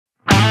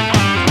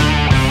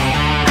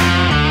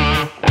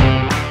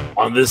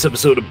On this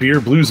episode of Beer,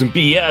 Blues, and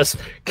BS,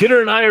 Kidder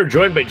and I are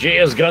joined by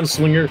JS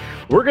Gunslinger.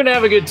 We're going to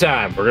have a good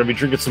time. We're going to be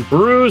drinking some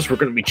brews. We're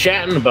going to be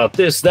chatting about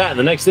this, that, and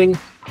the next thing,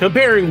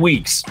 comparing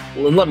weeks.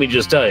 And let me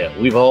just tell you,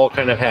 we've all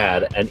kind of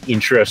had an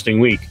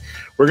interesting week.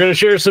 We're going to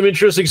share some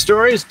interesting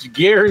stories,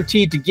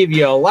 guaranteed to give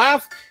you a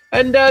laugh.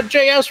 And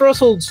JS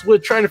wrestles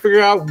with trying to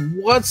figure out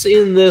what's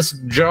in this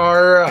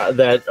jar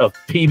of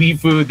baby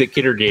food that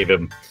Kidder gave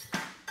him.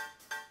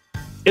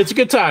 It's a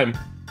good time.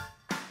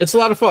 It's a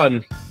lot of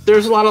fun.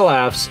 There's a lot of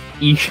laughs.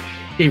 If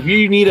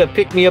you need a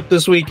pick-me-up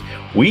this week,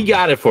 we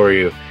got it for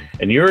you.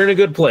 And you're in a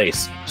good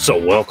place. So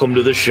welcome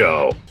to the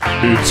show.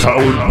 It's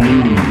Howard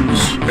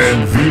Blues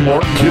and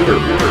V-Mark Kidder.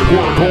 Pour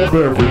a cold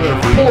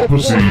beverage, pull up a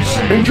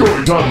seat,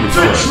 enjoy time with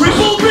friends. The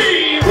Triple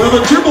B! Well,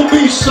 the Triple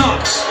B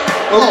sucks.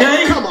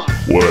 Okay? Oh, come on.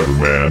 Whatever,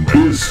 man.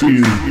 This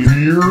is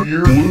Beer,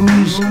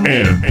 Blues,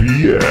 and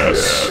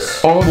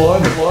BS.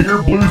 Online at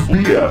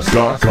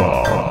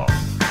beerbluesbs.com.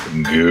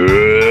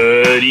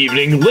 Good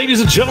evening, ladies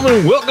and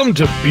gentlemen. Welcome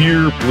to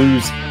Beer,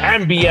 Blues,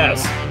 and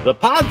BS, the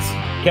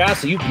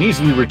podcast that you can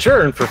easily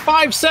return for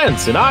 5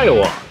 cents in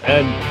Iowa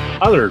and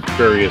other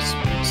various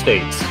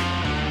states.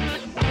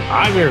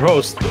 I'm your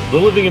host, the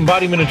living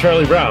embodiment of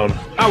Charlie Brown,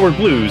 Howard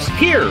Blues,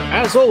 here,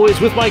 as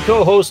always, with my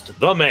co-host,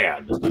 the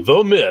man,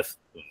 the myth,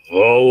 the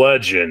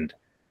legend,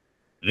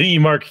 the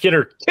Mark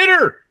Kidder.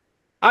 Kidder,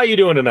 how you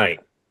doing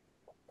tonight?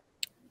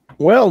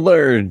 Well,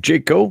 there,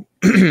 Jaco.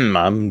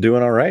 I'm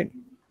doing all right.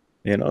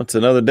 You know, it's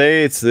another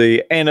day. It's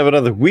the end of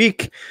another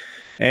week.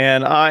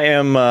 And I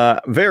am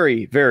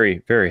very,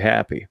 very, very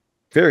happy.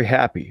 Very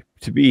happy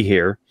to be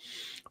here.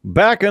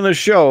 Back on the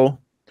show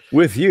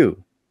with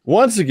you.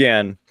 Once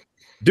again,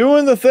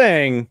 doing the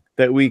thing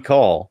that we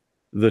call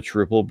the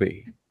Triple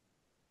B.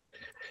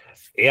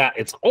 Yeah,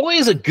 it's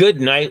always a good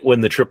night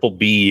when the Triple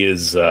B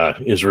is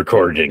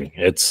recording.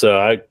 It's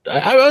I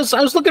was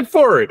looking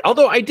forward.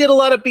 Although I did a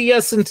lot of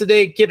BSing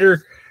today,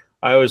 Kidder.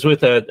 I was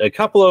with a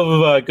couple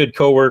of good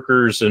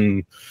coworkers,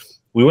 and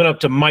we went up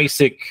to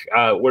Mysick.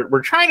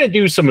 We're trying to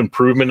do some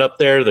improvement up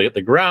there.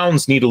 The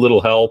grounds need a little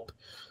help.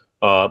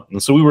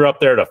 And so we were up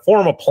there to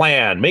form a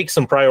plan, make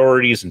some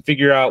priorities, and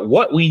figure out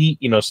what we,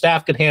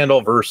 staff could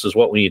handle versus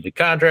what we need to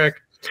contract.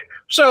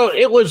 So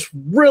it was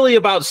really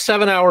about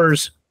 7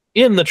 hours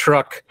in the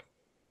truck,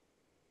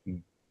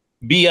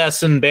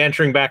 BSing,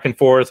 bantering back and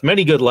forth,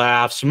 many good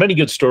laughs, many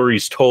good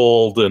stories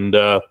told. And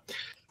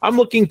I'm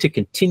looking to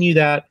continue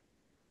that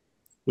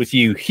with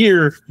you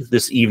here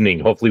this evening.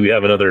 Hopefully we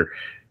have another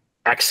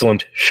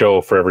excellent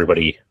show for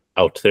everybody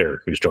out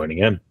there who's joining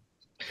in.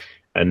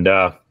 And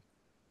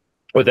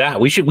with that,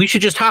 we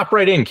should just hop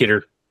right in,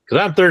 Kidder,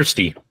 because I'm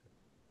thirsty.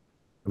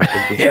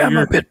 Yeah, I'm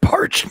a bit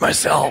parched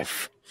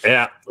myself.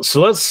 Yeah,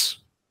 so let's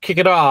kick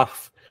it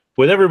off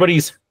with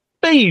everybody's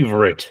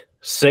favorite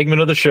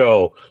segment of the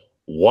show.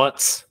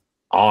 What's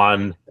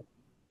on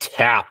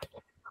tap?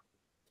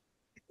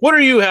 What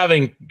are you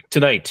having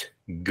tonight,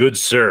 good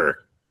sir?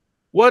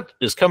 What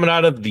is coming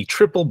out of the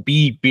Triple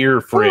B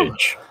beer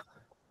fridge?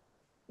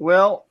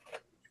 Well,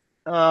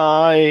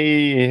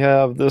 I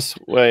have this.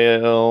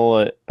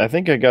 Well, I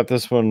think I got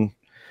this one.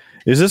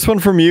 Is this one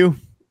from you?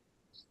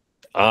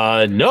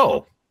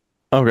 No.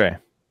 Okay.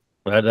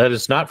 That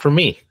is not for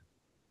me.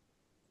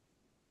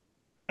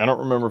 I don't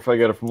remember if I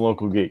got it from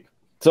Local Geek.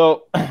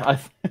 So I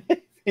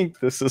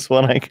think this is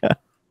one I got.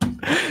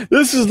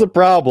 This is the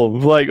problem.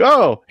 Like,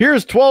 oh,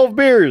 here's 12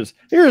 beers.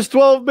 Here's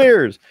 12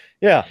 beers.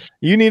 Yeah,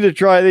 you need to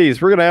try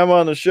these. We're going to have them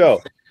on the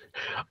show.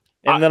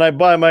 And then I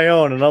buy my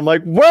own, and I'm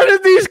like, where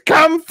did these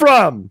come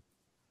from?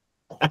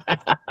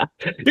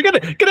 You're gonna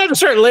have to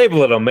start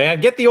labeling them, man.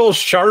 Get the old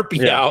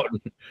Sharpie out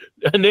and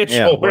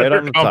initial where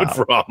they're coming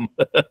from.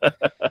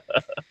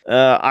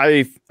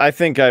 I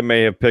think I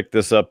may have picked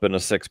this up in a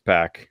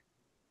 6-pack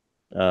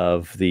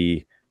of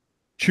the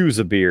Choose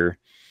a Beer.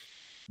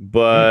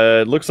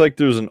 But it looks like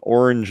there's an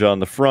orange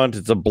on the front.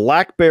 It's a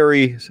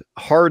blackberry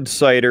hard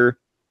cider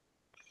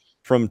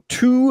from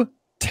Two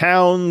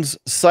Towns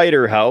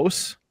Cider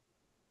House.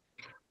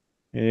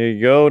 There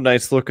you go.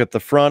 Nice look at the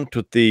front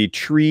with the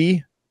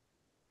tree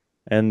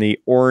and the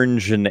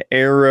orange and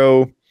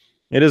arrow.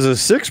 It is a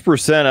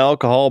 6%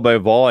 alcohol by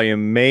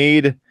volume,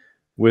 made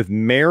with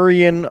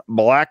Marion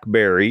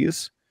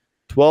blackberries,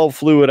 12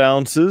 fluid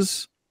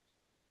ounces,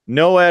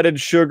 no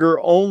added sugar,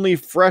 only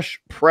fresh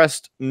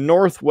pressed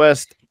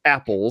Northwest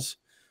apples,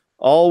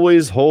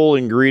 always whole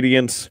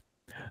ingredients.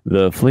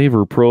 The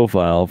flavor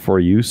profile for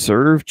you: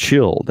 serve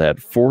chilled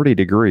at 40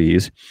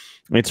 degrees.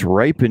 It's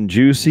ripe and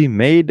juicy.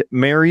 Made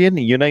Marion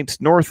unites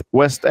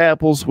Northwest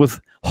apples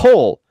with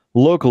whole,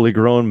 locally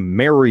grown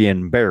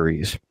Marion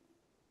berries.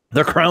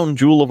 The crown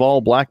jewel of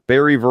all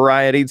blackberry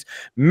varieties,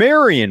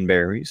 Marion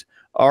berries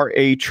are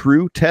a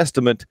true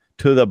testament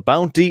to the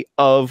bounty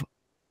of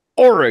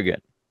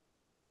Oregon.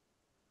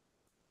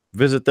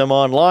 Visit them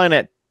online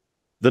at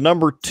the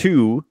number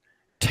 2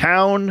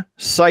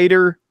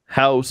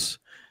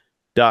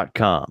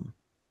 townciderhouse.com.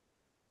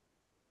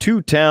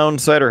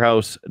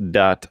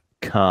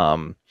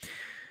 townciderhouse.com.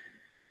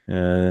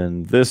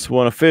 And this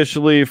one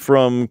officially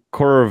from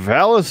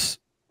Corvallis,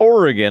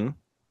 Oregon.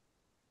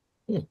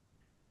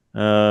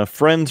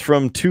 Friends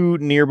from 2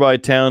 nearby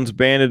towns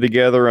banded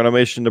together on a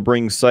mission to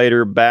bring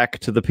cider back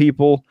to the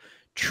people.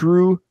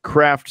 True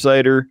craft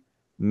cider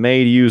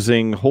made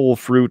using whole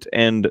fruit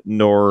and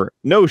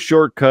no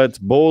shortcuts,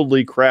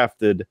 boldly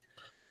crafted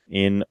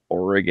in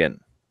Oregon.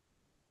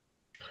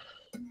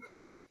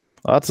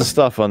 Lots of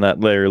stuff on that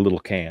little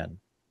can.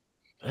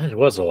 It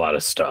was a lot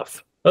of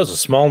stuff. That was a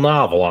small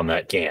novel on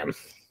that can.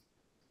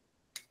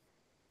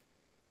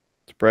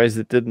 Surprised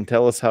it didn't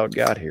tell us how it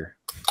got here.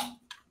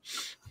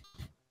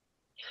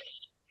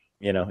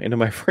 Into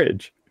my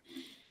fridge.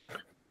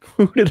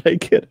 Who did I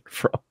get it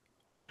from?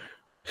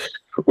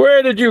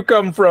 Where did you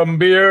come from,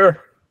 beer?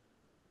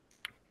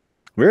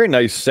 Very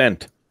nice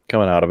scent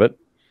coming out of it.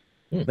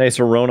 Nice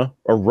aroma.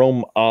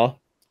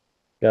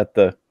 Got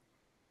the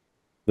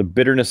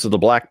bitterness of the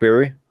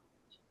blackberry.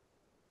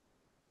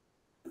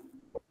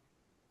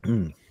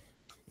 Ooh,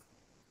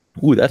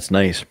 that's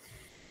nice.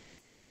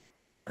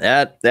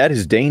 That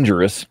is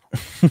dangerous.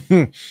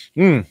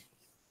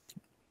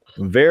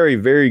 Very,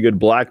 very good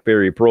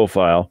blackberry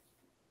profile.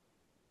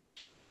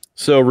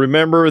 So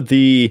remember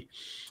the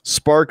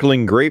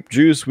sparkling grape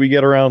juice we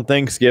get around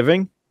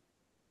Thanksgiving?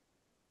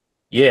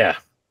 Yeah.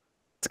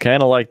 It's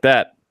kind of like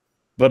that,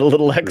 but a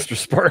little extra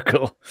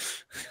sparkle.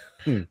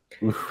 I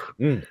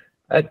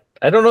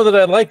don't know that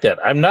I like that.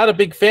 I'm not a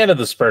big fan of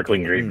the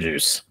sparkling grape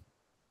juice.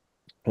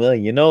 Well,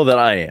 you know that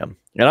I am.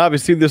 And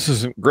obviously this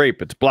isn't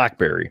grape, it's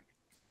blackberry.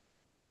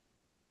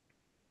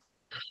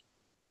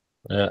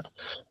 Yeah.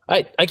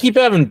 I keep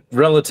having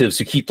relatives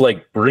who keep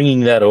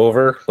bringing that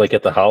over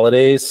at the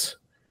holidays.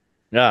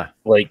 Yeah.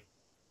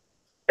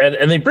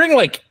 And they bring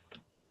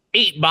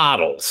 8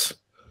 bottles.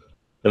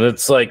 And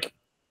it's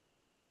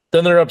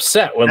then they're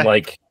upset when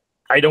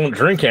I don't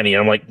drink any.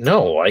 I'm like,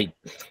 no, I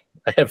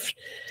have.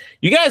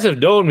 You guys have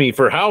known me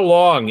for how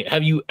long?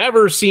 Have you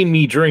ever seen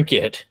me drink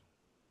it?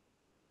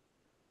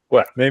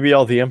 What? Maybe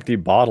all the empty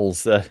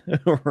bottles that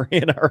were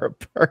in our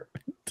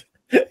apartment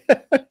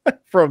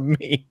from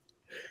me.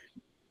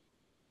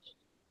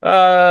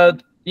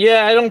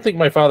 Yeah, I don't think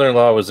my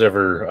father-in-law was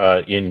ever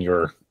in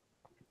your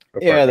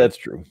apartment. Yeah, that's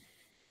true.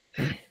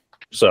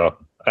 So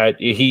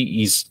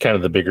he's kind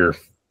of the bigger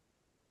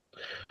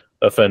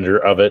offender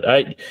of it.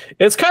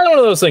 It's kind of one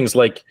of those things,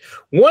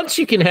 once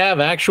you can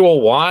have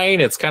actual wine,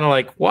 it's kind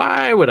of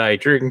why would I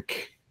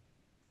drink?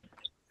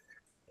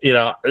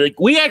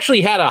 We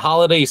actually had a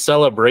holiday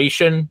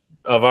celebration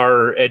of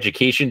our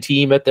education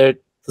team at the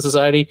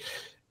society,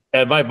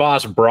 and my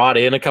boss brought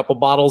in a couple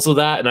bottles of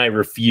that, and I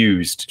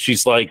refused.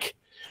 She's like,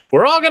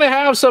 we're all going to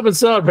have some and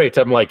celebrate.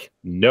 I'm like,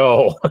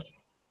 no,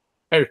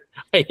 I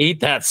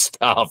hate that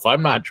stuff.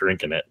 I'm not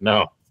drinking it.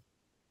 No.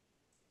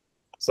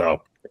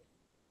 So,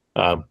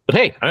 but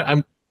hey,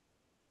 I'm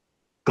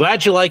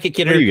glad you like it,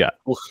 kidder. What do you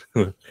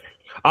got?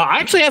 I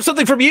actually have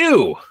something from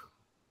you.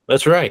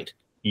 That's right.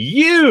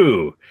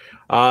 You.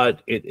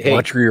 Hey,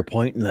 watch where you're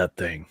pointing that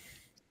thing.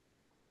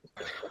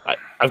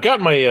 I've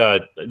got my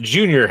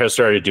junior has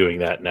started doing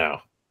that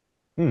now.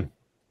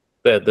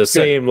 The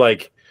same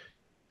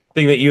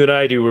thing that you and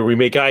I do, where we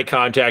make eye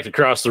contact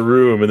across the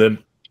room and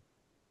then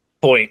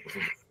point.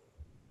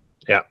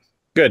 Yeah,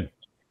 good.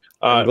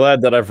 I'm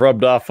glad that I've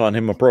rubbed off on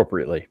him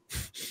appropriately.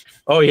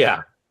 Oh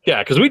yeah,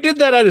 because we did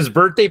that at his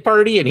birthday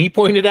party, and he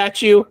pointed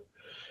at you,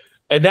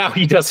 and now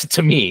he does it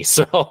to me.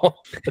 So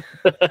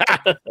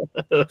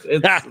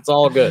it's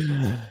all good.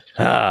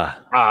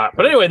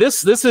 But anyway,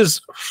 this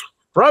is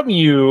from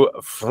you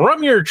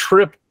from your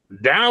trip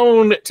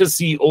down to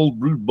see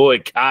old rude boy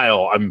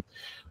Kyle.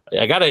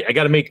 I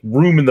gotta make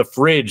room in the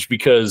fridge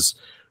because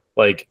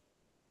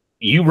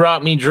you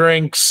brought me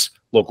drinks.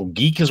 Local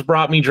Geek has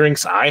brought me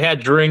drinks. I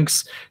had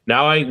drinks.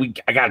 Now I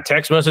got a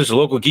text message. The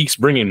Local Geek's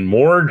bringing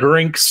more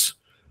drinks.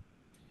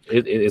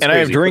 It's and crazy. I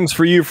have drinks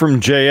for you from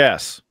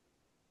JS.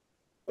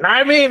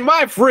 I mean,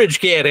 my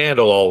fridge can't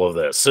handle all of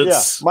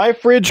this. My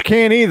fridge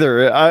can't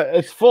either.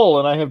 It's full,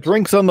 and I have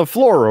drinks on the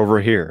floor over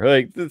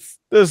here.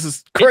 This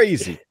is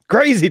crazy.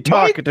 Crazy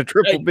talking to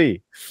Triple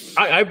B.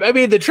 I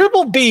mean, the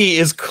Triple B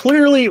is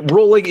clearly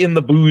rolling in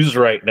the booze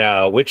right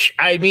now, which,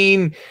 I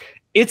mean,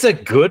 it's a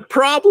good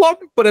problem,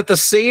 but at the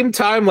same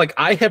time,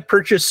 I have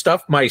purchased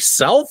stuff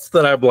myself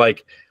that I'm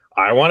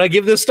I want to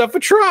give this stuff a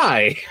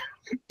try,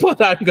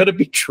 but I'm going to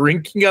be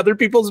drinking other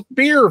people's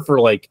beer for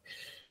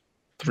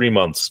 3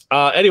 months.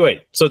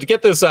 Anyway, so to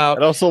get this out,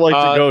 I'd also like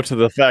to go to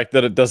the fact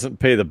that it doesn't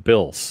pay the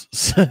bills.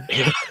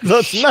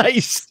 That's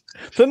nice.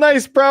 It's a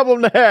nice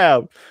problem to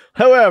have.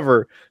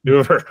 However,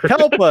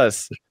 help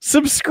us.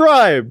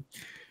 Subscribe.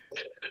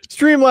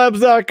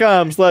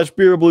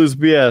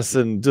 Streamlabs.com/beerbluesbs,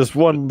 and just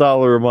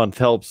 $1 a month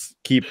helps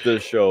keep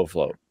this show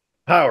afloat.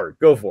 Howard,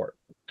 go for it.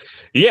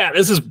 Yeah,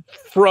 this is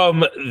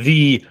from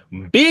the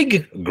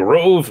Big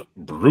Grove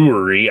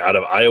Brewery out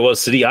of Iowa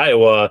City,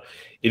 Iowa.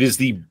 It is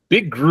the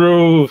Big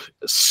Grove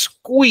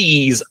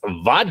Squeeze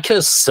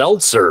Vodka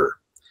Seltzer,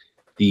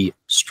 the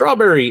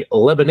strawberry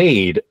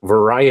lemonade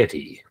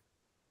variety.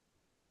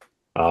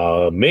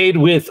 Made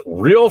with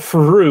real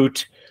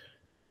fruit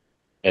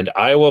and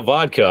Iowa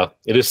vodka.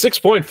 It is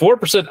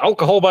 6.4%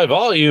 alcohol by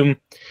volume.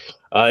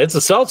 It's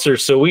a seltzer,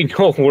 so we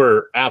know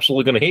we're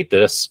absolutely going to hate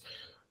this.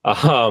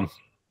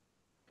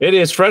 It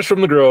is fresh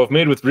from the grove,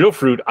 made with real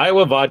fruit,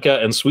 Iowa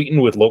vodka, and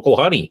sweetened with local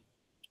honey.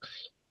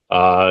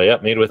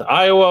 Made with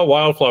Iowa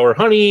wildflower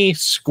honey.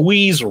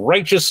 Squeeze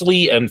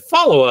righteously and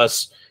follow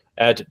us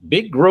at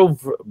Big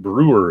Grove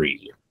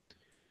Brewery.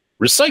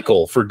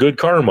 Recycle for good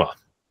karma,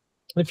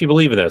 if you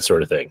believe in that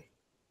sort of thing.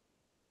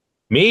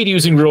 Made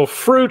using real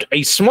fruit,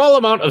 a small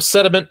amount of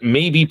sediment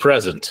may be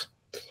present.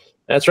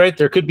 That's right,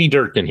 there could be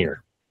dirt in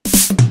here.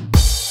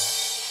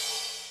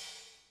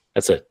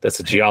 That's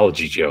a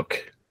geology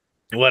joke.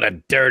 What a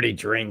dirty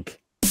drink.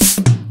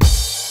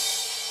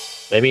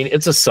 I mean,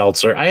 it's a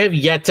seltzer. I have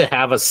yet to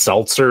have a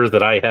seltzer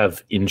that I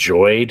have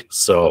enjoyed,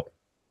 so.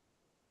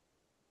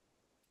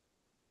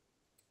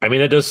 I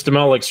mean, it does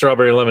smell like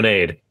strawberry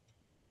lemonade.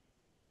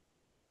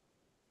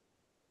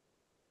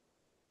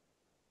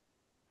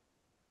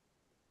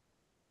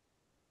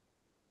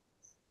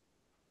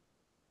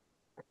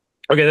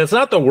 Okay, that's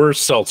not the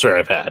worst seltzer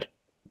I've had.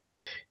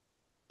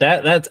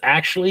 That's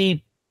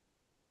actually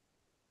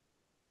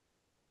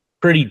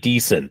pretty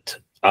decent.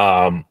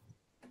 Huh?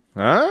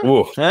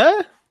 Ooh.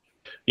 Huh?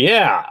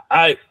 Yeah,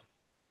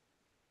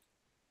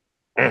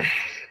 the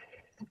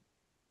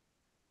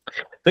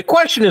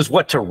question is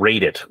what to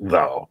rate it,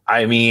 though.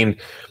 I mean,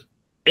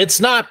 it's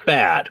not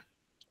bad.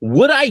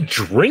 Would I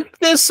drink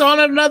this on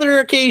another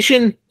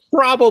occasion?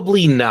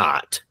 Probably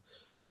not.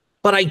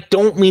 But I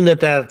don't mean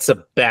that that's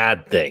a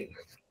bad thing.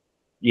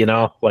 You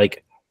know,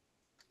 like,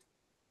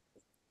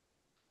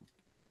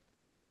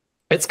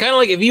 it's kind of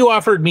like if you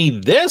offered me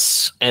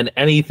this and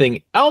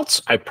anything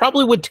else, I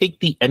probably would take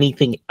the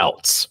anything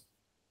else.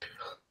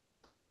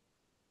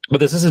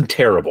 But this isn't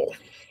terrible.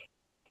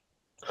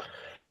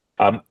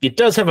 It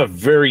does have a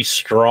very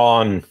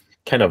strong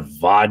kind of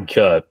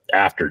vodka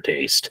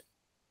aftertaste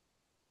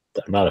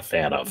that I'm not a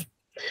fan of.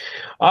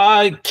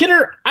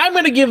 Kidder, I'm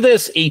going to give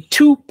this a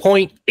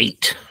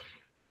 2.8.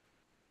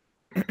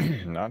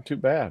 Not too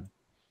bad.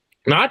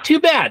 Not too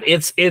bad.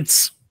 It's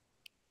as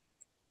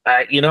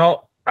I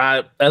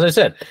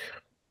said,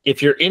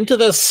 if you're into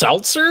the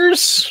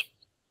seltzers,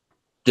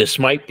 this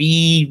might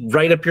be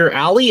right up your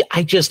alley.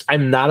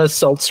 I'm not a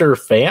seltzer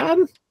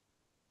fan.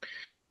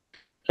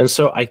 And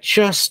so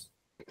it's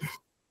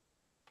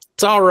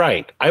all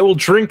right. I will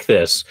drink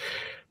this,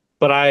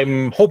 but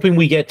I'm hoping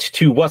we get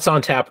to what's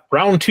on tap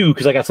round 2,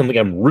 because I got something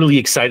I'm really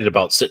excited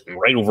about sitting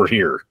right over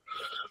here.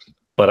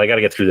 But I got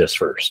to get through this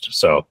first.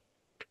 So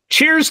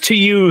cheers to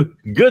you,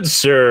 good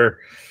sir.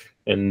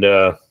 And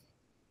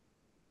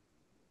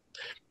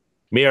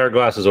may our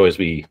glasses always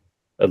be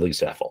at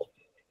least half full.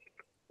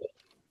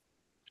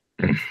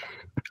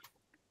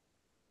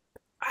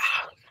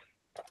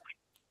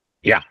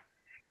 Yeah.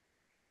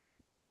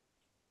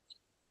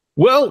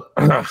 Well,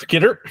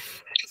 Kidder,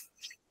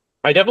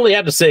 I definitely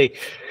have to say,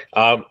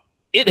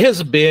 it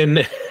has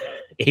been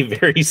a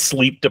very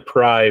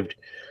sleep-deprived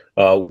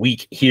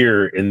week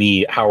here in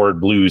the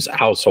Howard Blues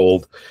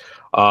household.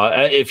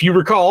 If you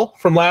recall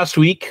from last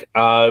week,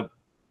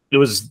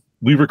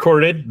 we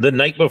recorded the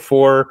night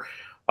before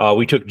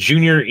we took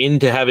Junior in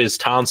to have his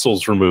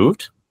tonsils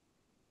removed.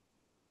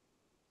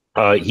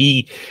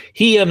 He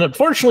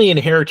unfortunately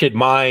inherited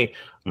my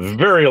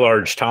very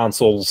large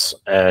tonsils,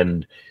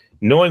 and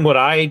knowing what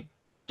I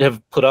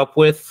have put up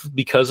with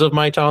because of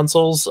my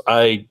tonsils,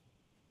 it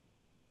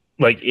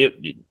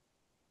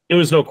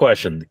was no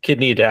question. The kid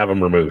needed to have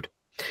them removed.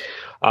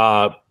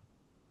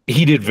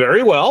 He did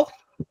very well.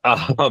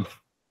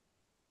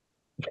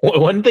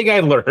 One thing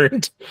I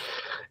learned,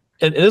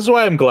 and this is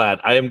why I'm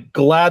glad. I am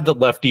glad that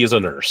Lefty is a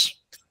nurse.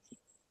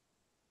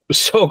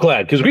 So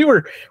glad, because we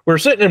were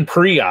sitting in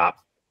pre-op,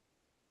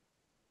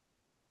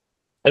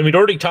 and we'd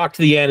already talked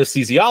to the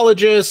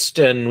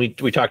anesthesiologist, and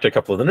we talked to a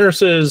couple of the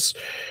nurses.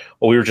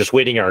 We were just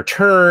waiting our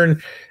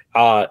turn,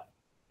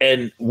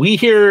 and we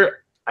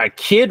hear a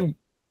kid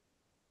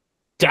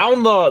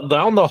down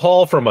the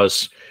hall from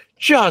us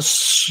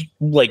just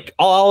like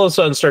all of a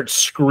sudden starts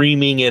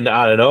screaming and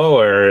out of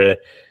nowhere.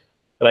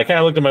 And I kind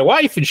of looked at my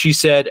wife, and she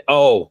said,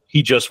 "Oh,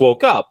 he just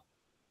woke up."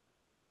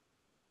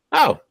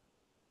 Oh,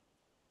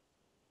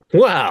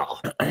 well,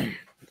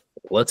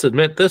 let's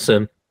admit this,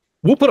 and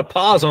we'll put a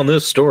pause on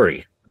this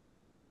story.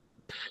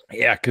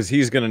 Yeah, because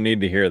he's going to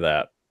need to hear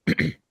that.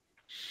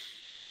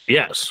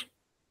 Yes.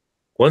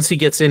 Once he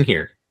gets in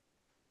here.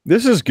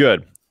 This is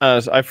good.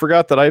 I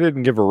forgot that I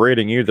didn't give a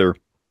rating either.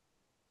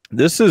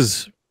 This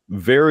is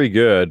very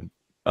good.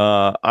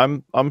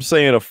 I'm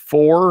saying a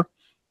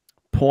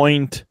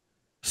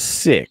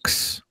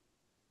 4.6.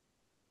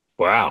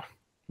 Wow.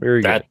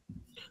 Very good.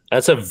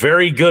 That's a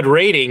very good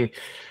rating.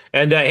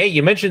 And hey,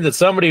 you mentioned that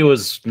somebody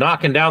was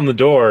knocking down the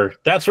door.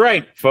 That's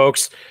right,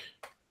 folks.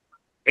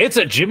 It's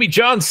a Jimmy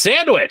John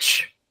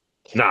sandwich.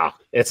 No,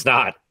 it's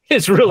not.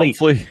 It's really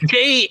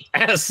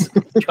JS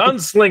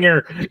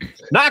Gunslinger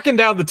knocking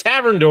down the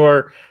tavern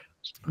door,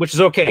 which is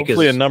okay.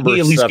 Hopefully a number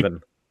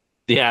 7.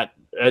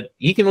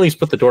 he can at least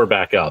put the door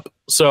back up.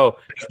 So,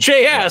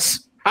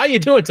 JS, how you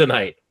doing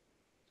tonight?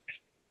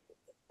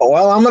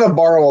 Well, I'm going to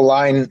borrow a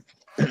line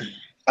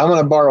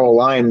gonna borrow a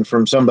line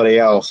from somebody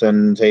else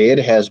and say it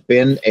has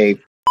been a.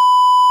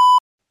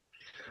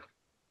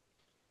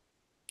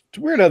 It's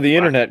weird how the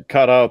internet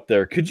cut out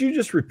there. Could you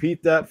just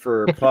repeat that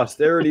for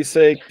posterity's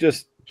sake?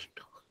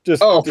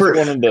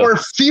 For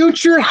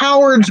future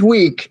Howard's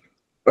week.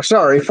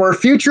 Sorry, for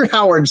future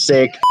Howard's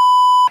sake.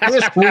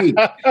 This week.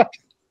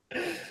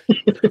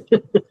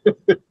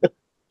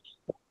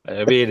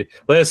 I mean,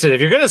 listen,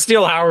 if you're going to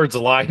steal Howard's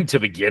line to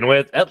begin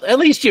with, at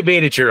least you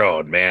made it your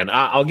own, man.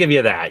 I'll give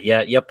you that.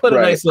 Yeah, you put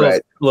a nice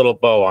little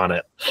bow on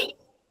it.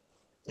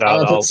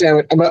 I'm going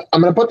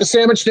to put the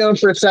sandwich down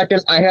for a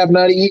second. I have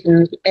not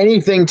eaten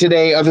anything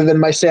today other than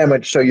my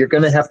sandwich, so you're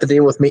going to have to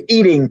deal with me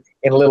eating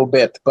in a little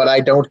bit, but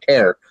I don't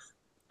care.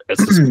 This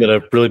is going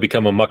to really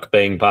become a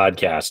mukbang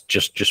podcast.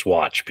 Just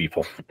watch,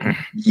 people.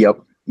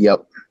 Yep.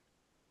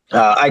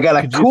 I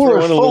got a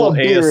cooler full of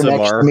beer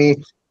next to me.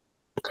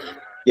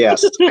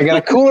 Yes, I got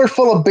a cooler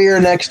full of beer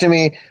next to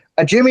me,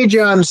 a Jimmy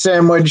John's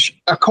sandwich,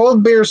 a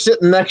cold beer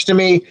sitting next to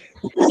me.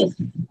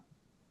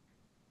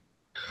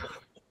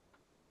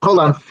 Hold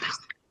on.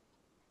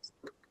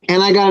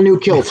 And I got a new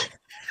kilt.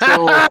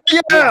 So,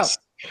 yes.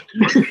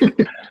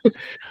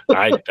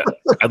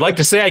 I'd like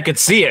to say I could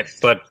see it,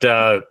 but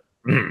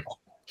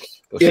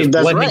it's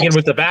blending in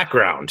with the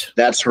background.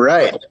 That's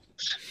right.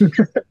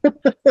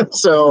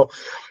 So,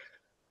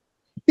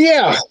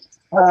 yeah.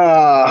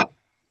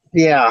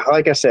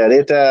 Like I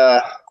said,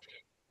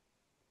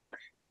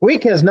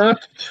 week has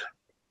not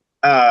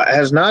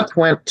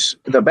went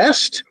the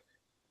best.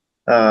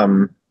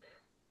 There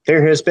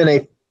has been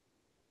a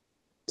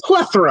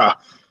plethora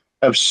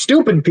of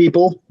stupid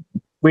people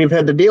we've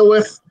had to deal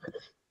with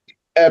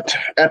at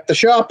the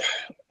shop,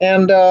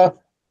 and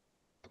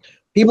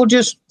people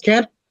just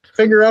can't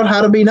figure out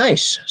how to be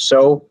nice,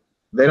 so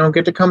they don't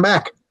get to come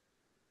back.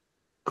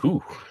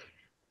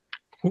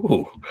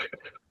 Ooh,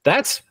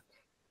 that's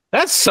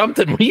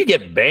something when you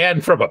get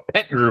banned from a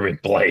pet grooming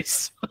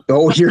place.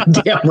 Oh, you're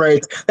damn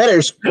right.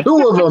 There's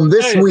 2 of them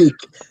this week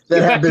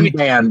that have been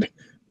banned.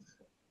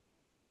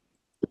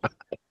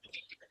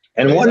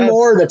 And one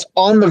more that's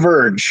on the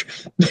verge.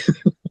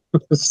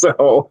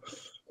 So,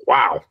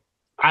 wow.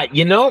 I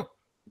can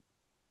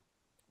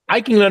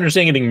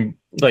understand getting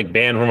like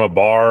banned from a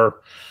bar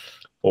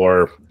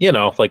or,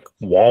 like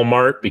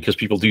Walmart because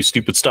people do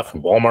stupid stuff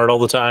in Walmart all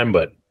the time,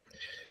 but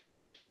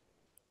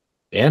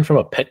banned from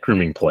a pet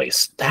grooming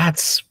place.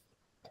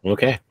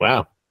 Okay.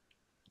 Wow.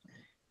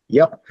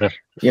 Yep.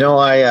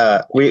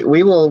 Yeah. We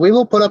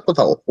will put up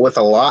with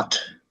a lot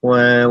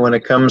when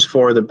it comes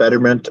for the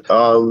betterment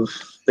of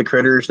the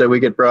critters that we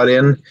get brought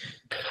in.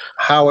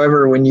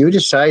 However, when you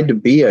decide to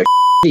be a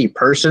shitty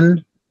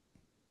person,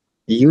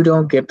 you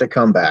don't get to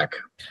come back.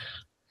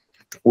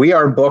 We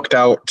are booked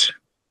out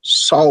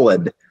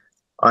solid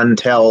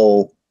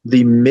until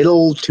the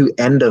middle to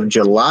end of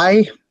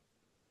July.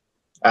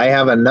 I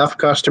have enough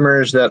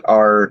customers that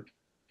are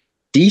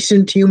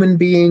decent human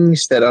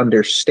beings that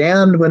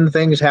understand when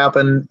things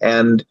happen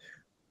and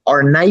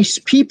are nice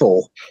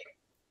people,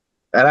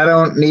 and I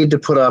don't need to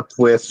put up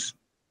with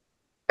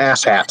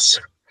asshats.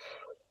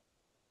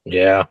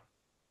 Yeah.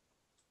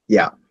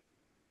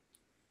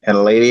 And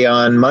a lady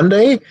on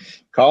Monday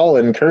called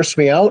and cursed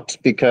me out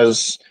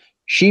because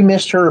she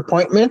missed her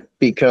appointment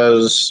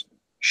because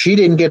she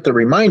didn't get the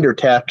reminder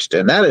text,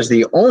 and that is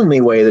the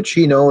only way that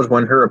she knows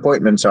when her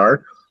appointments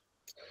are.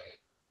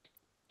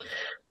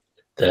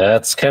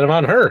 That's kind of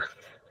on her.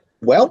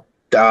 Well,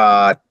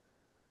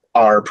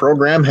 our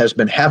program has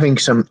been having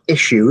some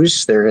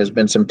issues. There has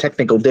been some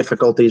technical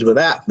difficulties with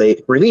that.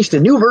 They released a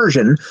new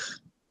version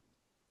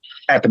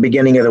at the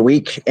beginning of the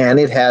week, and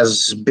it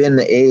has been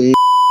a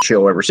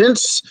show ever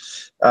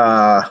since.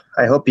 I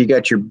hope you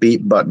got your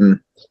beat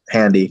button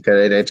handy,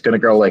 because it's going to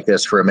go like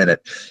this for a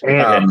minute.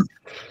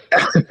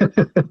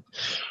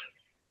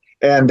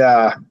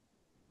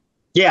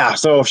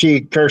 So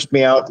she cursed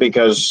me out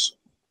because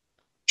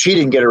she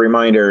didn't get a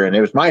reminder, and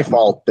it was my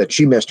fault that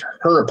she missed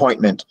her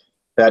appointment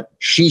that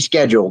she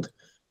scheduled.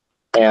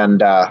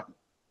 And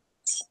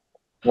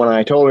when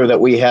I told her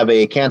that we have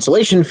a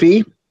cancellation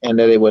fee and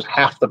that it was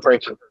half the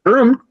price of her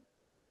room,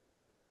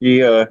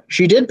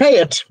 she did pay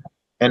it,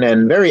 and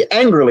then very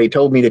angrily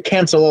told me to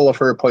cancel all of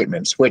her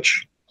appointments,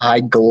 which I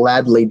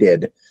gladly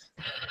did.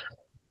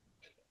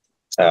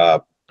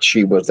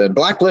 She was then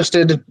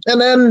blacklisted,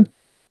 and then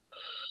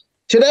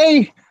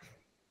today,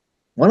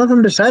 one of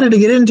them decided to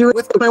get into it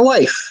with my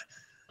wife.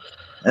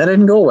 That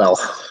didn't go well.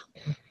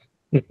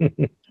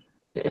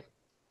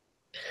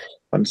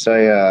 Once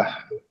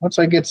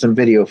I get some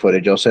video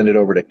footage, I'll send it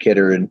over to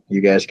Kidder, and you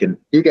guys can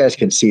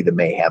see the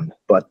mayhem.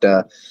 But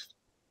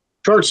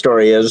short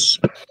story is,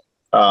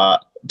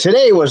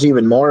 today was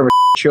even more of a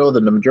show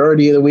than the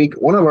majority of the week.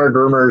 One of our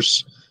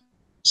groomers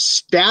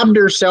stabbed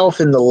herself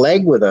in the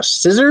leg with a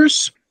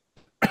scissors.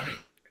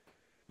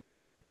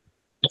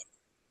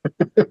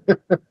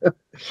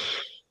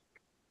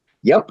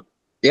 Yep.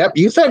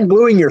 You thought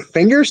gluing your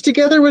fingers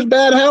together was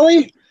bad,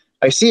 Howie?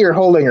 I see you're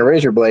holding a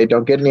razor blade.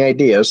 Don't get any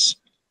ideas.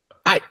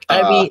 I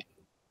mean,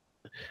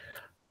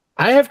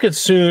 I have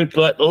consumed,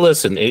 but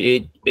listen,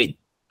 it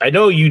I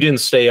know you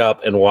didn't stay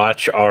up and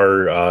watch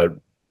our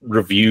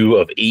review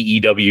of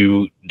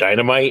AEW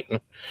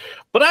Dynamite,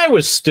 but I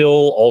was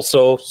still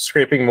also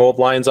scraping mold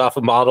lines off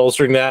of models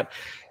during that.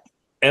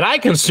 And I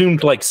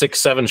consumed like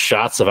 6-7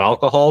 shots of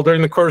alcohol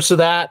during the course of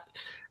that.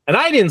 And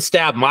I didn't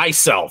stab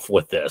myself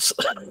with this.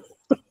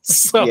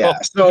 So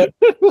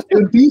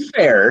to be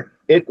fair,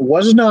 it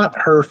was not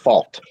her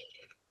fault.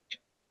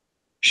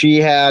 She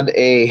had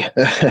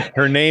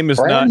her name is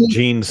not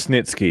Gene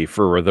Snitsky,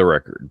 for the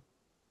record.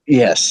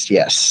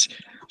 Yes.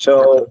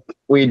 So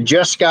we'd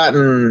just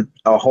gotten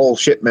a whole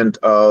shipment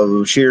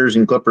of shears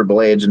and clipper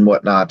blades and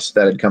whatnot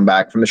that had come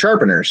back from the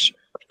sharpeners.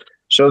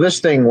 So this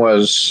thing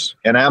was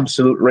an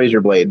absolute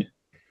razor blade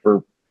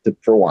for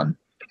one.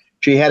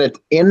 She had it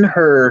in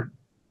her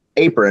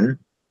apron,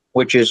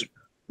 which is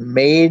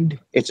made,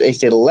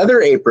 it's a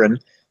leather apron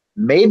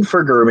made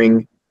for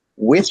grooming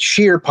with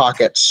shear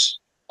pockets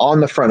on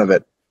the front of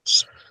it,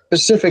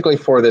 specifically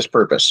for this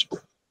purpose.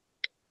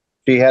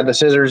 She had the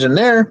scissors in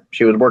there.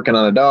 She was working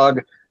on a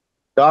dog.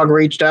 Dog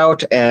reached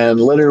out and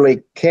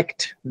literally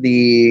kicked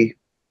the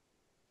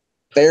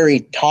very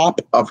top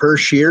of her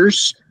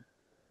shears.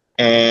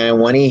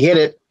 And when he hit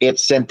it, it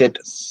sent it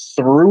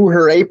through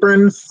her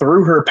apron,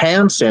 through her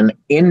pants, and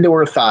into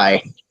her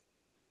thigh.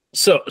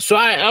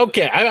 I'm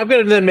going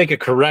to then make a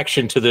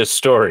correction to this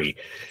story.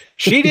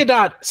 She did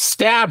not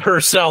stab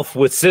herself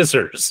with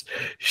scissors.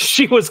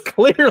 She was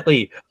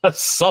clearly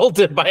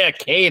assaulted by a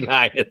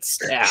canine and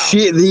stabbed.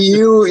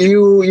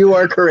 You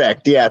are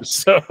correct. Yes.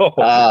 So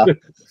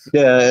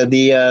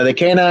the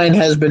canine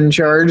has been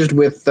charged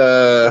with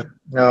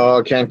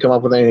I can't come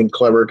up with anything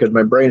clever because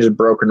my brain is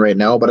broken right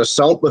now. But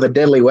assault with a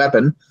deadly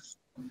weapon,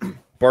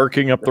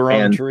 barking up the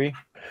wrong tree.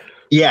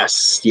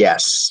 Yes.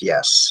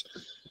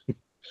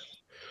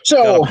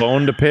 So got a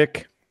bone to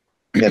pick.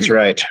 That's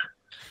right.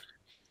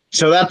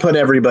 So that put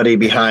everybody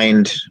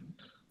behind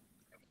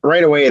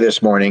right away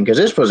this morning, because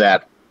this was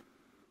at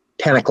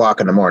 10 o'clock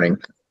in the morning.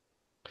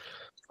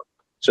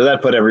 So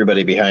that put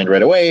everybody behind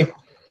right away.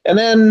 And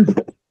then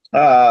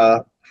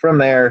from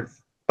there,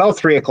 about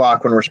 3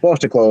 o'clock when we're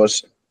supposed to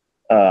close,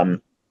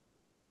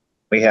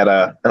 we had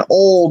an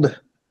old,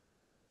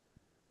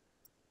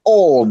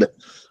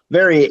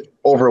 very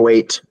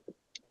overweight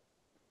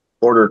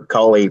border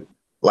collie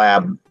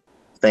lab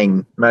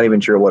thing. Not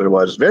even sure what it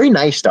was. Very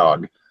nice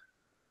dog,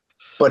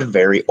 but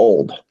very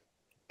old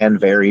and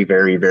very,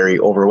 very, very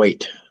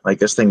overweight. Like,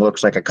 this thing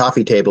looks like a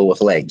coffee table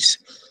with legs.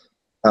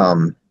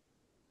 And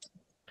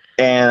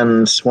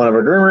one of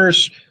our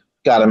groomers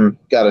got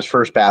his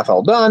first bath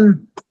all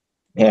done,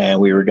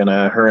 and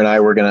her and I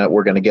were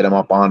gonna get him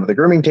up onto the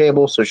grooming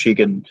table so she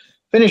could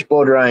finish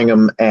blow drying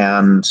him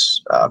and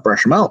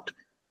brush him out.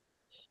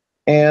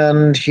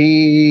 And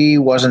he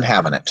wasn't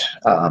having it.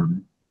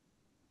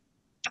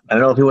 I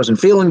don't know if he wasn't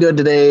feeling good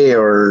today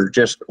or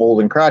just old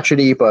and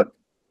crotchety, but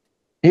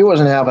he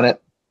wasn't having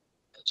it.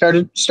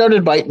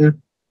 Started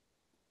biting,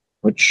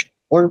 which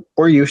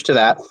we're used to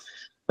that.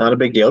 Not a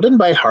big deal. Didn't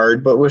bite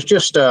hard, but was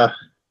just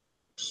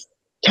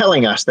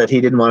telling us that he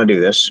didn't want to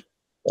do this.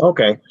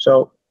 Okay,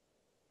 so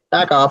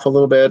back off a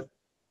little bit,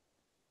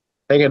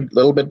 take a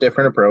little bit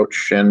different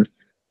approach, and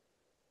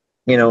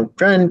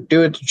try and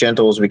do it as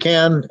gentle as we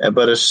can.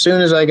 But as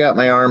soon as I got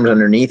my arms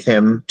underneath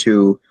him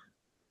to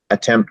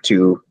attempt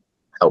to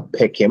help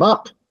pick him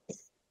up,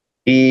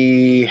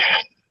 he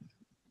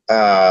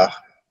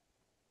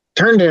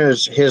turned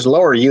his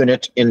lower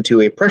unit into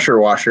a pressure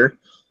washer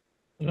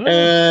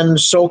and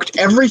soaked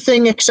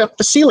everything except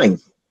the ceiling,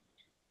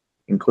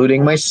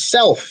 including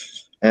myself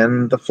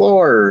and the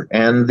floor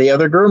and the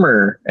other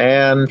groomer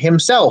and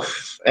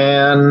himself.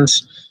 And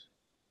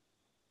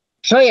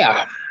so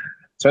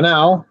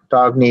now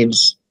dog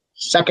needs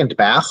second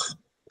bath.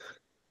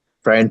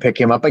 Try and pick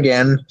him up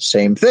again.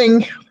 Same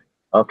thing.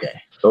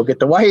 Okay, go get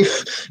the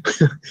wife.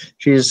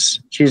 she's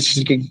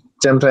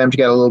sometimes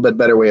got a little bit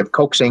better way of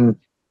coaxing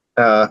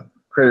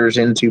critters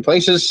into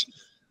places.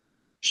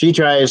 She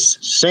tries,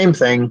 same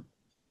thing.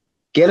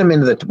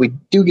 We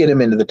do get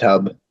him into the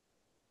tub,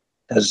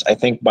 as I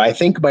think by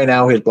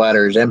now his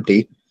bladder is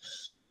empty.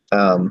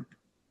 And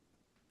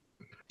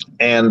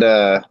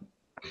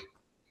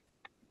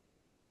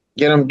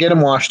get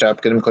him washed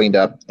up, get him cleaned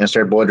up, and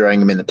start blow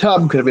drying him in the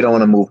tub because we don't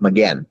want to move him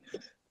again.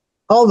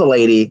 Call the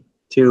lady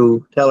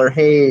to tell her,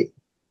 hey,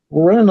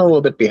 we're running a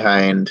little bit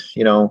behind,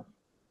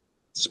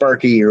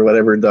 Sparky or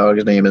whatever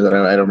dog's name is,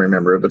 I don't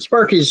remember, but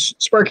Sparky's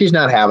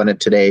not having it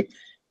today.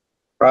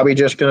 Probably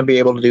just going to be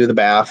able to do the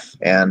bath,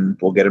 and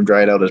we'll get him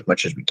dried out as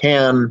much as we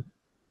can.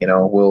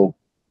 We'll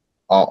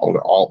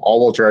all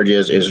we'll charge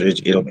is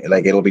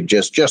it'll be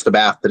just the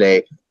bath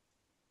today.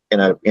 In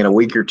a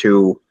week or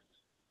two,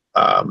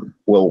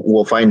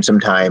 we'll find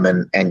some time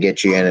and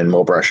get you in, and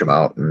we'll brush him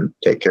out and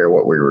take care of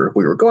what we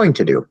were going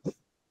to do.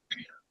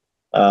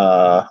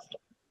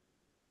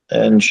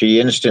 And she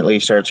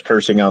instantly starts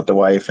cursing out the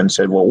wife and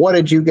said, well, what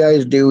did you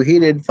guys do? He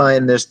did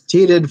fine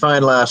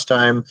last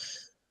time.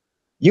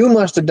 You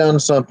must have done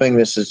something.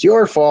 This is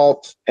your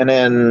fault. And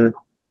then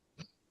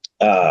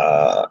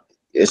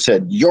it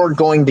said, you're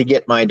going to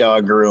get my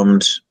dog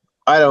groomed.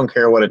 I don't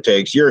care what it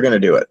takes. You're going to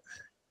do it.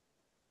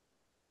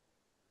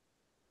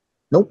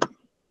 Nope.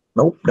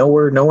 No,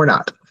 we're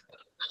not.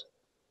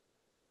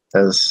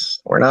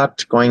 Because we're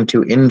not going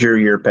to injure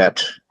your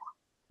pet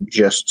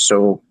just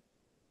so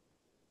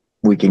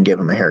we can give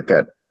him a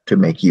haircut to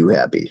make you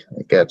happy.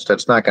 Like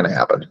that's not going to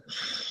happen.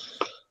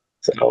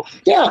 So,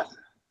 yeah.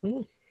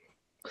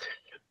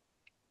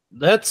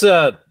 That's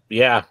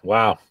yeah,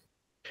 wow.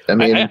 I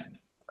mean,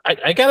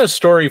 I got a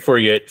story for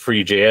you,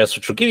 JS,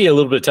 which will give you a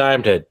little bit of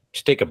time to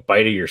just take a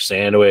bite of your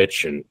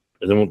sandwich, and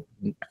then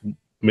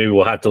maybe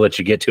we'll have to let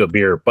you get to a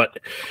beer. But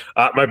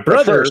my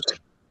brother,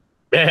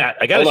 yeah,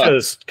 I got to show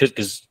this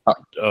because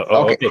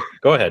okay,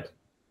 go ahead.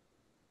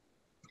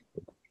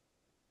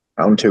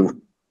 Round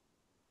 2.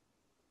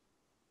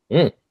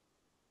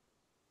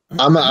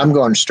 I'm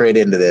going straight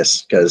into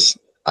this because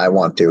I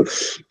want to.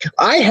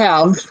 I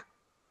have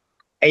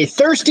a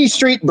Thirsty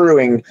Street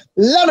Brewing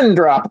Lemon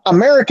Drop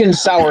American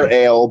Sour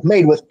Ale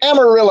made with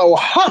Amarillo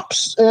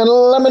hops and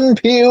lemon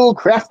peel,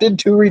 crafted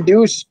to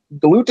reduce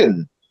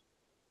gluten.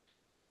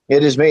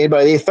 It is made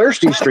by the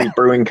Thirsty Street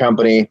Brewing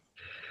Company.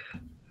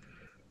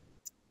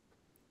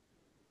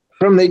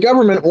 From the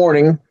government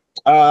warning,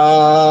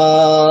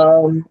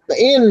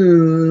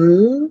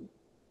 in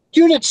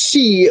Unit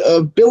C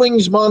of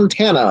Billings,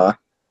 Montana,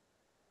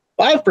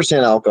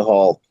 5%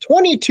 alcohol,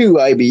 22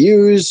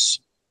 IBUs.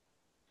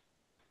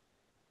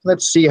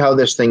 Let's see how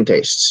this thing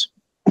tastes.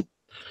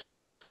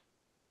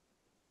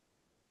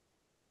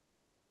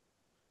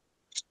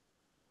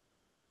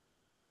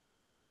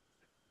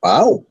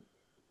 Wow.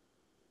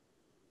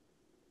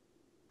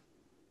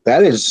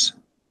 That is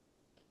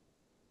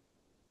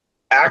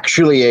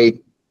actually a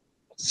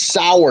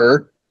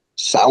sour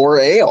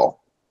ale.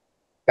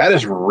 That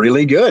is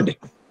really good.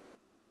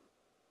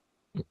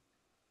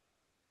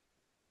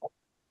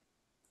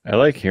 I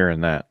like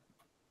hearing that.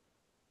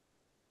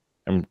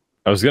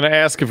 I was going to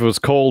ask if it was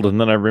cold,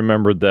 and then I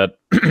remembered that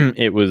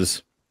it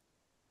was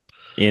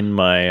in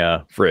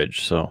my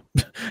fridge. So,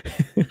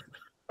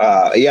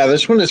 yeah,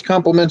 this one is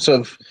compliments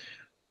of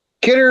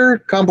Kidder,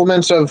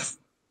 compliments of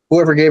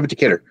whoever gave it to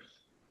Kidder.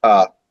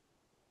 I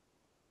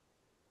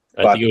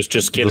think it was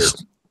just Kidder.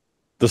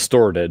 The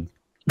store did.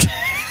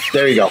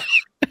 There you go.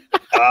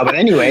 But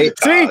anyway,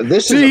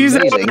 this is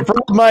amazing. In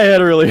my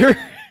head earlier.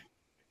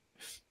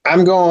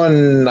 I'm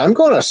going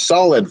a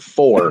solid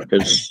 4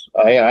 because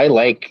I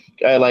like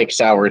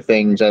sour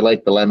things. I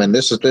like the lemon.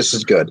 This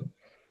is good.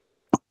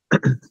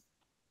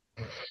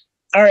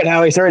 All right,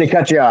 Howie. Sorry to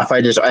cut you off.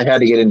 I had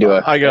to get into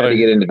it. I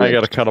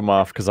gotta cut them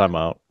off because I'm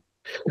out.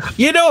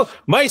 You know,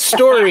 my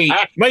story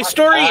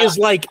is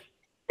like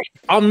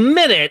a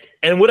minute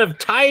and would have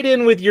tied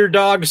in with your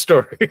dog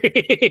story.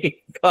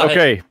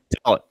 Okay,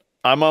 tell it.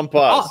 I'm on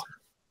pause.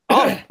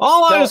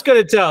 All I was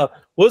going to tell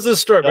was this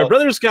story. My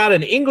brother's got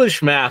an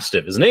English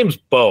Mastiff. His name's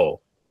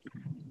Bo.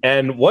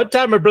 And one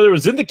time my brother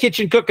was in the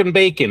kitchen cooking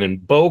bacon,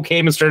 and Bo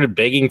came and started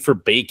begging for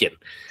bacon.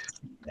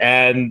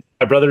 And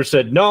my brother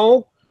said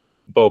no.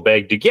 Bo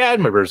begged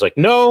again. My brother's like,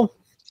 no.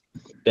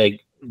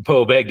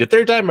 Bo begged a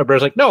third time. My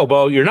brother's like, no,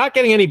 Bo, you're not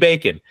getting any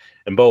bacon.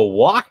 And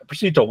Bo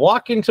proceeded to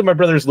walk into my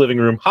brother's living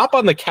room, hop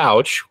on the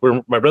couch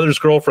where my brother's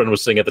girlfriend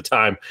was sitting at the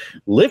time,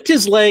 lift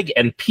his leg,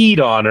 and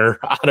peed on her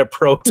out of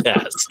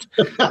protest.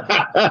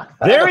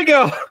 There we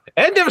go.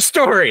 End of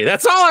story.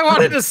 That's all I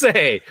wanted to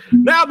say.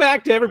 Now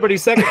back to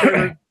everybody's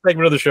second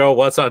segment of the show.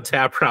 What's on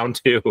tap,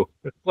 round 2?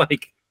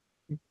 Like,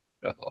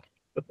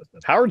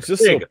 Howard's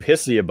just so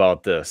pissy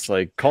about this.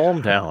 Like,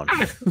 calm down.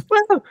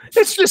 Well,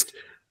 it's just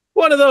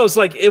one of those.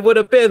 Like, it would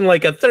have been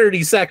like a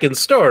 30-second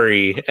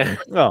story.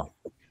 Oh.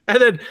 And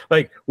then,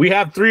 like, we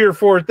have 3 or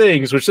 4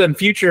 things, which then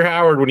future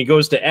Howard, when he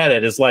goes to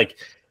edit, is like,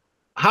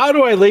 how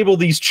do I label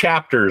these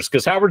chapters?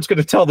 Because Howard's going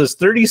to tell this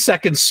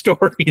 30-second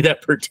story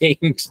that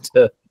pertains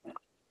to...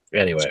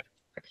 Anyway,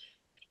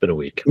 it's been a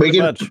week. We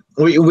can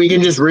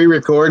just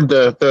re-record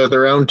the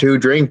round 2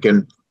 drink,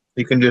 and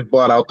you can just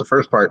blot out the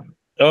first part.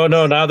 Oh,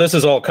 no, now this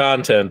is all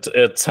content.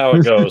 It's how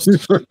it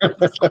goes.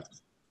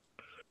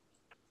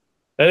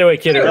 Anyway,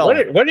 Kidder,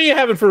 what are you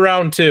having for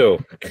round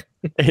 2?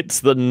 It's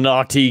the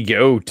Naughty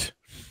Goat.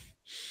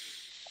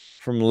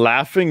 From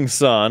Laughing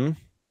Sun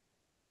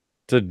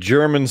to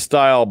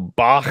German-style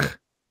Bach.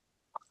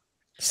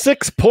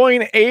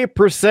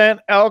 6.8%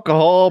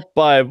 alcohol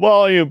by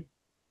volume.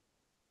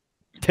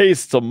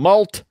 Tastes of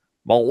malt,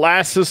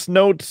 molasses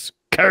notes,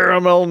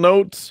 caramel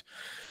notes,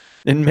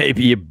 and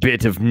maybe a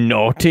bit of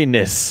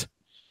naughtiness.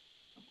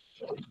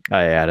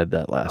 I added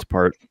that last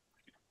part.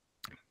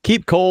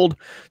 Keep cold.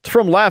 It's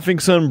from Laughing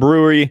Sun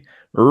Brewery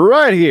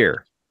right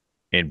here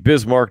in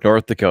Bismarck,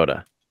 North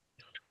Dakota.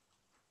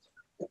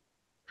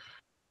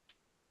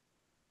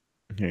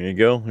 Here you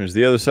go. There's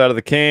the other side of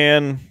the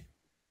can.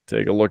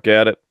 Take a look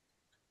at it.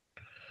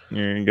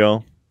 There you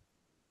go.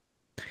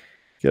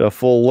 Get a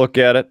full look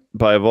at it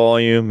by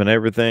volume and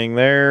everything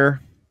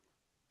there.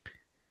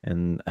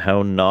 And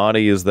how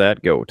naughty is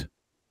that goat?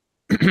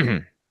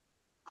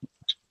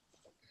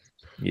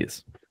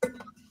 Yes.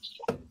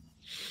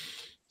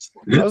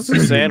 How's the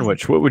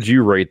sandwich? What would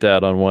you rate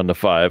that on 1 to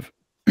 5?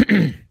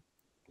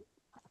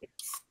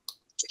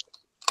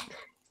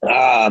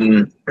 I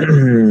don't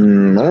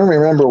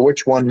remember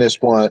which one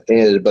this one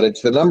is, but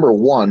it's the number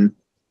one.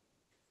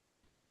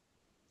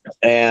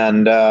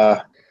 And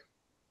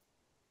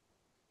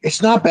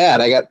it's not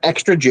bad. I got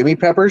extra Jimmy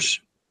peppers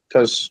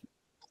because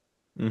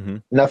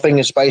nothing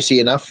is spicy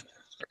enough.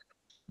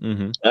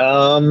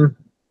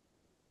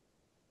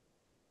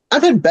 I've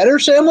had better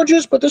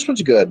sandwiches, but this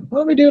one's good. Why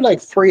don't we do like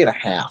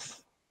 3.5?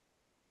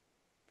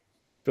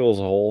 Fills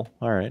a hole.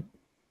 All right.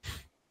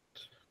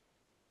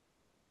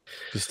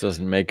 Just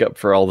doesn't make up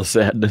for all the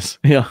sadness.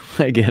 Yeah,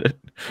 I get it.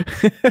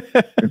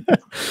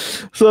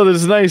 So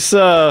there's nice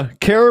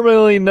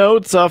caramelly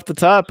notes off the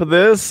top of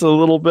this. A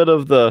little bit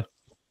of the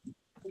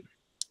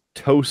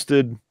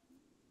toasted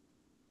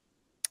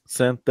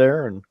scent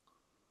there, and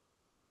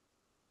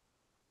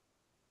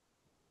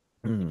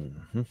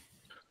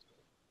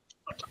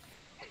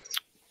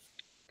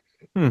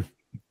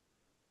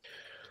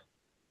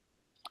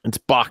it's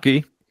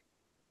Baki.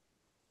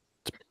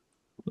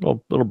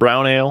 Little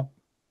brown ale.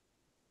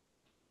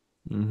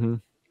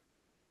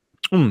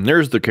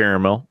 There's the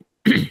caramel.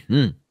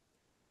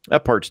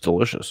 That part's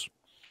delicious.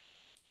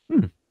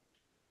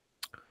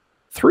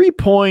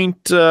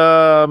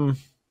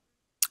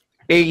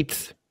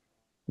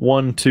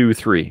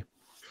 3.8123.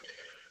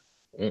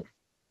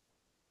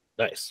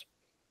 Nice.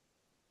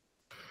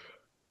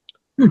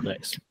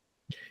 Nice.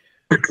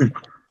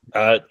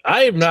 I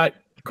am not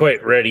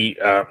quite ready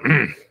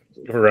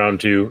for round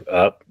two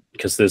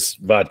because this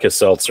vodka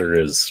seltzer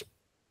is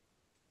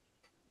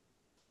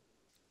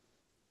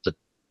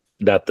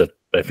not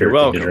my favorite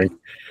thing to drink.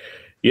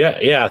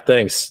 Yeah,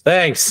 thanks.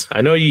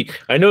 I know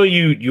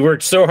you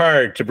worked so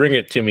hard to bring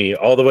it to me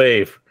all the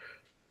way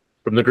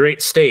from the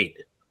great state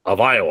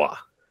of Iowa.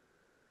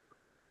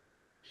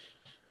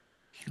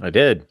 I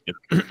did.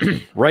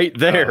 Right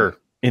there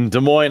in Des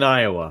Moines,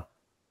 Iowa.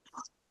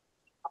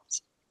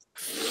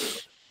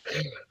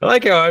 I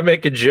like how I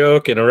make a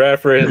joke and a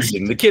reference,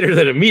 and the kidder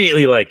that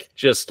immediately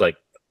just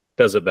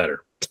does it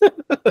better.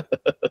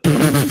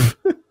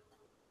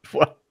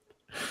 What?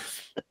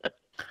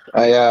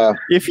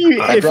 If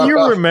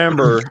you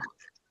remember,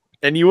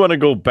 and you want to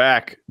go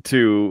back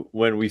to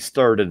when we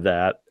started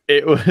that,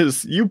 it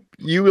was you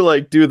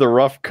do the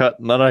rough cut,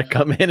 and then I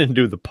come in and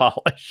do the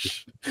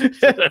polish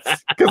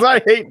because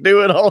I hate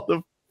doing all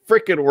the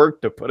freaking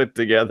work to put it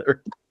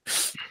together.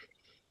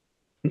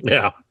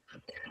 Yeah.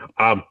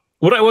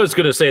 What I was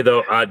going to say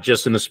though,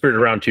 just in the spirit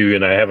of round two,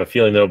 and I have a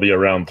feeling there'll be a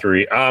round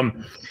three.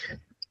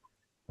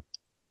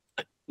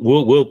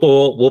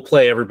 We'll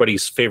play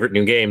everybody's favorite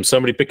new game.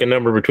 Somebody pick a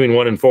number between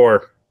 1 and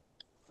 4.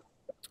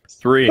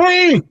 3.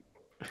 Yeah.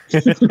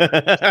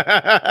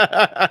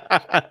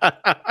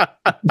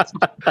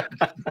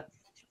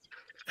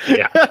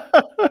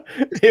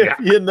 If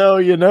you know,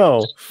 you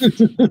know.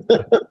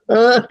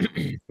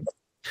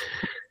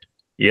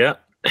 Yeah.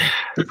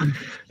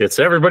 It's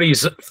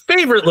everybody's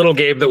favorite little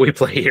game that we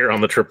play here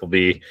on the Triple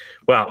B.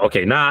 Well,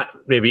 okay, not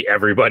maybe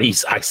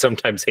everybody's. I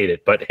sometimes hate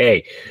it, but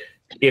hey,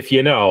 if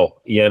you know,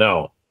 you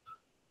know.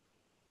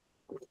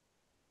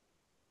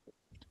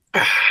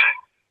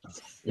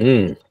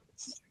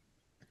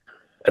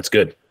 That's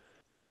good.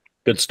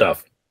 Good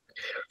stuff.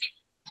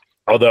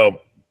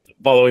 Although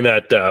following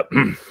that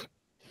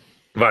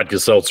vodka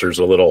seltzer's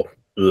a little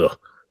ugh.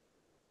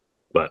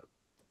 But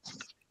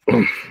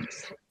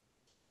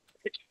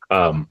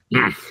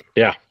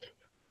yeah.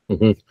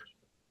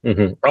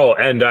 Oh,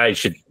 and I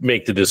should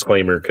make the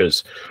disclaimer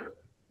because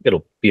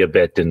it'll be a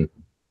bit, and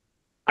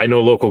I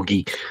know Local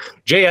Geek.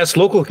 JS,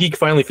 Local Geek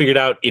finally figured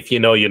out if you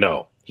know, you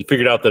know. He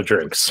figured out the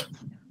drinks.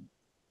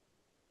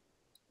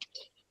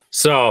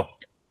 So,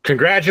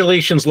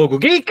 congratulations, Local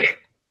Geek.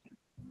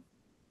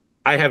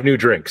 I have new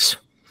drinks.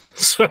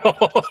 So,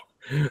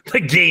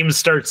 the game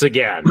starts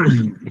again.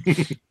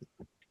 It's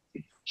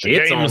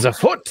game's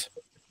afoot.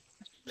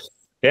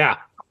 Yeah.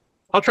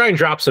 I'll try and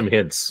drop some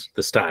hints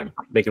this time.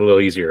 Make it a little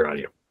easier on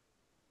you.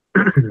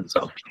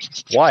 So,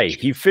 why?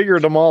 He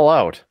figured them all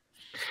out.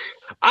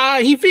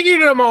 He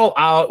figured them all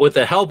out with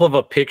the help of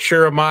a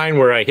picture of mine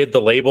where I hid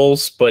the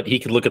labels, but he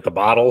could look at the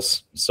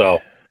bottles.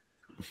 So,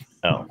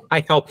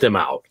 I helped him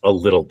out a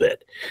little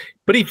bit.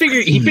 But he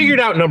figured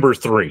out number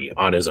 3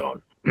 on his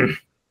own.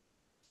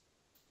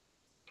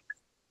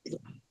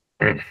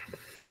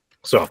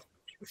 So,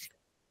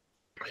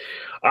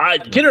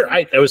 Kidder,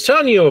 I was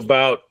telling you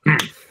about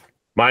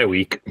my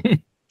week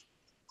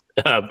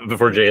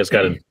before JS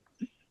got in.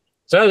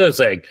 So as I was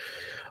saying,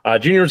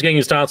 Junior was getting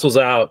his tonsils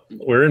out.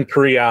 We're in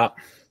pre-op.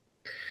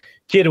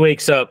 Kid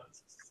wakes up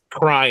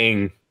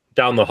crying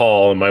down the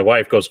hall, and my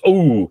wife goes,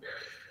 "Oh,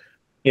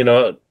 you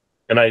know."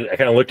 And I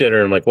kind of looked at her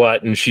and I'm like,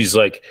 "What?" And she's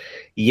like,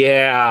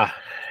 "Yeah."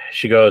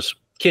 She goes,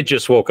 "Kid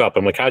just woke up."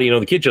 I'm like, "How do you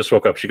know the kid just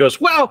woke up?" She goes,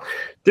 "Well,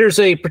 there's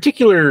a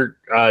particular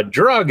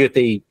drug that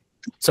they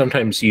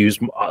sometimes use.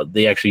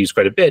 They actually use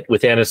quite a bit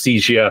with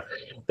anesthesia.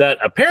 That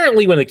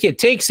apparently, when the kid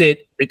takes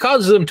it, it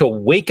causes them to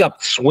wake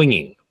up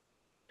swinging,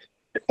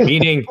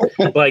 meaning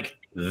like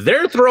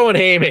they're throwing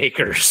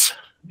haymakers."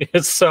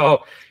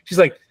 So she's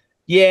like,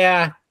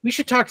 "Yeah, we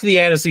should talk to the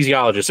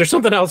anesthesiologist. There's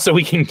something else that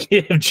we can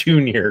give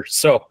Junior."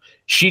 So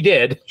she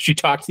did. She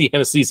talked to the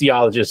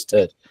anesthesiologist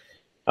to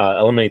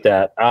eliminate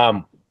that.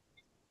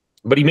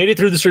 But he made it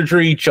through the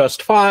surgery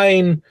just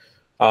fine.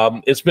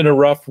 It's been a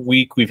rough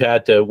week. We've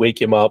had to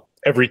wake him up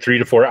every 3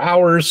 to 4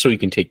 hours so he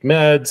can take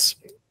meds.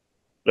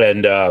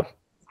 And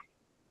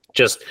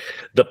just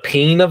the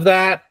pain of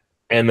that,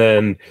 and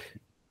then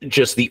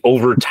just the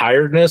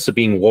overtiredness of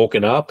being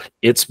woken up,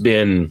 it's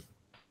been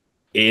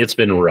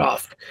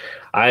rough.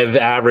 I've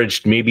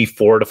averaged maybe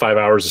 4 to 5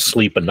 hours of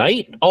sleep a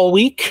night all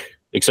week,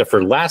 except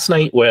for last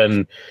night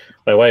when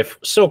my wife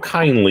so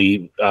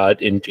kindly,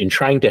 in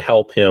trying to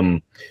help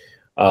him,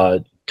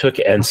 took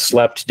and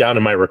slept down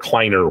in my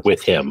recliner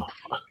with him.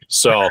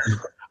 So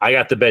I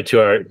got the bed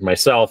to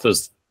myself. It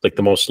was like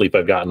the most sleep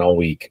I've gotten all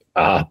week.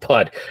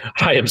 But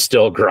I am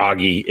still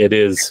groggy. It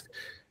has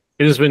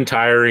been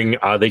tiring.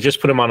 They just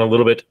put him on a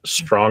little bit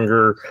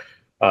stronger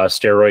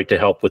steroid to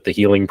help with the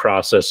healing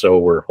process. So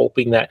we're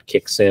hoping that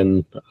kicks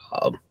in.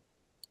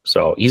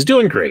 So he's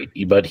doing great,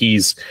 but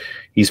he's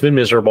been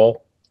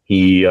miserable.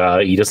 He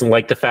doesn't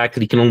like the fact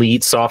that he can only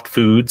eat soft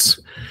foods.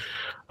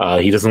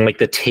 He doesn't like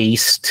the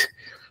taste,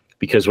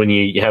 because when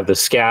you have the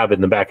scab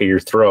in the back of your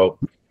throat,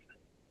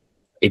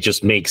 it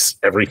just makes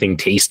everything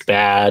taste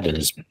bad, and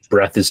his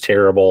breath is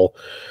terrible.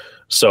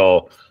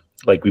 So,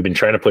 like, we've been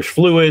trying to push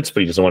fluids,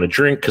 but he doesn't want to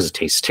drink because it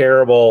tastes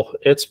terrible.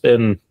 It's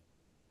been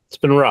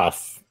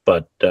rough,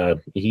 but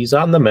he's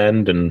on the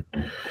mend, and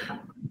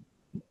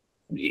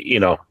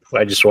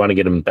I just want to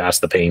get him past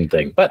the pain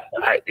thing. But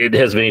it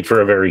has made for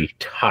a very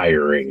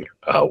tiring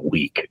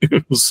week.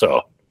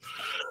 So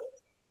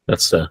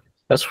that's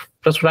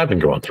what I've been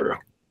going through.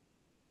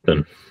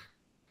 Been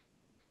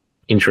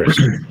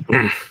interesting.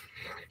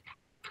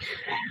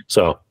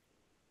 So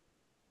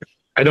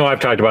I know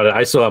I've talked about it.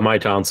 I still have my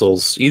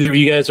tonsils. Either of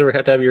you guys ever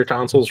had to have your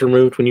tonsils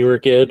removed when you were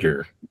a kid,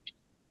 or?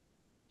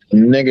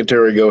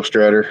 Negatory, Ghost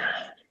Rider.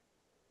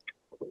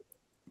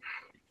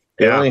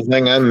 The Yeah. only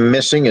thing I'm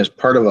missing is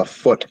part of a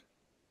foot.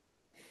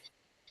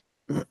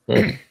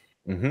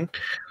 Mm-hmm.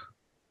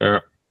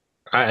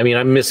 I mean,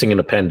 I'm missing an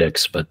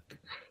appendix, but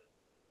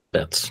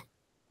that's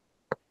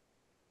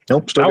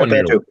Nope, still got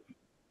that too.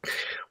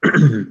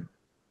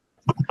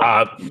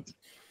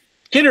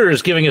 Kidder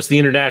is giving us the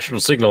international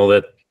signal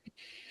that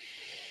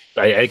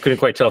I couldn't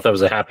quite tell if that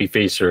was a happy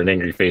face or an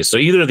angry face. So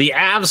either the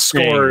Avs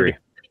scored.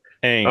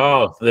 Angry.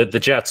 Oh, the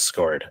Jets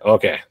scored.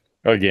 Okay.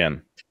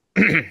 Again.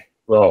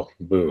 Oh,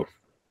 boo.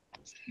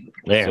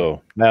 Man.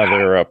 So now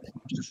they're up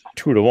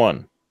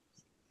 2-1.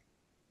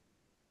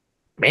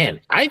 Man,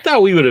 I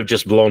thought we would have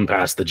just blown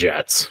past the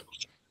Jets.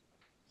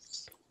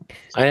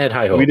 I had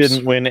high hopes. We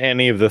didn't win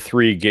any of the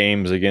 3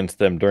 games against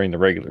them during the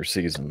regular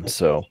season,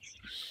 so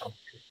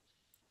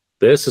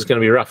This is going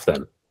to be rough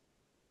then.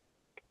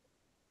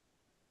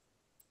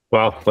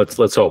 Well,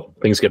 let's hope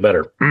things get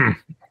better.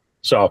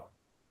 So,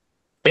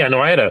 yeah,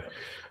 no, I had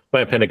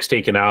my appendix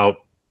taken out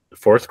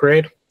 4th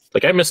grade.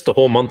 Like, I missed the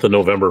whole month of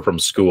November from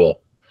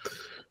school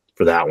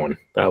for that one.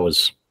 That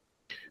was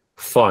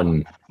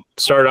fun.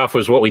 Started off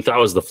with what we thought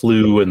was the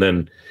flu, and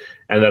then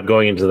ended up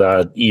going into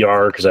the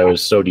ER because I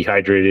was so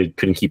dehydrated,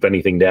 couldn't keep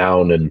anything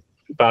down, and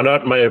found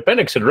out my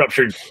appendix had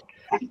ruptured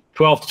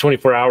 12 to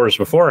 24 hours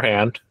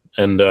beforehand.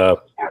 And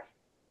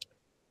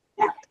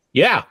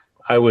yeah,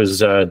 I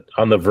was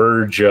on the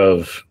verge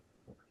of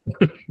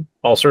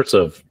all sorts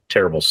of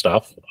terrible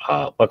stuff.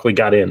 Luckily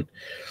got in.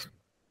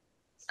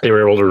 They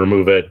were able to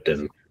remove it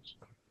and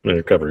in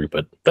recovery,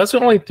 but that's the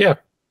only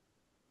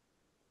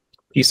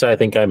piece I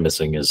think I'm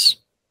missing is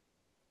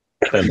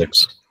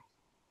appendix.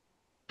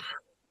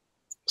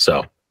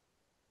 So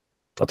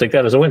I'll take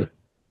that as a win.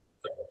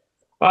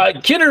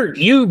 Kidder,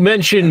 you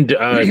mentioned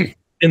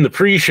in the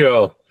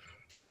pre-show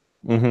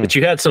that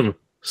you had some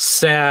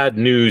sad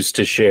news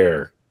to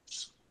share.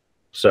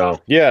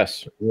 So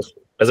yes,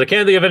 as I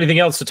can't think of anything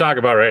else to talk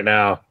about right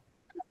now,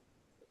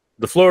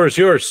 the floor is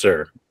yours,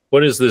 sir.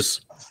 What is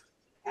this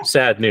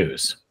sad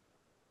news?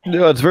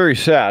 Yeah, it's very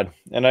sad,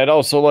 and I'd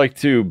also like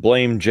to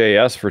blame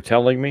JS for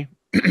telling me.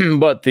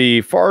 But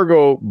the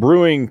Fargo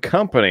Brewing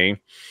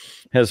Company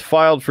has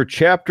filed for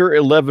Chapter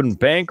 11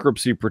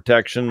 bankruptcy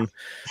protection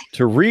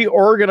to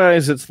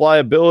reorganize its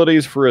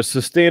liabilities for a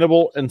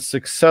sustainable and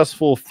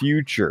successful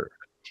future.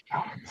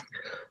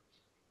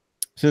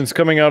 Since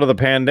coming out of the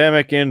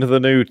pandemic into the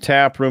new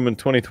tap room in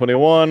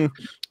 2021,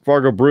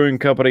 Fargo Brewing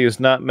Company has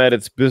not met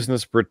its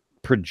business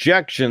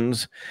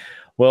projections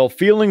while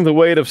feeling the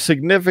weight of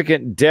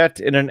significant debt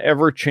in an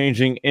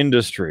ever-changing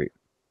industry.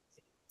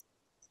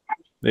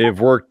 They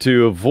have worked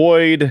to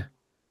avoid,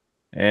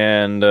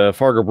 and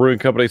Fargo Brewing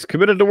Company is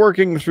committed to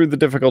working through the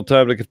difficult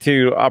time to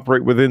continue to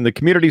operate within the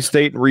community,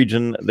 state, and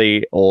region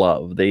they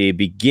love. They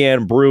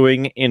began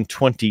brewing in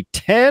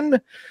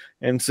 2010,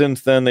 and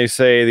since then, they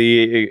say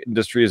the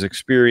industry has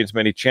experienced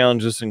many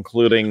challenges,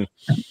 including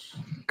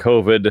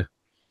COVID,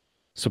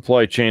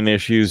 supply chain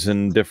issues,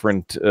 and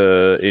different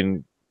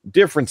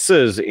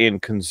differences in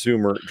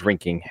consumer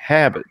drinking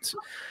habits.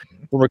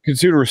 From a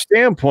consumer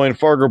standpoint,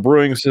 Fargo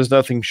Brewing says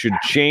nothing should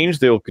change.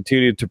 They will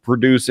continue to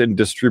produce and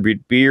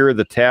distribute beer.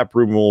 The tap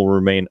room will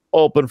remain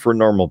open for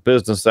normal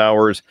business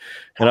hours,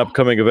 and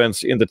upcoming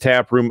events in the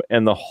tap room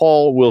and the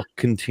hall will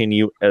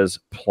continue as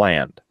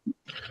planned.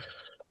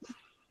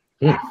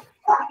 That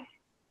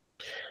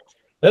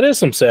is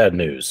some sad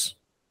news.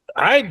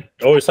 I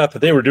always thought that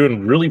they were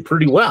doing really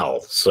pretty well.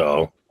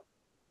 So,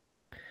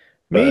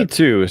 me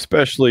too,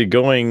 especially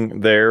going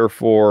there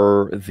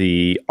for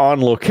the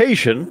on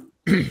location.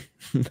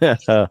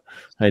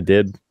 I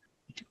did.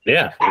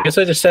 Yeah, I guess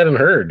I just hadn't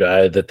heard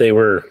that they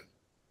were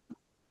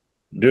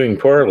doing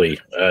poorly.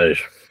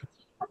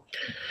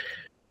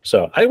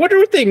 So I wonder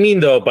what they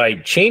mean though by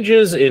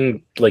changes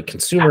in like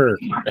consumer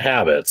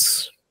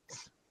habits.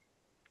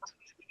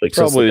 Like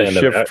probably a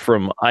shift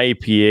from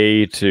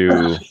IPA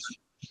to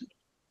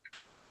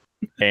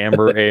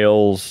amber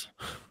ales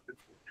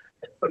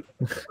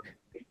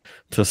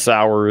to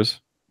sours.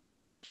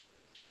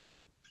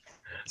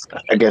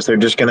 I guess they're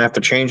just going to have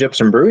to change up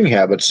some brewing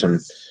habits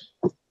and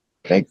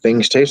make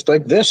things taste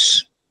like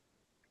this.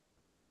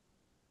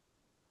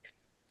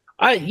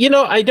 I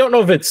don't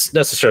know if it's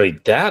necessarily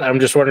that.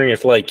 I'm just wondering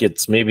if like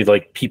it's maybe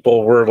like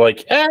people were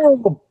like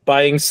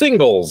buying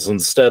singles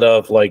instead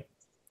of like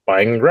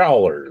buying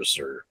growlers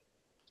or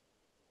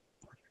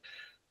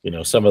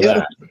some of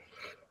that.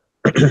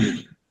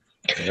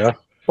 Yeah.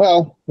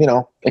 Well,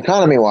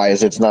 economy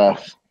wise, it's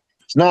not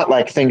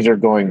like things are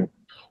going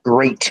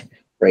great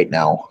right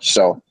now.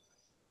 So,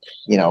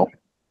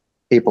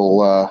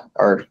 people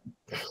are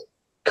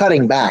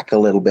cutting back a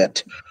little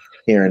bit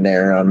here and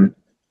there on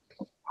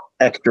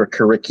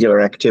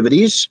extracurricular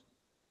activities,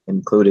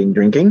 including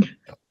drinking,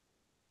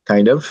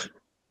 kind of.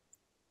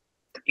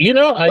 I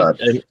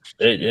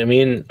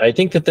mean, I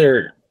think that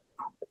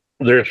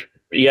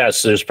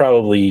there's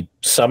probably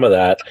some of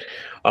that.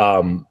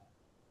 Oh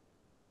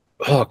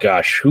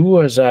gosh, who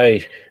was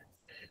I?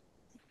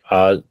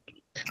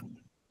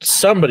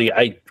 Somebody,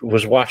 I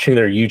was watching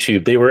their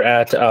YouTube. They were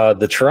at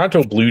the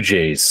Toronto Blue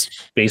Jays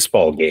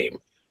baseball game,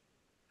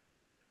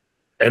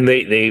 and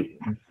they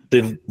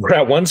were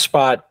at one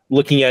spot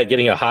looking at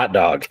getting a hot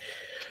dog.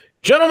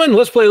 Gentlemen,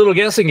 let's play a little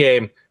guessing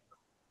game.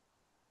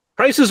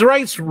 Price is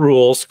Right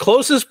rules,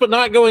 closest but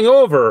not going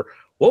over.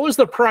 What was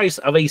the price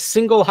of a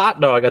single hot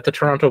dog at the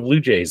Toronto Blue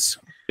Jays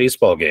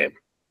baseball game?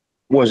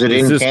 Was it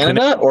in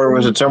Canada or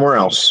was it somewhere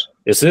else?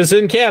 This is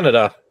in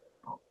Canada.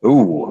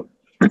 Ooh.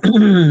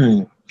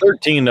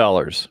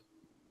 $13.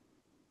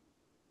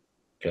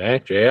 Okay,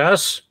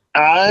 JS?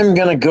 I'm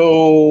going to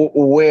go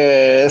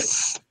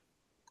with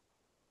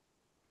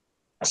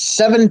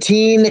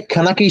 17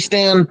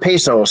 Kanakistan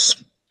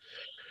pesos.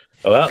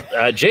 Well,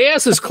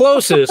 JS is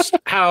closest.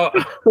 How?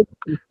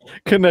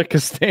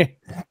 Kanakistan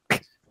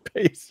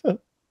peso.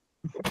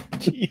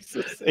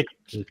 Jesus H.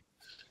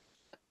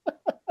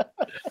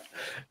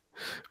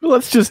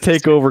 Let's just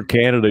take over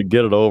Canada and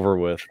get it over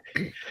with.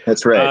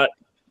 That's right.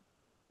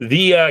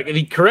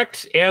 The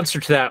correct answer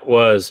to that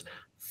was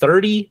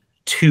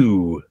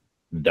 $32.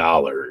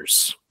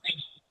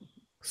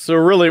 So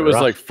really, it was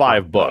like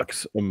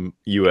 $5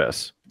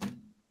 US.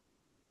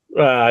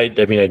 I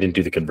mean, I didn't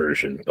do the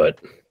conversion, but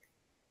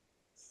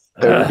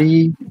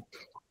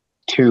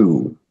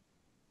 $32.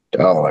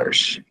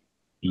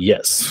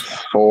 Yes.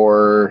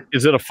 For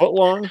is it a foot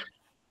long?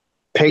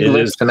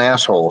 Piglets and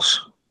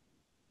assholes.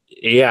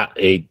 Yeah,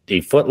 a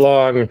foot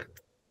long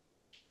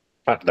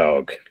hot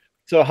dog.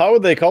 So how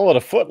would they call it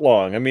a foot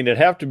long? I mean, it'd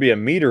have to be a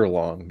meter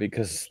long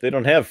because they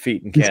don't have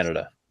feet in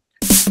Canada.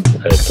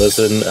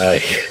 Listen,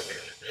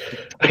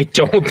 I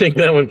don't think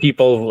that when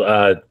people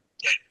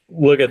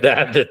look at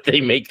that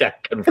they make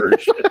that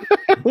conversion.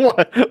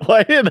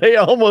 Why did they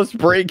almost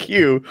break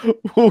you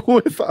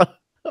with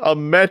a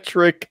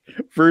metric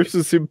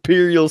versus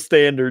imperial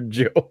standard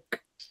joke?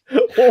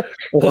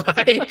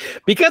 Why?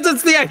 Because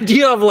it's the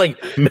idea of like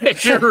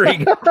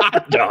measuring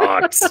hot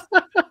dogs.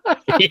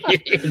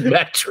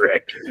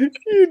 Metric.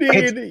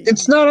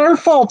 It's not our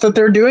fault that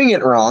they're doing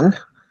it wrong.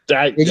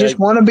 They just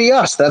want to be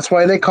us. That's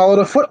why they call it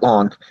a foot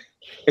long.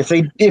 If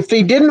they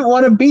didn't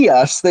want to be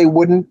us, they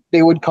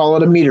would call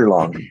it a meter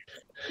long.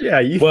 Yeah,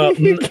 you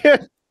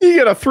get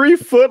a 3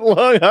 foot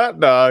long hot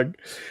dog.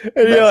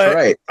 And that's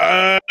right.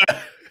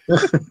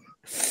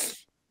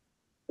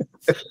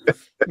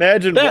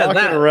 Imagine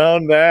walking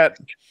around that.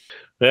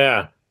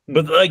 Yeah.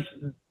 But like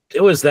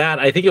it was that.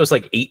 I think it was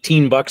like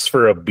 $18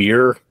 for a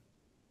beer.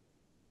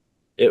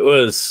 It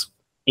was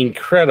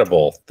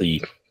incredible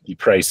the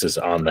prices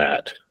on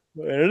that.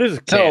 It is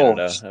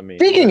Canada. So,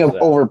 speaking of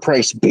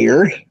overpriced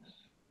beer,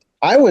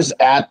 I was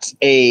at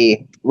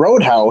a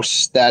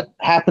roadhouse that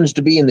happens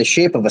to be in the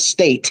shape of a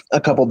state a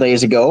couple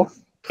days ago,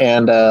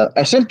 and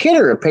I sent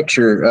Kidder a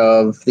picture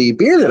of the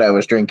beer that I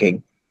was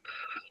drinking.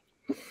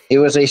 It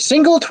was a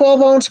single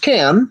 12-ounce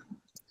can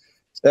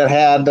that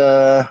had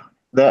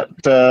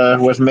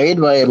was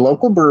made by a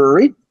local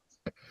brewery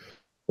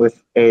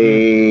with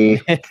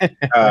a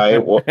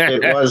it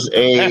was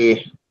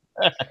a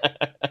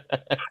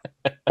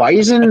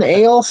Bison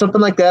Ale,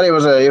 something like that. It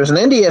was an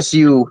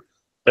NDSU.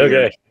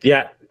 Okay,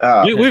 yeah,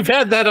 Uh, we've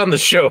had that on the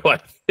show, I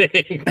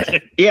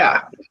think.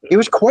 yeah, it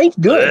was quite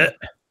good.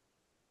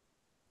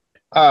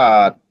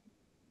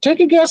 Take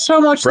a guess how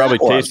much Probably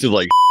that was. tasted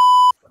like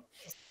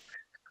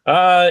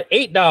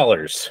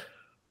 $8.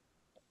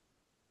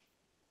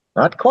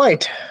 Not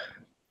quite.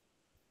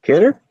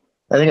 Kidder?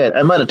 I think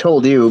I might have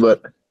told you,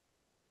 but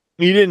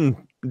you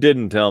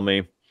didn't tell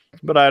me,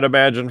 but I'd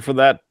imagine for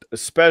that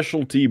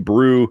specialty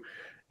brew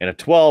in a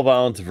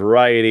 12-ounce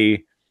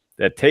variety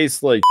that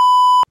tastes like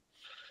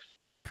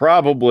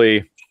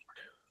probably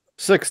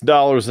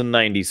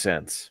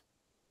 $6.90.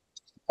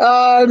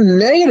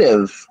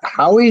 Negative.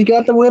 Howie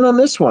got the win on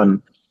this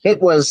one.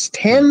 It was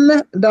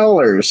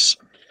 $10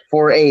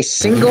 for a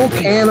single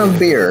can of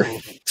beer.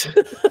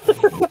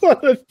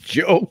 What a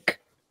joke.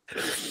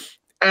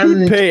 And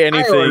Who'd pay I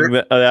anything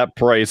ordered- that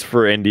price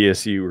for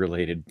NDSU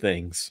related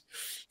things?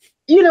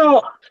 You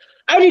know,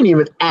 I didn't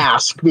even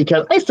ask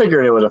because I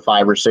figured it was a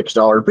 $5 or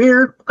 $6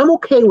 beer. I'm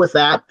okay with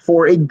that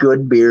for a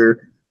good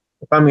beer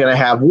if I'm going to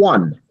have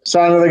one.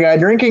 Saw another guy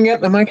drinking it,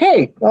 and I'm like,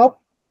 hey,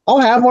 well,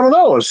 I'll have one of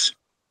those.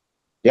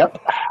 Yep,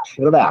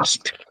 should have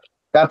asked.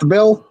 Got the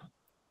bill,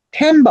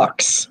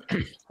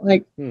 $10.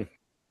 Like,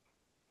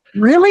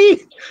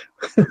 really?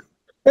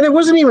 And it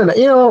wasn't even,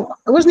 it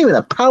wasn't even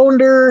a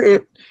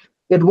pounder.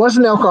 It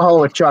wasn't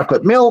alcoholic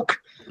chocolate milk.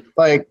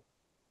 Like,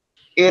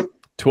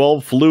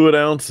 12 fluid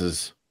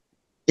ounces.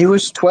 It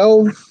was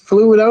 12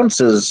 fluid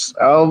ounces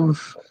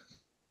of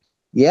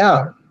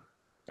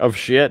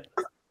Shit.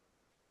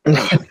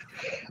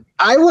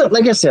 I would,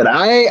 like I said,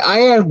 I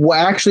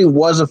actually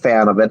was a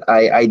fan of it.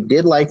 I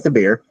did like the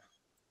beer.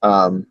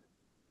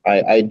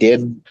 I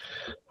did.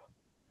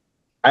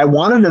 I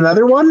wanted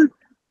another one,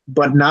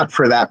 but not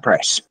for that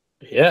price.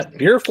 Yeah,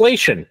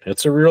 beerflation.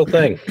 It's a real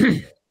thing.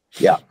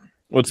 Yeah.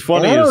 What's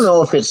funny And I is don't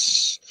know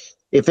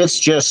if it's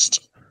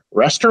just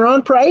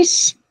restaurant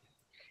price,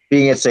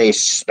 being it's a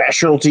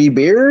specialty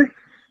beer,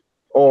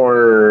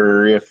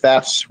 or if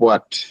that's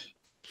what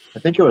I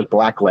think it was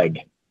Blackleg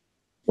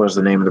was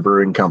the name of the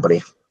brewing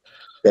company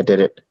that did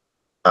it.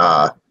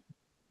 I'm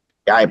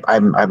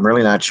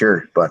really not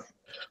sure, but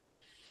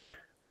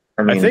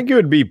I mean, I think it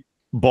would be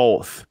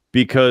both,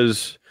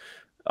 because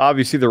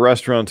obviously the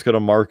restaurant's going to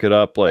mark it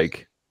up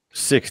like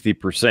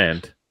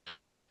 60%,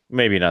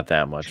 maybe not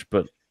that much,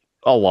 but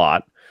a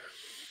lot.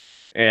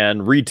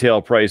 And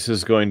retail price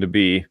is going to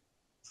be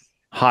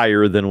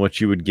higher than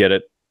what you would get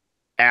it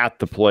at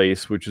the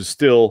place, which is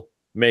still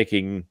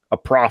making a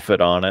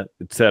profit on it,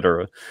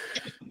 etc.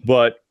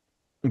 But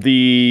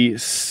the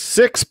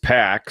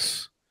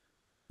 6-packs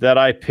that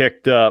I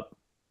picked up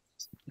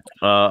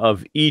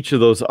of each of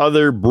those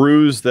other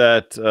brews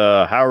that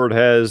Howard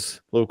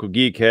has, Local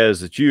Geek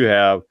has, that you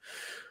have,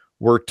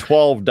 were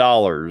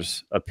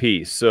 $12 a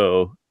piece.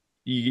 So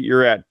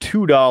you're at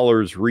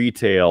 $2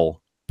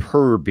 retail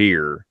per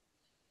beer,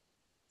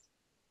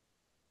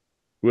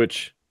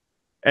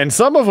 and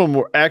some of them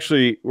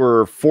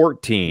were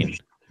 14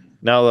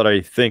 now that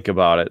I think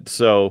about it.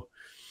 So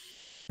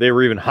they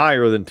were even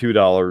higher than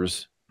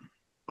 $2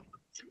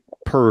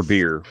 per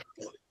beer.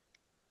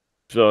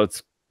 So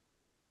it's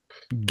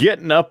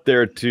getting up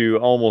there to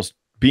almost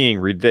being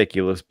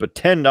ridiculous, but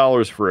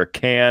 $10 for a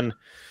can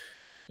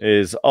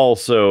is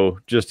also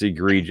just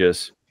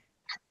egregious.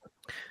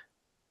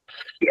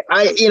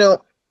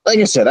 Like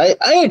I said, I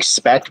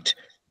expect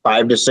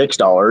 $5 to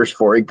 $6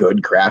 for a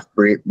good craft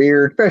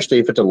beer, especially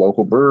if it's a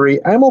local brewery.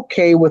 I'm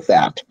okay with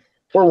that.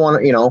 Or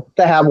one,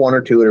 to have one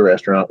or two at a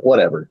restaurant,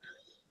 whatever.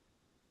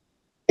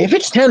 If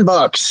it's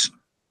 $10,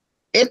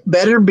 it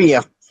better be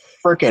a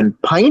freaking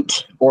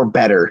pint or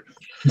better.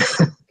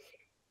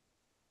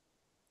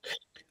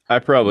 I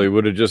probably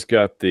would have just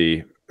got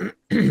the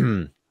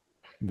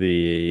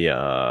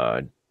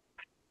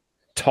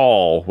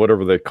tall,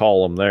 whatever they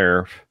call them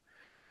there,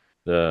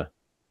 the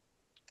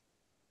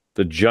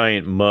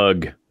giant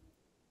mug.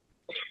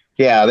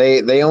 Yeah,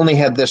 they only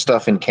had this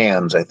stuff in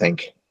cans, I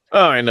think.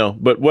 Oh, I know,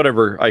 but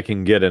whatever I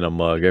can get in a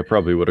mug, I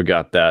probably would have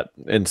got that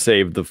and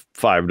saved the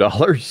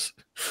 $5.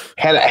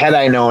 Had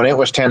I known it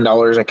was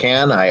 $10 a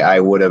can, I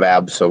would have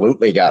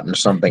absolutely gotten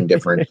something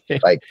different,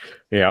 like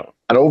an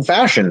old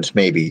fashioned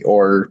maybe,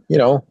 or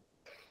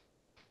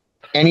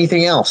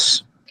anything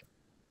else.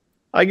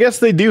 I guess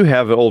they do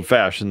have an old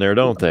fashioned there,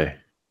 don't they?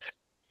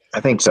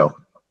 I think so.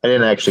 I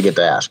didn't actually get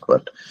to ask,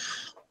 but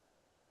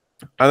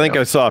I think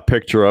I saw a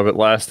picture of it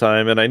last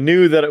time, and I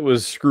knew that it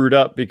was screwed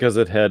up because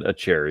it had a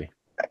cherry.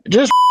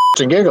 Just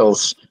and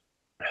giggles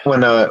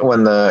because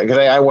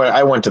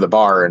I went to the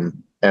bar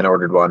and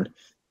ordered one.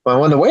 But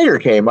when the waiter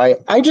came,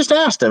 I just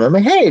asked him. I'm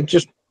like, hey,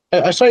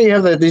 I saw you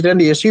have these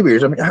NDSU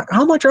beers. I'm like,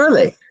 how much are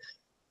they?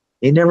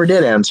 He never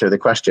did answer the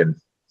question.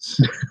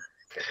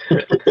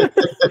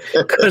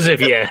 Because if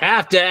you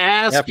have to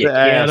ask, you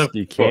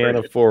can't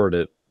afford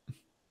it.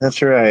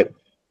 That's right.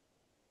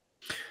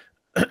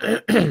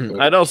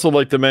 I'd also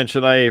like to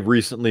mention I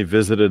recently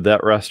visited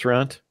that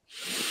restaurant.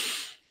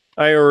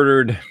 I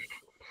ordered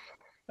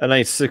a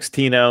nice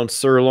 16-ounce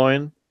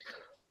sirloin,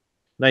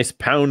 nice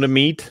pound of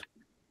meat,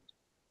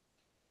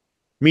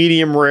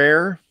 medium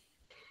rare.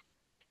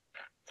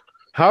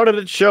 How did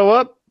it show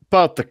up?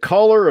 About the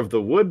color of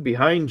the wood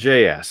behind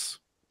JS.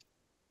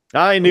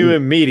 I knew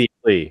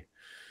immediately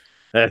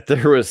that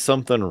there was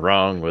something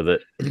wrong with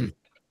it.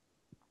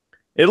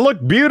 It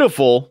looked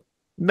beautiful,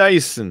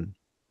 nice and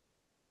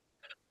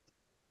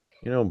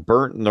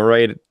burnt in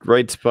the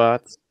right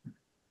spots.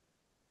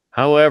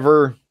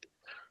 However,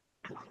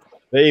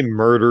 they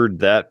murdered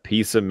that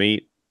piece of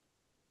meat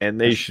and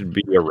they should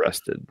be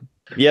arrested.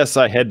 Yes,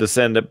 I had to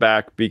send it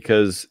back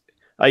because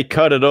I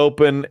cut it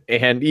open,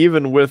 and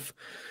even with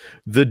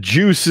the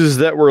juices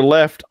that were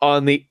left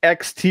on the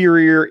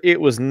exterior,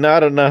 it was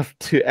not enough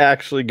to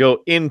actually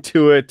go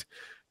into it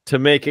to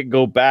make it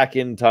go back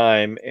in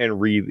time and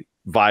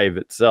revive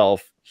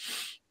itself.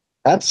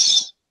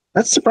 That's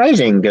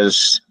surprising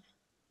because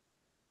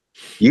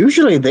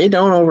usually they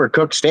don't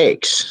overcook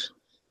steaks.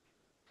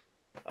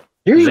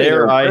 Usually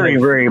they're very,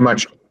 very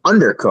much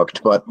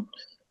undercooked, but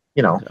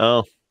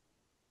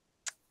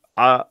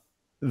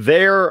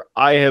there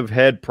I have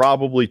had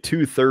probably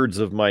 2/3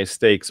 of my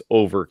steaks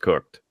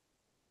overcooked.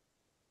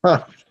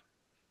 Huh.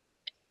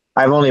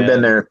 I've only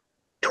been there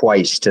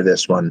twice to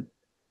this one.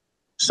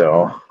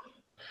 So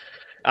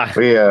I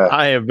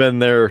have been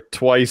there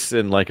twice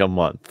in like a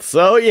month.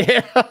 So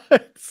yeah,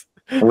 it's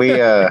a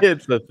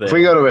thing. If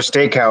we go to a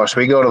steakhouse,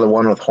 we go to the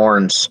one with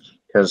horns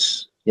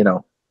because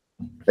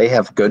they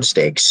have good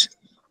steaks.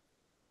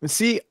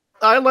 See,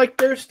 I like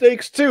their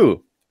steaks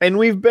too, and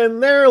we've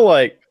been there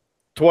like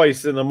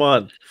twice in a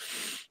month,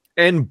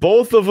 and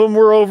both of them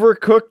were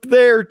overcooked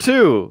there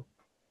too.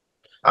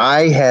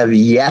 I have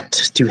yet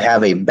to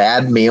have a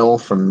bad meal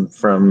from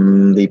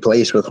the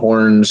place with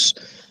horns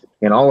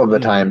in all of the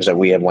times that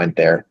we have went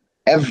there.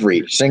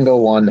 Every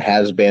single one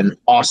has been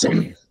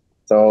awesome.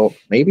 So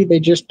maybe they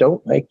just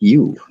don't like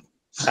you.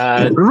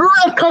 Remember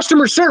that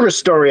customer service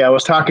story I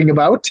was talking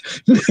about?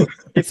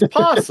 It's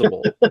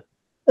possible.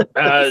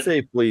 I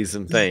say please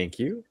and thank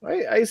you.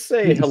 I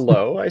say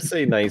hello. I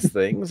say nice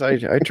things. I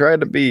try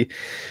to be,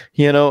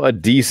 a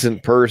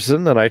decent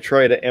person, and I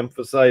try to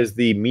emphasize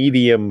the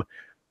medium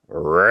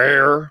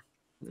rare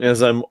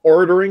as I'm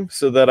ordering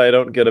so that I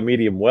don't get a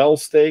medium well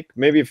steak.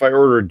 Maybe if I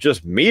ordered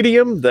just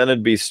medium, then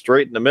it'd be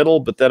straight in the middle,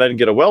 but then I'd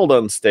get a well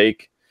done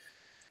steak.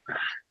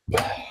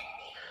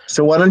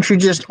 So why don't you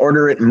just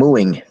order it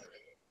mooing?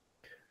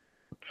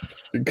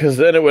 Because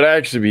then it would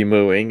actually be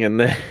mooing, and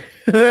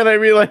then I'd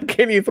be like,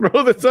 can you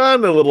throw this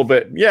on a little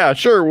bit? Yeah,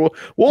 sure.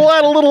 We'll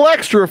add a little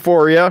extra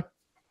for you.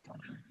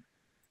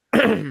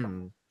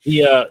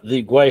 Yeah,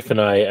 the wife and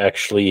I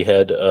actually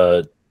had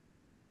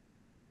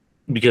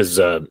because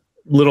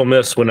Little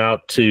Miss went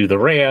out to the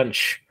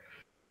ranch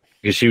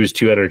because she was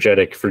too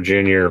energetic for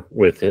Junior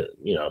with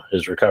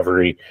his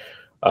recovery.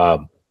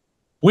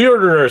 We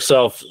ordered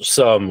ourselves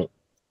some.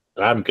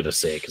 I'm gonna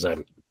say it because I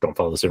don't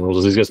follow the same rules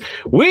as these guys.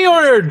 We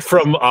ordered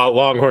from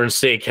Longhorn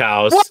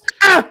Steakhouse.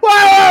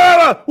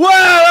 Whoa!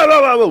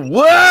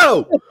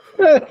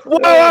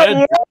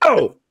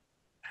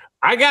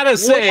 I gotta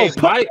say,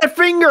 put my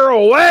finger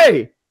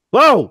away.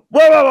 Whoa!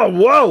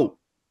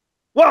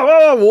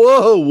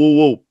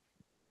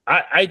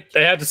 I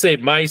have to say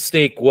my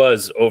steak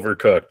was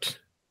overcooked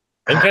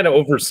and kind of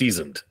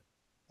overseasoned.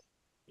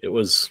 It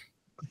was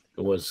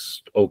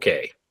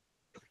okay.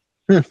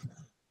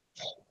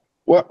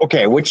 Well,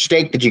 okay. Which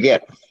steak did you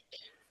get?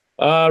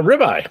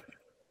 Ribeye.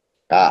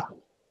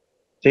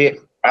 See,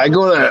 I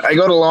go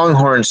to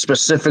Longhorn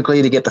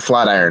specifically to get the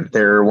flat iron.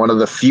 They're one of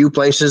the few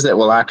places that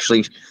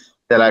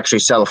actually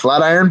sell a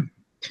flat iron.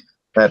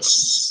 That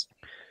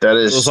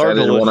is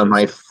one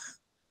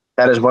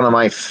of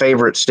my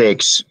favorite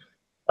steaks.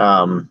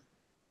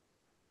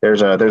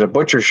 There's a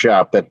butcher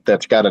shop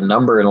that's got a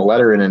number and a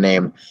letter in a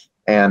name,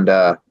 and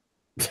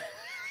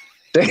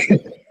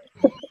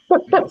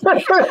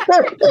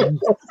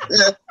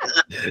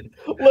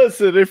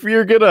listen, if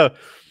you're gonna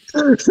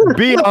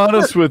be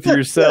honest with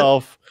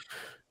yourself,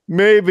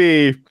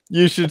 maybe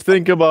you should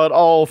think about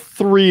all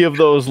three of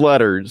those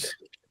letters.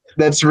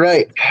 That's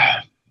right.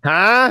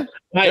 Huh?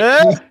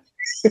 I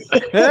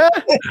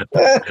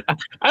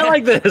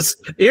like this.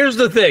 Here's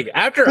the thing.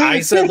 After I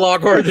said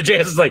Longhorn, the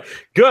JS is like,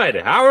 good.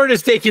 Howard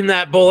is taking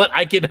that bullet.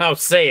 I can now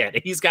say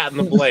it. He's gotten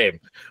the blame.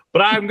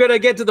 But I'm going to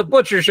get to the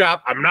butcher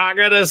shop. I'm not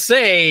going to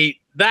say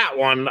that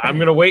one. I'm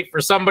going to wait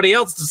for somebody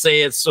else to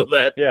say it so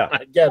that,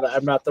 again,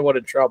 I'm not the one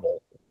in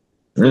trouble.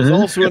 There's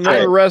also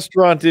another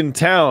restaurant in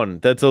town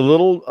that's a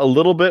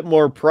little bit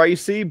more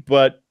pricey,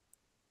 but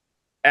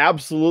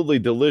absolutely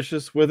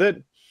delicious with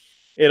it.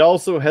 It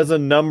also has a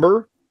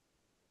number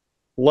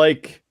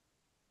like,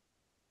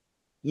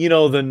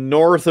 the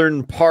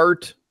northern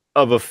part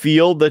of a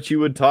field that you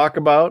would talk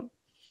about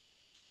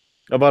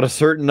a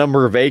certain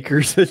number of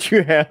acres that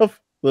you have.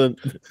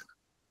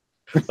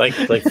 Like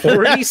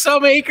 40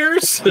 some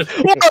acres.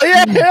 Well,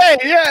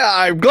 yeah.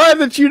 I'm glad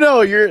that you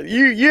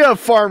have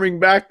farming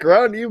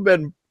background. You've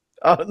been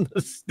on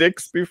the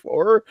sticks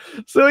before,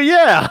 so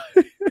yeah,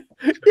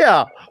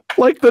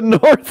 like the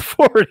North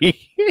 40.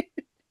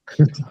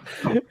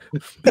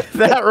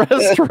 That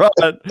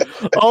restaurant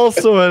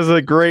also has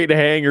a great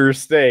hanger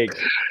steak.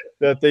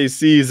 that they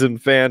season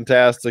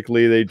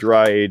fantastically. They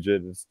dry age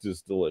it. It's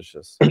just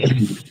delicious. I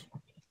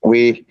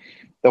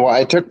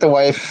took the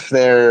wife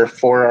there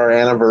for our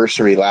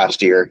anniversary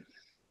last year,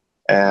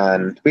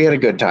 and we had a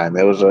good time.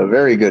 It was a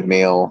very good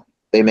meal.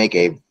 They make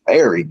a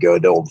very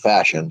good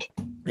old-fashioned.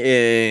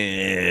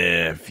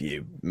 If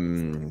you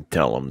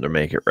tell them to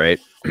make it right.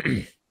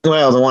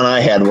 Well, the one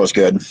I had was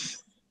good.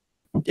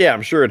 Yeah,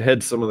 I'm sure it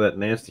had some of that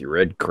nasty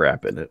red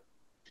crap in it.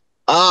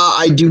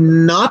 I do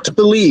not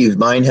believe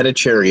mine had a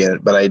cherry in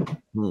it, but I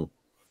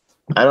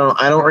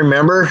don't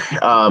remember.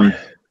 I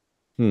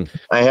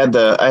had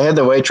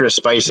the waitress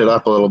spice it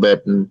up a little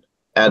bit and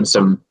add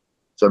some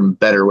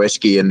better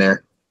whiskey in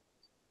there.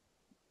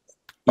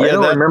 Yeah, I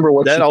don't remember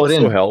what that she put in.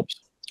 also helps.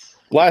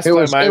 Last It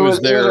was time I was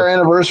there, it was our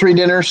anniversary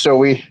dinner, so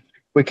we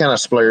kind of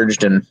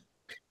splurged and.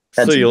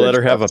 So you let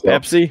her have a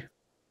Pepsi?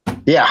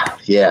 Yeah.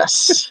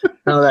 Yes.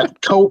 None of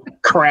that Coke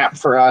crap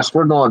for us.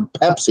 We're going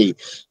Pepsi.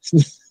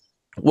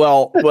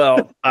 Well,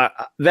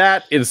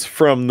 that is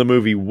from the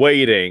movie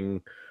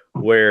Waiting,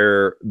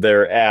 where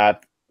they're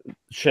at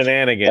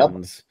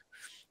shenanigans.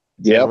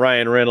 Yep. And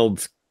Ryan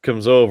Reynolds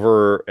comes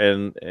over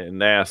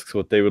and asks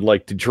what they would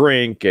like to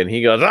drink, and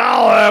he goes,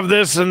 "I'll have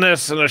this and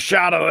this and a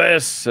shot of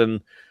this, and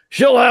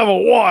she'll have a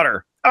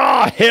water.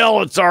 Oh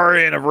hell, it's our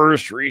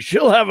anniversary.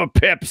 She'll have a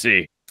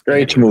Pepsi."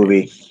 Great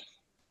movie.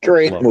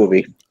 Great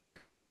movie.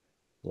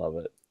 Love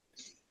it.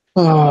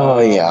 Oh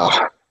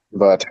yeah,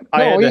 but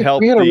I had to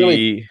help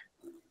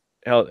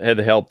had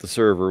to help the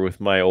server with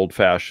my old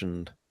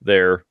fashioned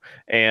there,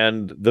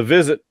 and the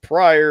visit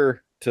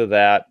prior to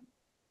that,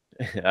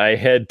 I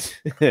had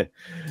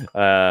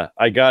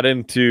I got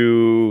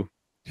into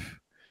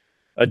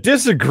a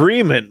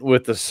disagreement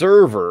with the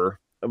server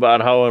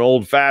about how an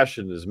old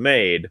fashioned is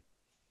made,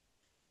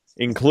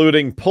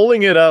 including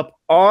pulling it up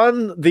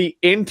on the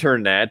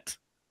internet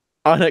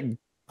on a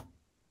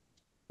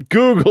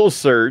Google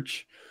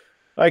search.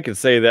 I can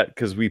say that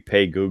because we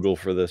pay Google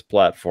for this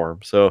platform.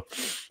 So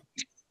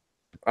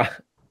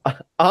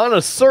on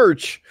a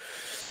search,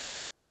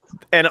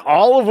 and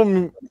all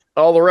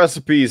the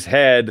recipes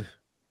had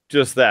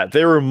just that.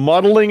 They were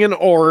muddling an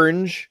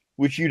orange,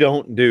 which you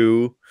don't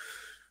do.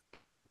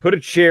 Put a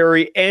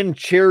cherry and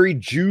cherry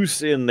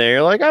juice in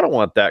there. Like, I don't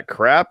want that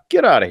crap.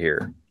 Get out of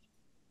here.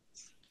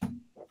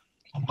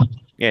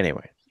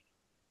 Anyway,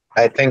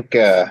 I think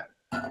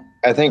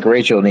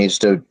Rachel needs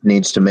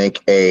to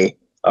make a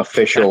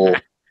official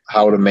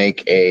how to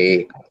make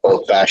a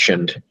old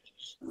fashioned,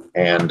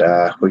 and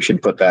we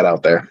should put that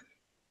out there.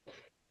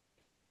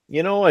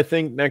 I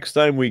think next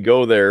time we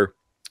go there,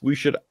 we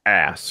should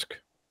ask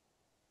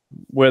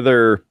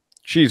whether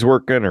she's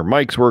working or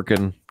Mike's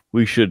working.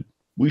 We should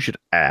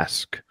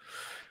ask,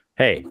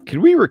 hey,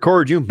 can we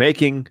record you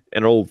making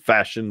an old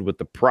fashioned with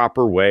the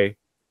proper way?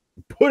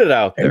 Put it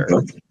out there.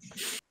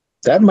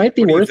 That might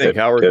be worth think, it,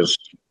 Howard?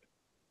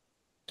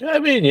 I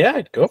mean,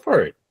 yeah, go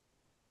for it.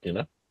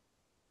 If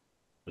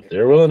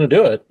they're willing to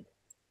do it.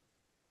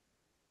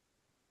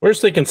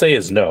 Worst they can say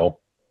is no.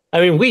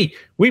 I mean, we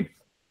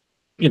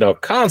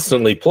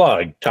constantly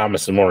plug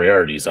Thomas and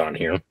Moriarty's on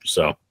here,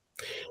 so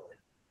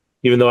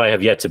even though I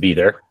have yet to be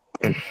there.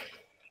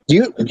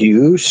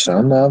 You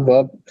son of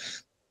a...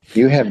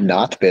 You have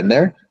not been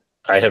there?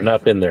 I have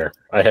not been there.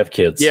 I have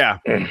kids. Yeah.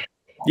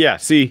 Yeah,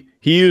 see,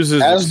 he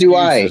uses as do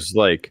I.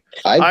 Like,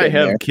 I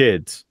have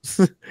kids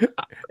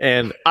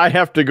and I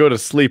have to go to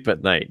sleep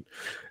at night.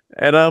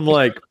 And I'm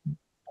like,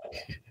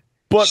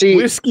 but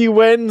Whiskey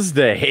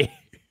Wednesday.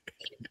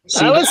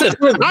 Listen,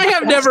 I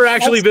have never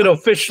actually been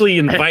officially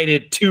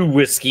invited to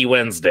Whiskey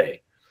Wednesday.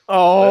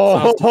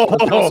 Oh,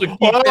 also keep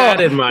that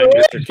in mind,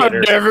 Mr. Kidder.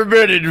 I've never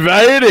been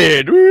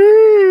invited.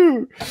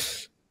 Woo!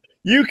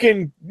 You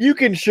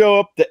can show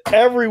up to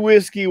every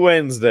Whiskey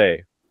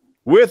Wednesday,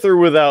 with or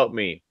without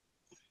me.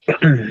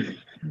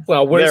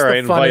 Well,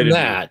 where's the fun in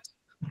that?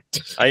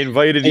 I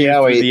invited you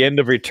to the end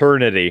of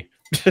eternity.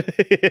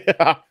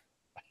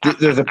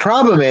 The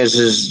problem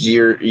is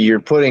you're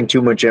putting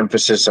too much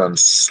emphasis on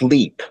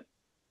sleep.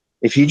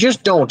 If you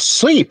just don't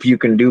sleep, you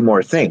can do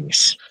more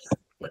things.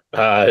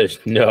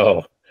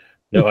 No,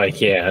 I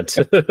can't.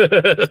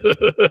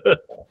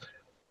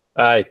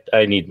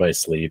 I need my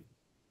sleep.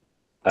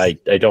 I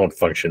don't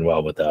function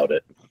well without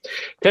it.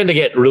 Tend to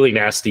get really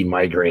nasty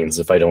migraines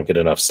if I don't get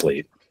enough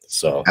sleep.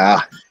 So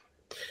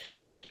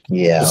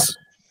yeah.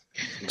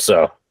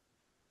 So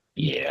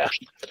yeah.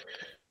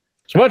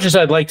 As much as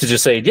I'd like to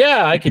just say,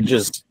 yeah, I could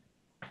just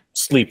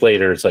sleep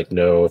later, it's like,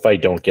 no, if I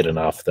don't get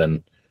enough,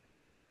 then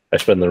I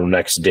spend the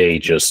next day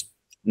just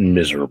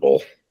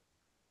miserable.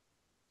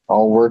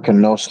 All work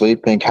and no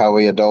sleep, make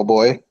Howie a dull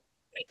boy?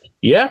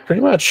 Yeah,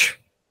 pretty much.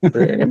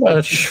 Pretty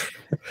much.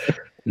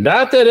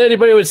 Not that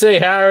anybody would say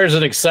Howard's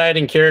an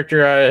exciting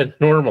character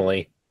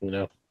normally.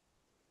 That's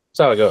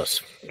how it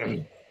goes.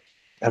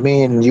 I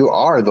mean, you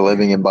are the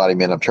living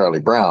embodiment of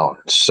Charlie Brown,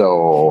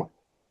 so...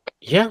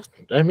 Yeah,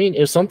 I mean,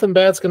 if something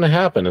bad's going to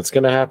happen, it's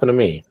going to happen to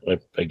me.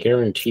 I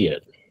guarantee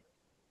it.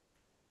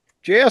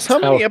 JS, how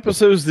many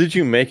episodes did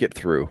you make it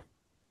through?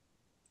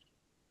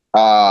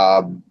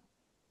 10.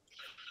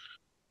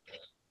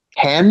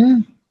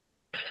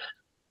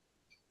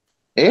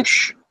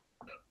 ish.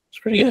 It's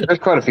pretty good. There's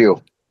quite a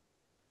few.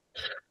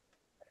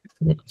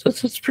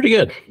 It's pretty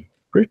good.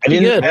 Pretty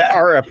didn't- good.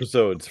 Our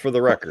episodes, for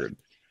the record.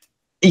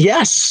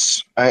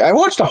 Yes, I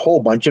watched a whole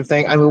bunch of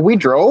things. I mean, we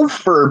drove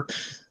for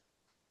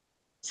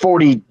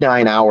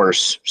 49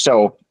 hours.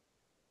 So,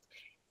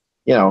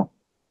 you know,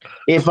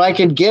 if I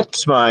could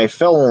get my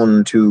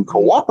phone to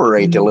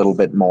cooperate a little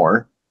bit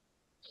more,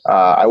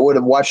 I would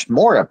have watched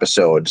more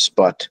episodes,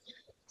 but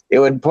it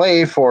would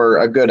play for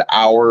a good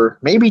hour,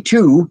 maybe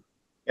two,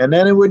 and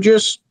then it would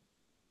just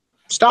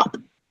stop.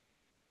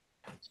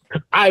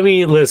 I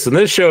mean, listen,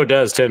 this show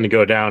does tend to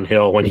go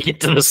downhill when you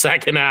get to the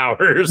second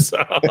hour. So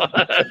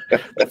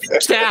the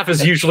first half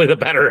is usually the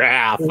better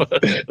half.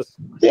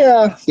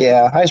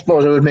 Yeah. I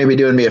suppose it was maybe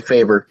doing me a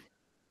favor.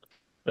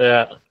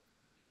 Yeah.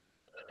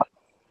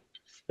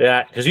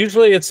 Yeah, because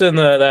usually it's in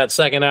that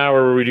second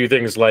hour where we do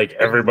things like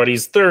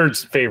everybody's third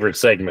favorite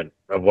segment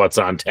of what's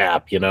on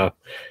tap, you know.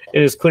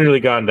 It has clearly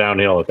gone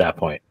downhill at that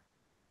point.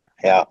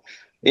 Yeah.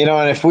 You know,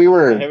 and if we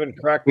were... I haven't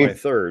cracked my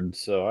third,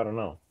 so I don't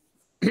know.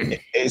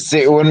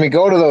 See, when we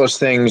go to those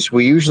things,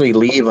 we usually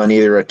leave on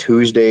either a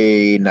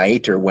Tuesday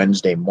night or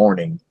Wednesday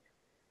morning.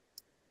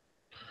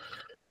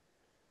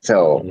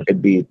 So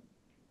it'd be,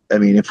 I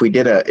mean, if we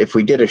did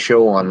a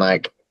show on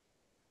like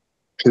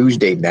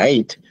Tuesday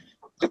night,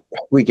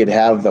 we could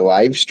have the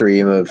live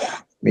stream of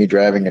me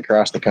driving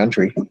across the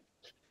country.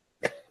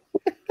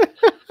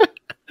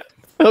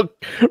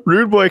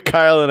 Rude Boy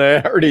Kyle and I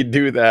already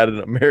do that in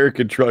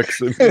American Truck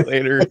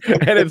Simulator,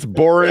 and it's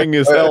boring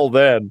as hell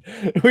then.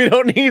 We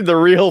don't need the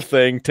real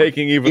thing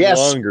taking even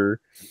longer.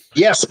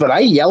 Yes, but I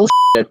yell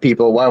at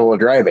people while we're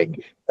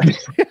driving.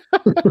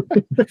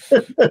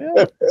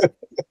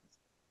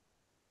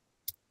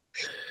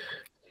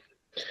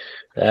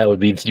 That would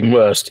be the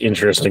most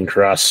interesting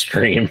cross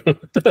stream.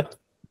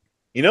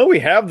 You know, we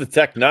have the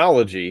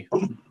technology.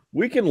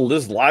 We can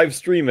just live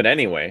stream it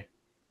anyway.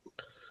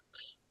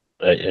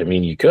 I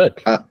mean, you could.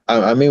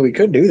 I mean, we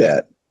could do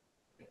that.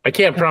 I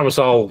can't promise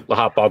I'll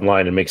hop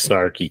online and make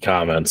snarky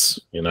comments,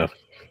 you know.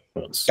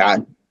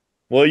 God.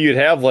 Well, you'd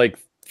have like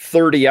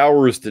 30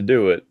 hours to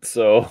do it.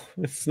 So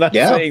it's not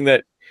saying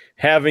that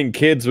having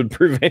kids would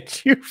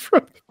prevent you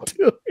from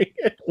doing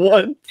it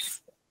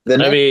once.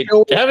 I mean,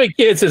 having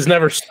kids has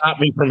never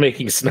stopped me from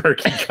making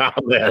snarky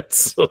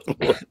comments.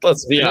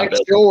 Let's be honest.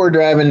 Next show we're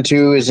driving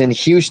to is in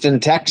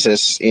Houston,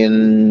 Texas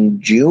in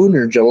June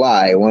or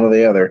July, one or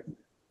the other.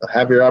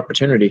 Have your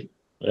opportunity.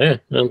 Yeah.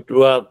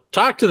 Well,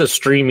 talk to the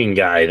streaming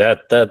guy.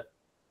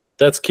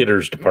 That's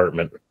Kidder's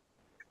department.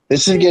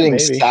 This is getting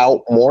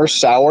more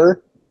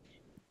sour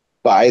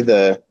by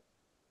the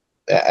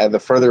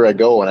further I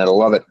go, and I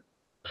love it.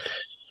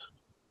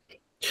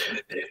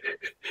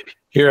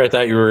 Here, I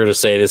thought you were going to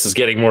say this is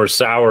getting more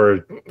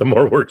sour the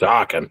more we're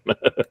talking.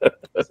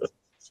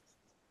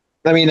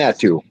 I mean that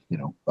too, you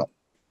know. But.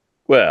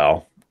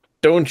 Well,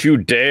 don't you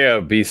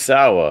dare be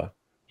sour.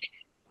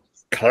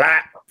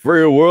 Clap for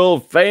your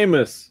world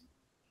famous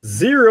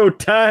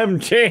 0-time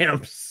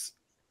champs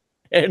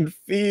and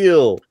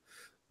feel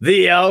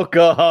the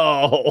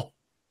alcohol.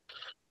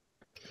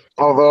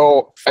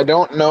 Although I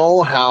don't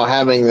know how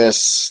having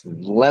this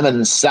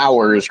lemon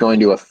sour is going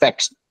to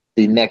affect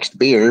the next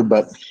beer,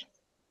 but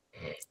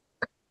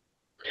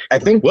I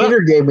think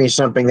Peter gave me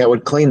something that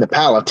would clean the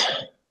palate.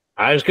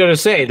 I was going to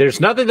say,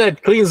 there's nothing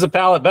that cleans the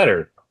palate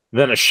better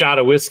than a shot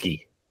of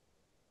whiskey.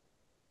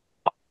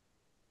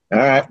 All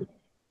right.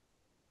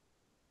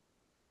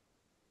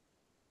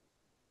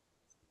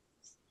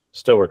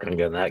 Still working on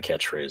getting that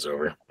catchphrase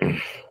over.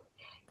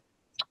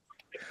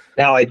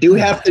 Now, I do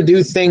have to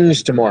do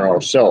things tomorrow,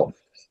 so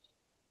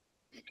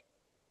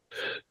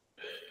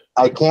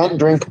I can't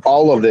drink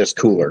all of this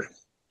cooler.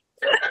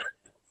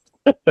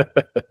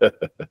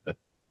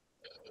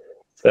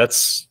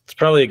 That's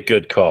probably a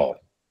good call.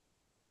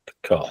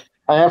 I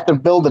have to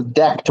build a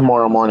deck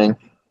tomorrow morning.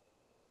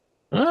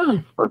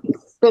 Oh. Or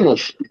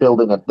finish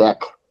building a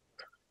deck.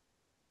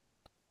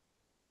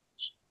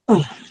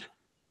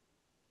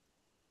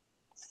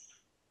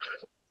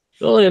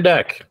 Building a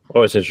deck.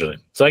 Oh, it's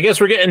interesting. So I guess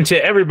we're getting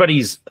to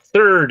everybody's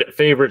third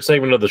favorite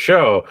segment of the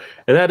show,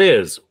 and that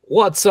is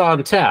What's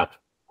on Tap?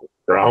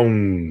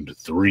 Round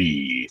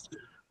 3.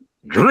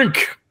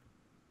 Drink.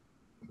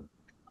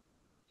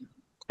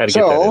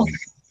 So,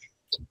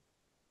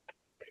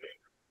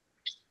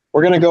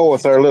 we're going to go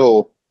with our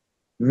little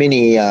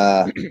mini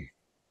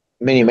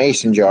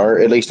mason jar,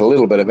 at least a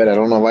little bit of it. I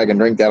don't know if I can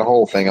drink that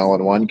whole thing all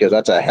in one because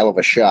that's a hell of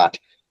a shot.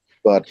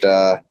 But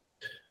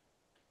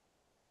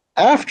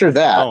after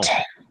that,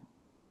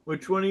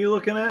 which one are you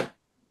looking at?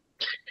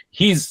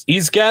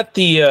 He's got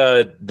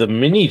the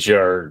mini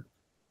jar,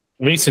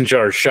 mason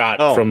jar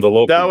shot from the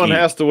local. That one geek.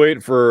 Has to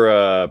wait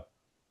for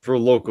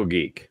local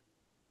geek.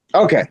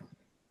 Okay.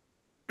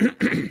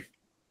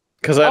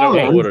 Because I don't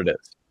know what it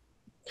is.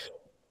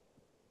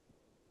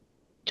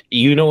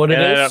 You know what it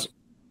is?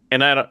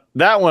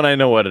 That one I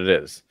know what it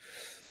is.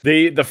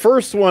 The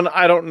first one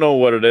I don't know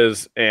what it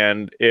is,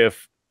 and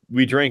if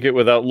we drink it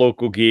without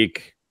local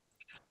geek,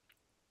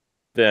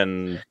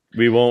 then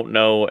we won't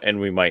know and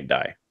we might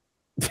die.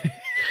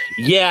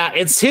 Yeah,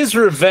 it's his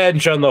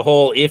revenge on the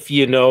whole if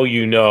you know,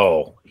 you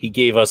know. He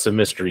gave us a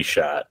mystery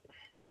shot.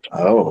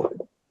 Oh.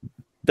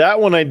 That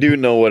one I do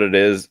know what it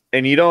is,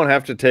 and you don't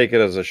have to take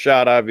it as a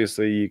shot.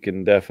 Obviously, you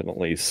can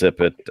definitely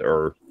sip it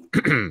or.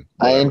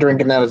 I ain't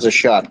drinking that as a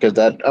shot because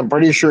I'm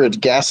pretty sure it's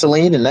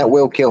gasoline and that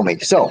will kill me.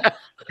 So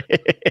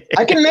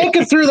I can make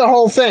it through the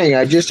whole thing.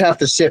 I just have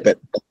to sip it.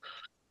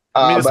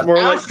 I mean, it's but more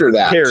after like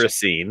that,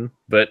 kerosene,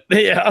 but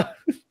yeah.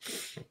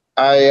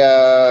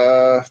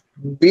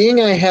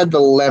 Being I had the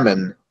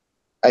lemon,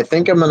 I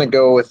think I'm going to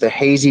go with the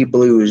Hazy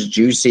Blues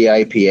Juicy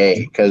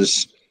IPA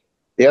because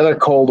the other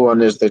cold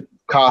one is the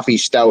Coffee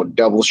Stout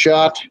double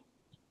shot.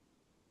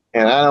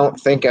 And I don't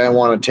think I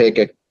want to take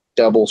a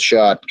double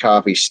shot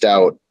Coffee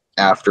Stout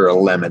after a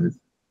lemon.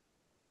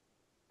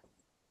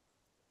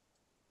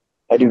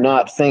 I do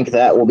not think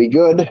that will be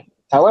good.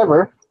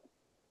 However,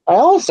 I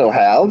also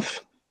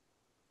have...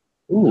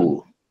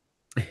 Ooh.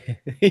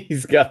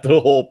 He's got the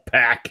whole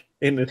pack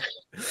in it.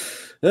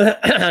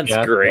 That's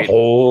got great. The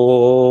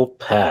whole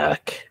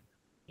pack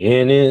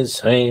in his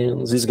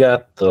hands. He's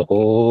got the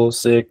whole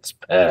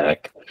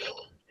 6-pack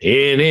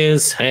in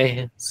his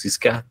hands. He's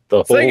got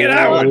the Sing it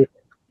out. whole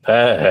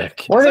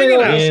pack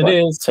in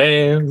his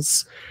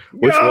hands.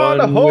 Which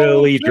one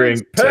will he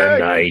drink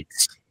tonight?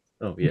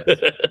 Oh, yeah.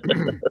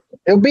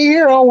 It'll be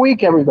here all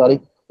week, everybody.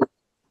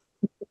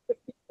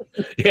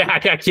 Yeah, I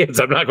got kids.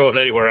 I'm not going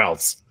anywhere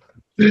else.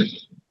 All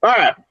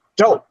right.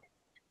 So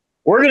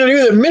we're going to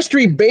do the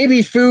mystery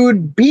baby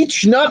food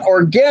beach nut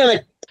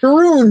organic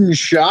prune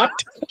shot.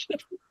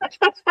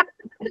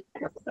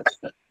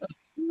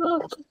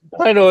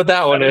 I know what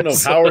that one I don't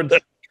is. know, Howard.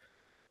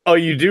 Oh,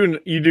 you do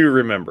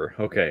remember.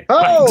 Okay.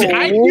 Oh,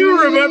 I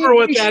do remember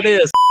what that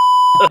is.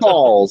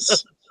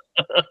 balls.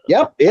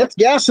 Yep, it's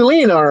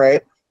gasoline, all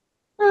right.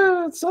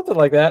 Something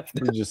like that.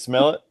 Did you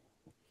smell it?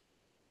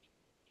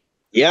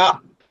 Yeah,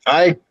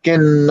 I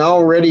can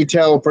already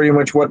tell pretty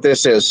much what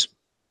this is.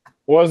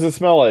 What does it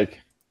smell like?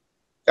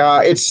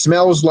 It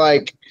smells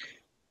like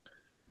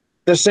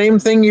the same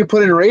thing you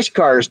put in race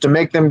cars to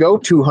make them go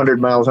 200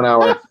 miles an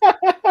hour.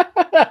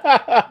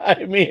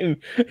 I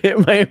mean,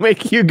 it might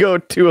make you go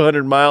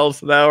 200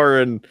 miles an hour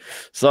in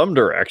some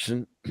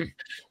direction. You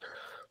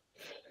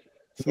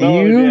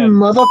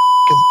motherfucker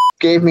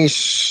gave me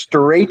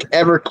straight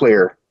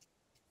Everclear.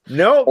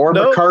 No, Or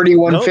Bacardi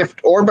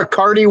 150 or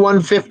Bacardi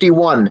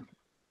 151.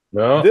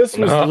 No, this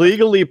was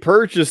legally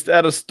purchased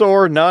at a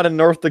store not in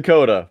North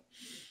Dakota.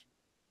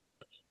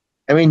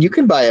 I mean, you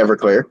can buy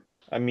Everclear.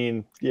 I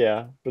mean,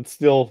 yeah, but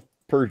still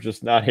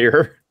purchased, not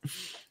here.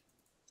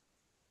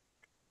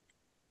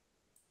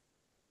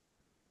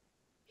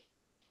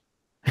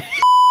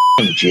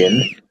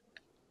 Gin.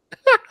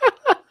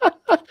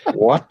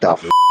 What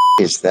the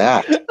is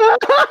that?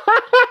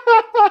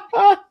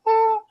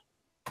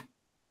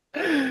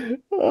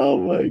 Oh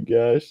my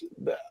gosh.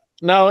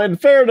 Now, in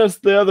fairness,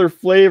 the other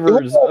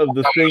flavors of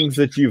the things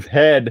that you've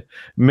had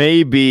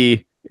may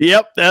be,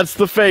 yep, that's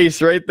the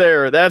face right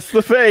there. That's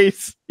the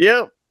face.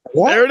 Yep.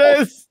 What there it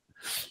is.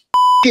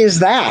 Is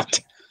that?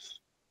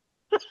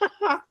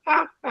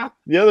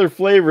 The other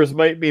flavors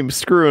might be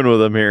screwing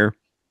with him here.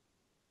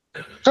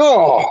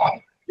 Oh,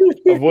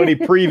 Of what he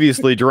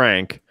previously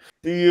drank.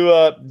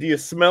 Do you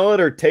smell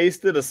it or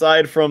taste it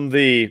aside from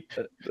the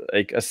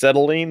like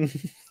acetylene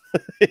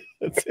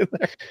that's in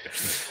there?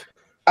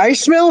 I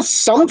smell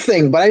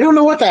something, but I don't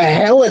know what the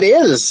hell it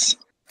is.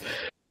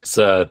 It's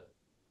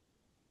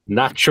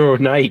Nacho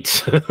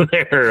Night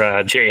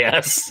there,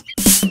 JS.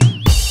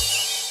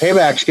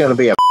 Payback's gonna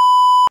be a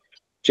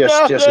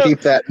just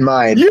keep that in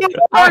mind. You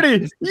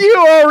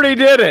already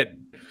did it.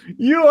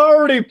 You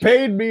already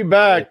paid me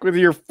back with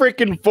your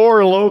freaking Four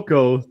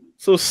Loko.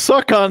 So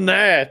suck on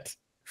that.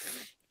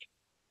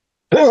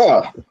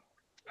 Ugh.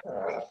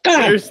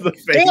 There's the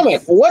face. Damn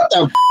it! What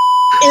the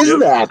is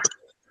that?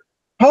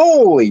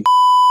 Holy!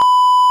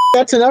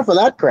 That's enough of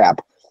that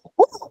crap.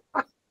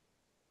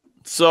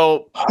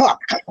 So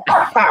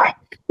God,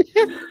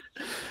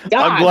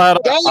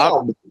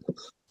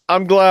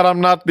 I'm glad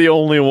I'm not the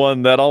only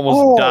one that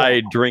almost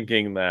died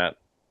drinking that.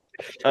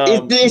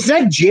 Is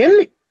that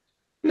gin?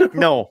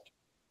 No.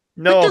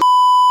 What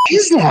the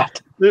is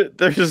that?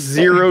 There's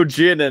zero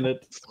gin in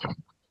it.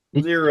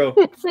 Zero.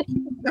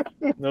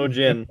 No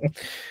gin.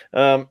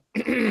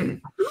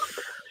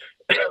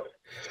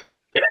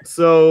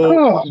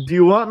 So, do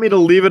you want me to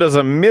leave it as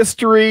a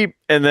mystery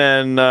and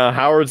then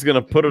Howard's going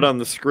to put it on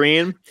the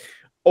screen?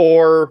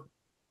 Or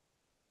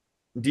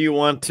do you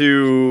want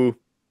to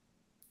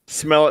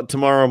smell it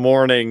tomorrow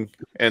morning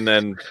and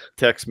then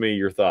text me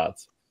your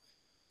thoughts?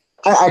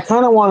 I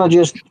kind of want to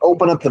just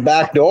open up the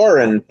back door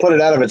and put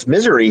it out of its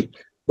misery,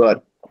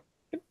 but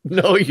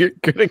no, you're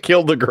going to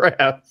kill the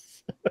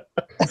grass.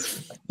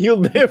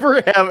 You'll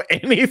never have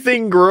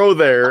anything grow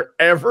there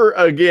ever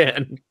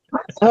again.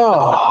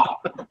 Oh,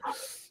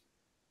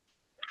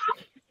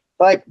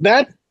 like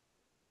that.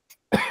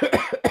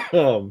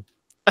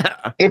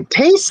 It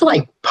tastes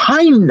like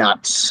pine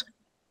nuts.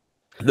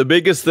 The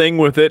biggest thing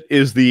with it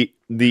is the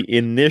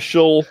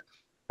initial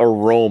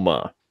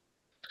aroma.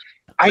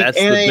 That's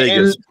the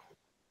biggest.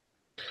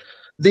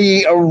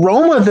 the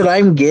aroma that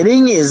I'm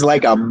getting is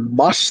like a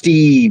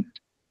musty,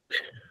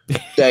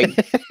 like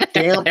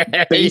damp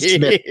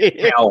basement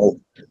smell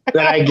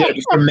that I get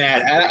from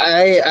that.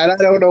 I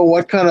don't know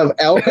what kind of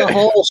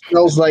alcohol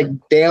smells like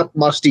damp,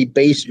 musty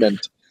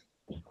basement.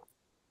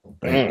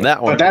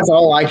 That one. But that's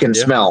all I can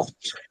smell.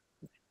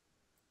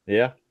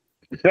 Yeah.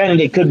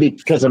 Granted, it could be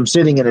because I'm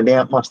sitting in a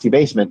damp, musty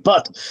basement,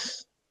 but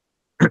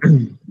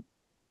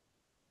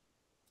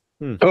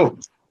oh.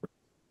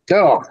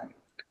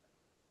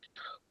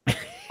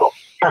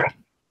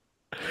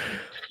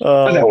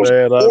 Oh, that was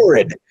man,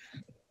 horrid.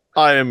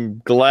 I am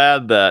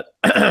glad that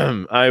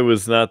I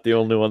was not the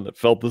only one that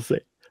felt the same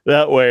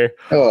that way.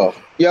 Oh,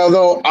 yeah.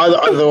 Although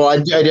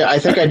I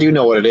think I do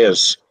know what it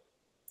is.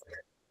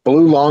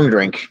 Blue long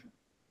drink.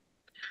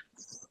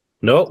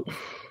 Nope.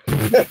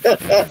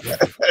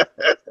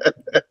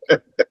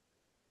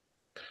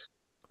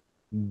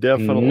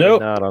 Definitely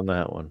Nope. not on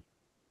that one.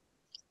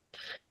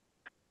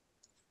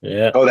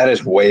 Yeah. Oh, that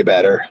is way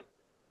better.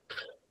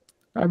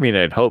 I mean,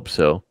 I'd hope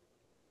so.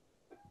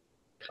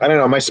 I don't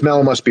know. My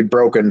smell must be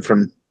broken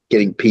from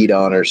getting peed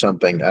on or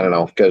something. I don't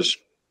know, because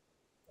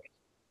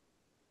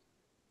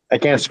I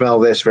can't smell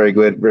this very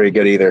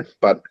good either.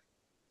 But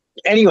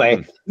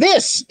anyway,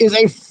 this is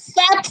a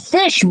Fat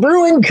Fish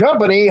Brewing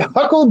Company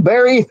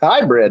Huckleberry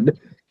Hybrid.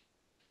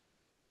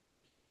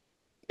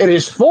 It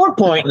is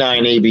 4.9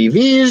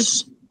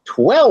 ABVs,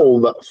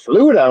 12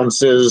 fluid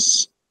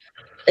ounces,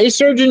 a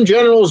Surgeon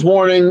General's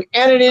warning,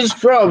 and it is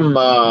from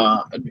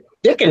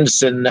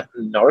Dickinson,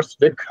 North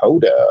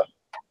Dakota.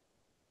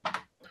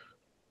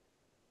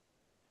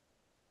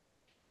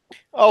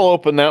 I'll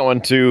open that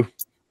one too.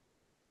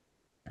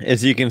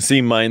 As you can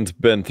see, mine's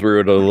been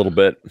through it a little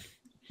bit.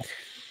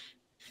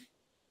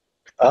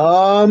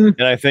 And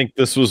I think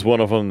this was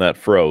one of them that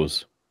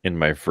froze in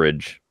my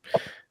fridge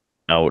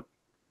out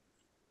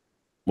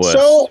west.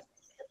 So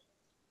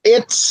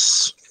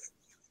it's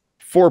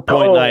 4.9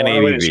 ABV.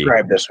 How do I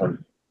describe this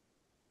one?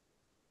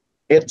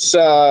 It's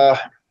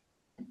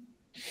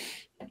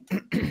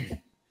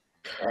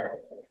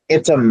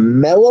it's a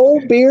mellow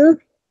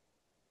beer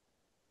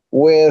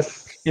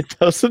with. It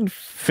doesn't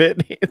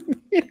fit in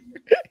there.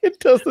 It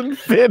doesn't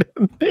fit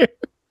in there.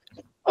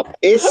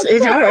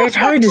 It's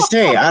hard to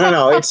say. I don't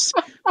know. It's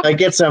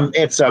like it's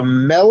a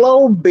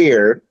mellow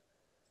beer.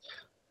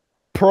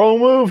 Pro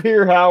move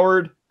here,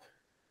 Howard.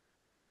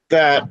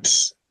 That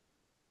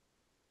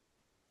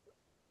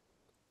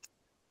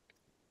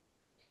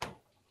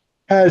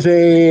has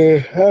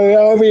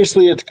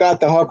obviously it's got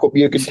the huckle.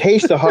 You can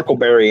taste the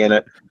huckleberry in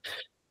it,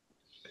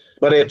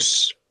 but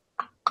it's.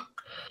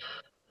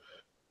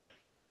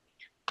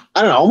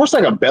 I don't know, almost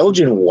like a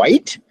Belgian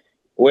white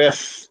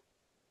with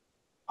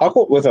a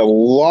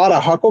lot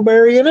of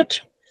huckleberry in it.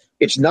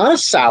 It's not a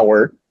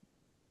sour,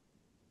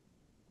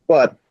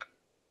 but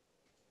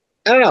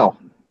I don't know.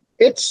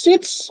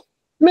 It's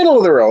middle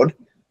of the road.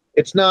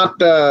 It's not.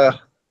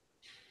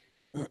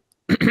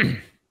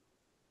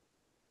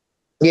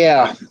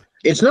 Yeah,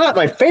 it's not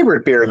my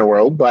favorite beer in the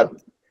world, but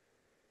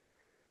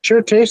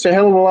sure tastes a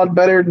hell of a lot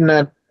better than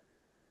that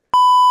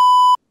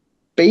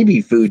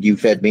baby food you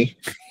fed me.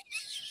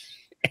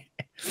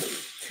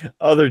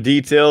 Other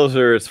details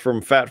are it's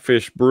from Fat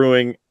Fish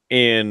Brewing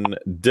in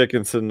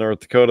Dickinson,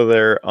 North Dakota,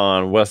 there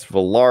on West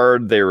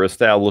Villard. They were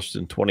established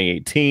in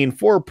 2018.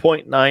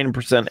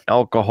 4.9%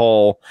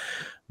 alcohol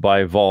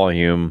by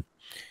volume.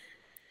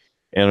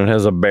 And it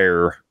has a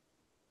bear.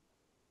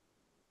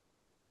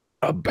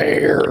 A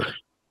bear.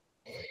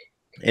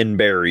 And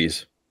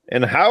berries.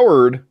 And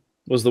Howard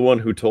was the one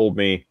who told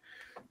me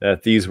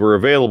that these were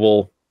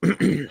available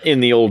in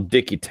the old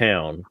Dickey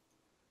town.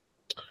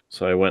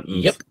 So I went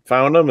and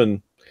found them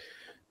and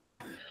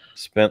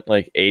spent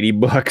like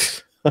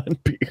 $80 on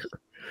beer.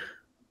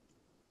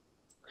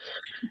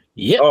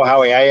 Yeah. Oh,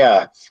 Howie,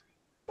 I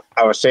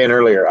was saying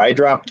earlier, I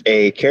dropped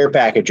a care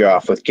package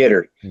off with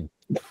Kidder.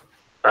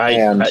 I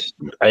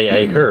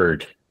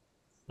heard.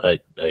 I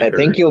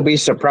think you'll be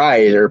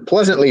surprised or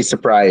pleasantly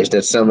surprised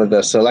at some of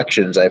the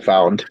selections I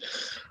found.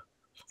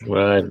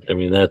 Well, I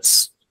mean,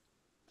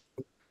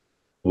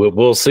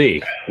 we'll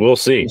see. We'll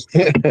see.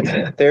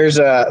 There's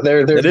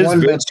one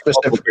meant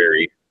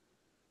specifically.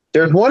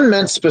 There's one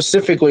meant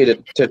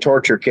specifically to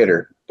torture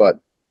Kidder, but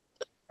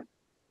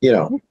you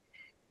know.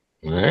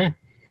 All right.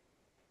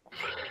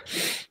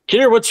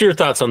 Kidder, what's your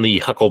thoughts on the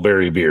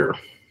huckleberry beer?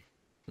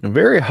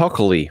 Very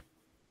huckly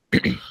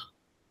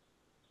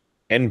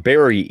and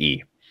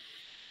berry-y.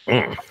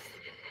 Yeah.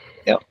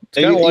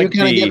 Are you kind of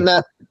getting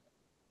that?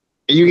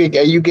 Are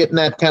you getting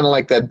that kind of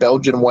like that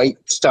Belgian white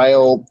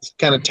style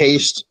kind of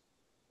taste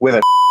with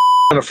a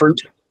kind of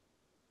fruit?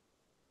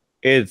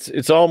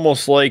 It's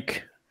almost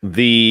like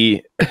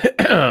the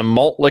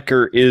malt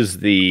liquor is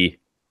the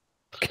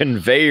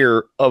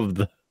conveyor of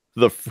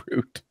the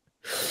fruit.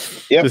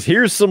 Yeah. Because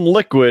here's some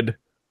liquid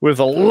with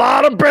a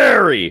lot of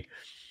berry.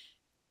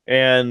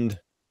 And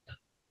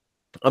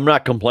I'm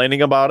not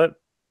complaining about it.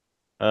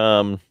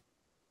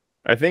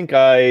 I think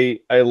I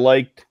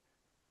liked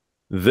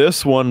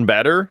this one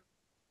better,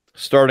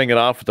 starting it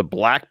off with the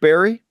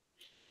blackberry.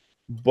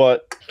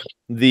 but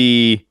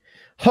the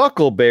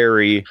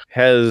huckleberry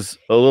has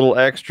a little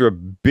extra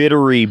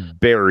bittery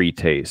berry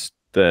taste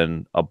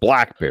than a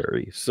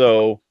blackberry.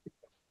 So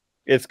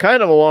it's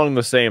kind of along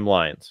the same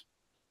lines.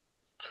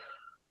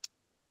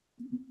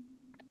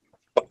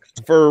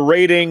 For a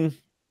rating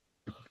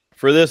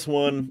for this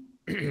one,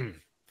 I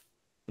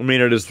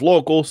mean, it is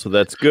local, so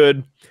that's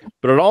good,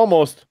 but it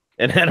almost,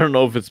 and I don't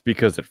know if it's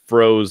because it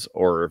froze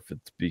or if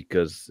it's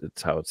because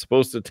it's how it's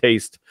supposed to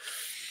taste,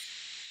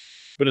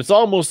 but it's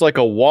almost like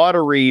a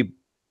watery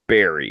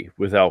berry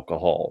with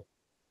alcohol.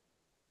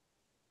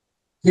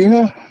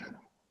 Yeah.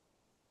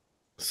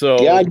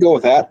 So Yeah, I'd go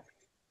with that.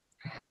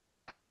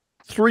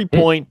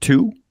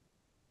 3.2.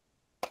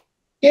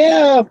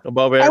 Yeah.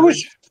 Above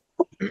average.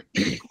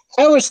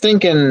 I was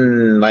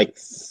thinking like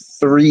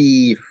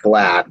 3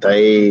 flat.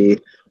 I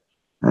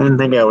didn't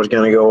think I was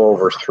going to go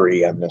over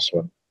 3 on this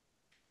one.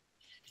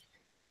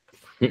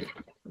 It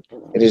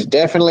is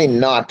definitely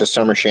not the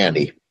summer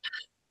shandy.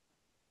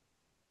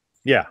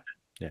 Yeah.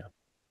 Yeah.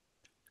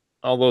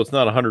 Although it's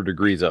not 100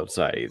 degrees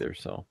outside either,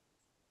 so.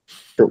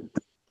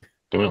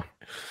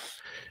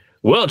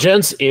 Well,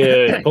 gents,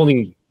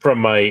 pulling from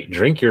my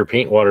drink your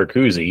paint water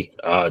koozie,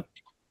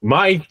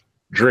 my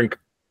drink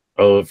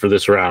for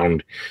this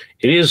round,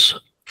 it is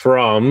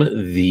from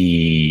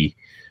the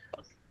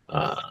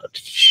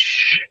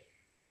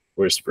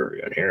where's the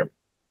brewery on here?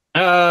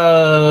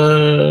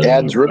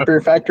 Dad's Root Beer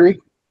Factory?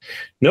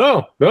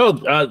 No.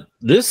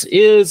 This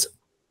is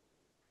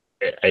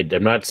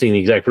I'm not seeing the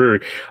exact brewery.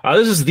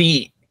 This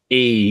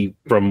is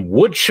from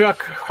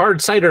Woodchuck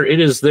Hard Cider. It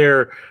is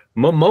their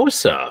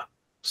Mimosa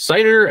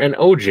Cider and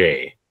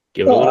OJ.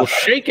 Give it a little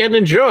shake and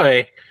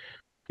enjoy.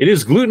 It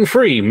is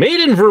gluten-free, made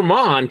in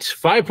Vermont,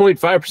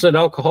 5.5%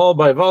 alcohol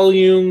by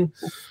volume.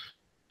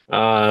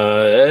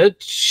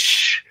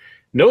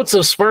 Notes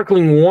of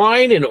sparkling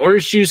wine and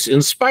orange juice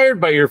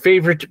inspired by your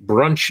favorite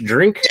brunch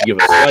drink. Give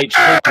a slight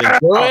shake and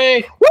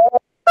enjoy.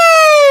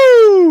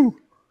 Woo!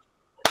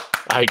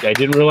 I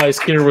didn't realize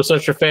Kidder was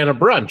such a fan of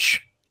brunch.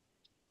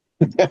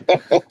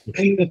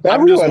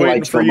 I'm just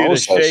waiting for you to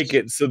shake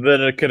it so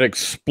then it can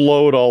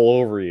explode all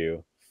over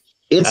you.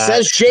 It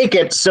says shake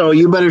it, so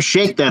you better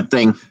shake that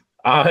thing.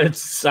 I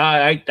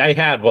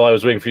had while I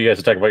was waiting for you guys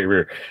to talk about your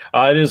beer.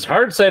 It is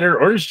hard cider,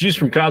 orange juice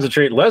from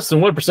concentrate, less than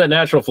 1%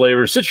 natural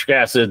flavor, citric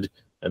acid,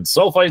 and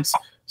sulfites,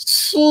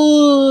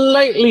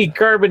 slightly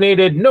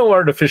carbonated, no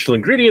artificial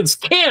ingredients,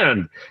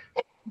 canned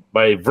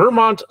by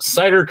Vermont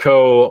Cider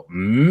Co.,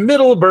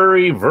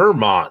 Middlebury,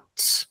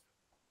 Vermont.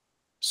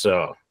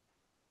 So,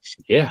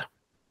 yeah,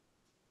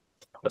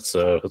 that's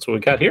what we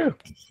got here. A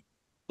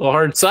little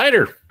hard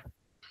cider.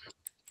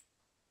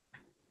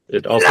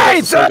 It also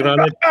has slogan on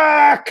it.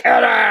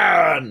 Come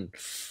on!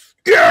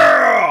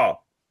 Yeah!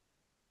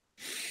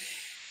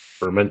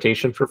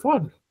 Fermentation for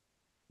fun.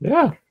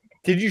 Yeah.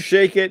 Did you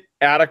shake it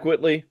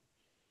adequately?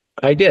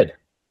 I did.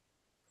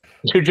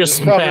 You're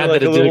just Probably mad like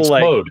that it a did little,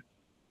 explode.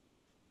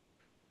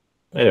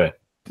 Anyway.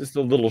 Just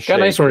a little shake. Got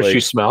a nice orange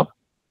juice smell.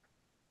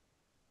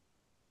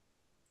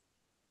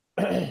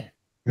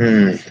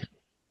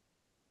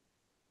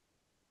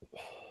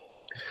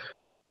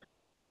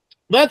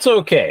 That's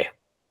okay.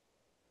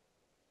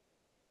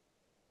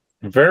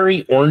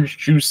 Very orange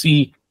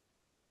juicy.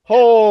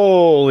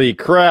 Holy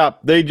crap.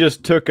 They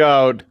just took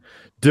out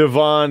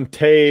Devon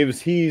Taves.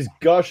 He's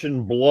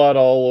gushing blood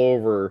all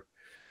over.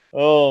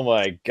 Oh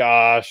my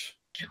gosh.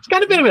 It's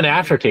got a bit of an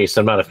aftertaste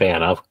I'm not a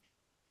fan of.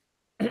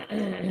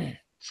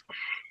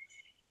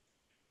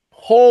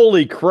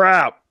 Holy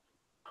crap.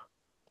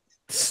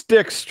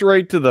 Stick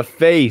straight to the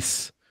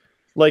face.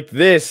 Like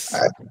this.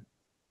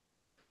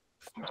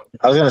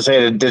 I was going to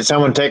say, did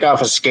someone take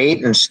off a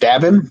skate and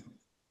stab him?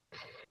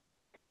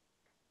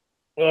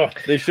 Ugh,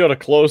 they showed a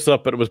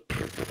close-up, but it was...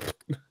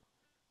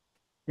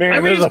 Man, I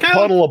mean, there's a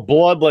puddle of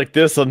blood like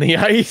this on the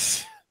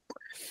ice.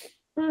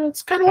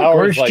 It's kind of like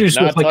orange juice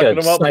with like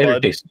a cider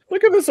taste.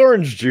 Look at this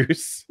orange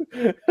juice.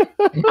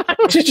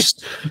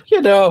 Just,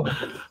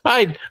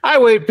 I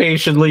wait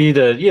patiently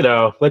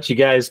to, let you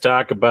guys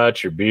talk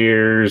about your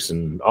beers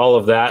and all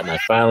of that, and I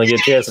finally get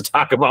a chance to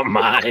talk about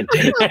mine.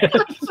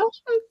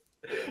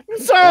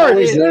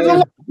 Sorry, there's a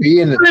lot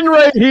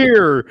right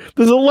here.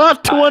 There's a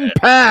lot to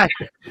unpack.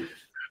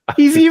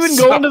 He's even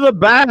going to the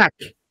back.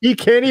 He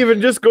can't even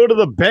just go to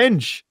the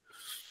bench.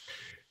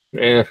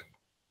 Yeah.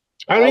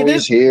 I mean,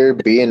 Always here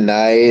being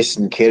nice,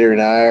 and Kidder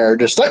and I are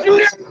just like,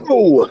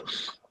 no!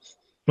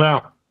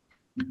 Well,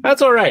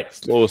 that's all right.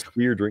 Slowest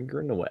beer drinker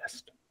in the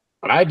West.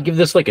 I'd give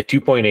this like a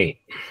 2.8.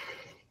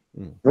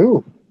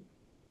 Ooh.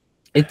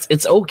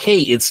 It's okay.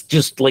 It's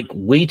just like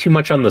way too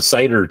much on the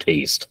cider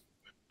taste.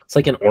 It's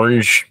like an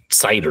orange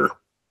cider.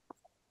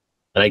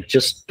 And I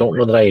just don't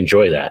know that I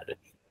enjoy that.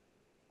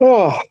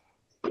 Oh.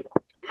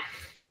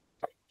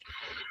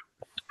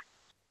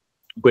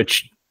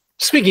 Which,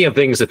 speaking of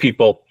things that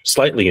people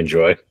slightly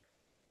enjoy.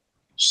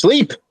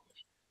 Sleep.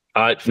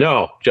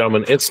 No,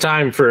 gentlemen, it's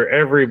time for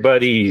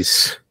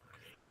everybody's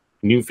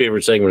new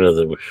favorite segment of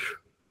the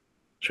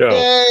show.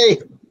 Yay!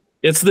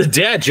 It's the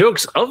dad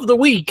jokes of the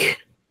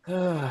week.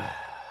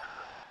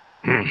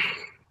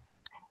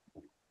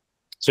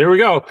 So here we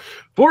go.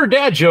 4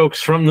 dad jokes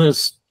from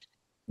this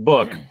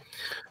book.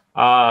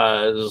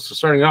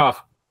 Starting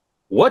off,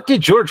 what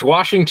did George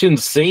Washington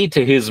say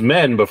to his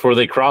men before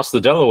they crossed the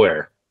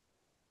Delaware?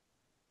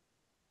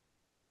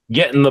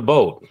 Get in the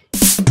boat.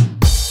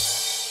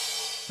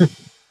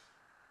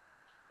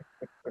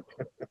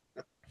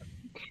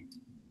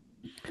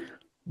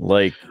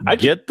 Like,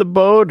 get the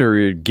boat,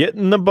 or get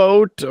in the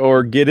boat,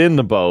 or get in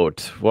the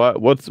boat.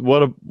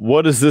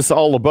 What is this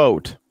all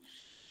about?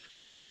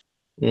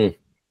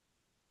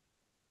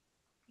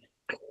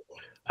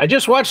 I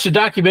just watched a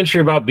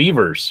documentary about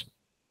beavers.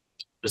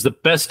 It was the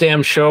best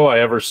damn show I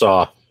ever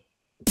saw.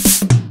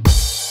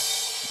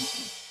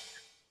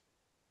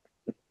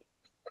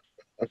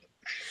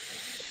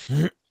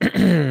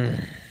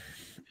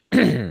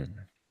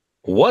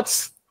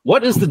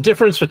 What is the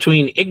difference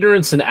between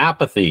ignorance and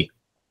apathy?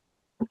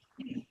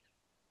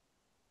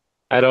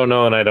 I don't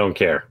know, and I don't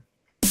care.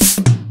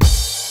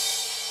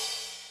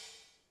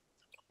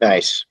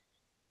 Nice.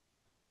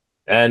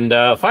 And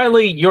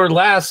finally, your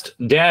last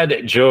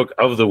dad joke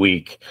of the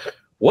week.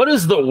 What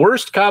is the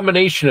worst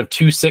combination of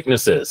 2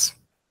 sicknesses?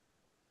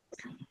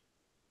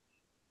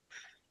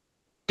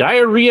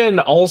 Diarrhea and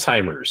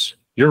Alzheimer's.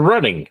 You're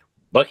running,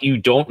 but you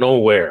don't know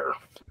where.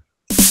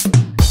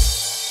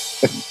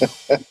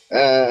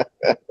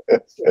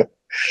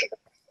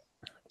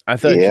 I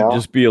thought you'd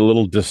just be a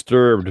little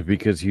disturbed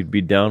because you'd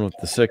be down with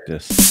the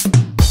sickness.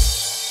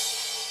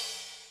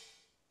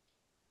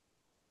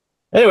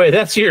 Anyway,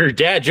 that's your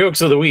dad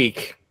jokes of the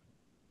week.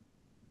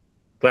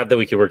 Glad that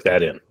we could work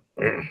that in.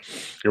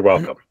 You're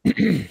welcome.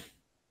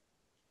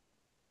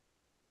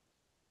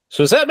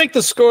 So does that make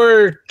the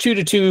score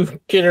 2-2,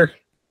 Kidder?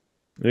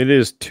 It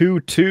is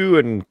 2-2,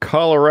 and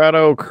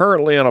Colorado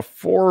currently on a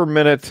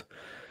 4-minute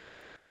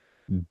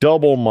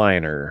double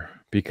minor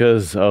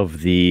because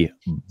of the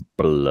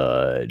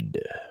blood.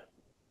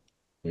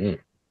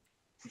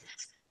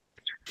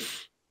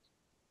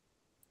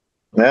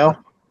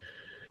 Well,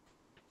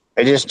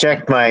 I just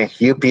checked my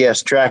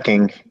UPS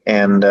tracking,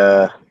 and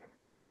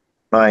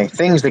my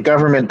things the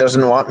government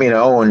doesn't want me to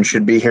own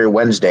should be here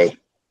Wednesday.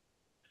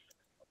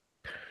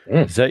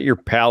 Is that your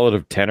pallet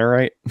of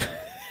Tenorite?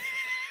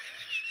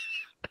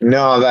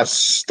 No,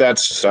 that's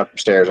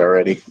upstairs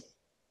already.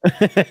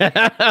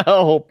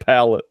 Oh,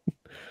 pallet.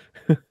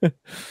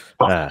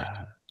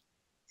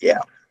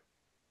 Yeah.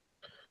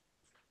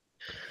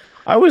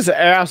 I was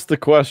asked the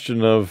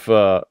question of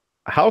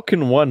how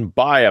can one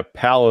buy a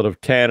pallet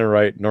of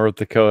Tannerite in North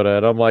Dakota?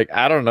 And I'm like,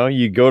 I don't know.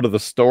 You go to the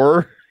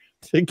store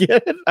to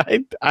get it?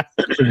 I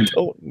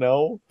don't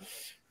know.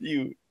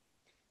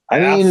 I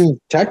mean,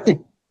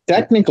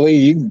 technically,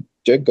 you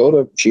could go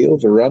to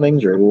Shields or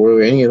Runnings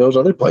or any of those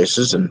other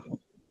places and,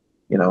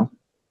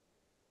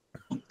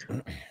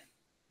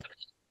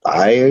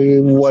 buy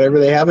whatever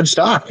they have in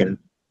stock. And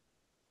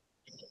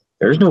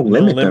there's no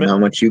limit on how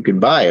much you can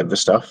buy of the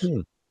stuff.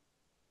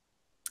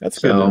 That's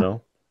good to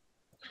know.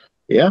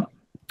 Yeah.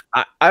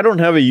 I don't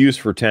have a use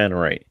for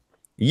Tannerite.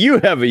 You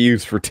have a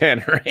use for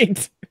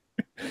Tannerite.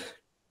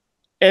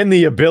 And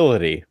the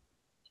ability.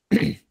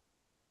 And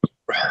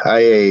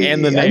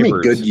the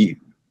neighbors.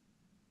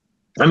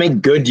 I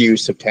make good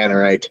use of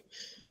Tannerite.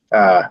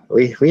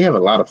 We have a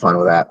lot of fun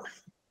with that.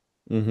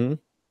 Mm-hmm.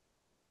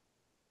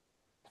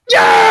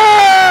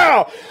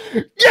 Yeah!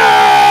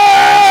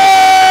 Yeah!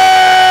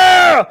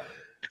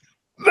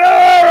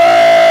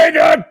 Very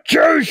good,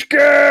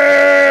 Chushkin!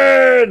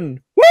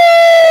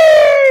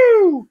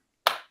 Woo!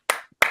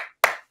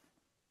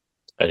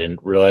 I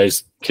didn't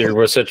realize Kieran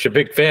was such a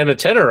big fan of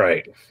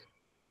Tenorite.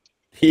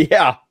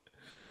 Yeah.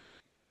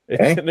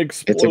 It's an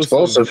explosive. It's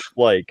explosive.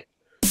 Like.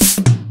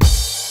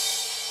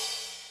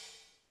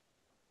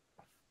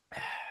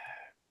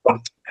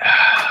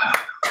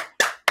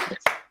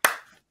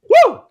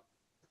 Woo!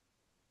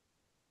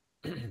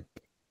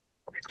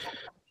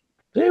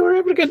 Hey, we're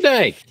having a good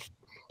day.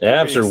 The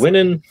Avs are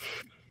winning.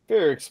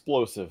 Very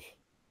explosive.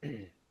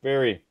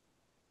 Very.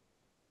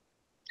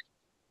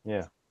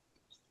 Yeah.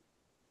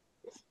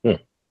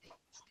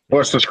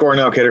 What's the score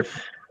now, Kidder?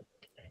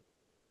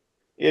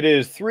 It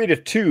is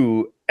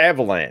 3-2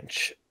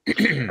 Avalanche.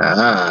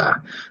 How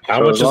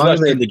much is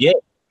left in the game?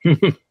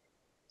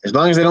 As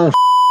long as they don't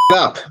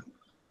up,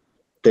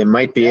 they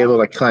might be able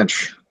to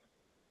clinch.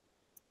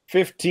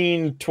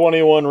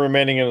 15-21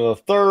 remaining in the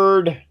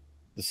third.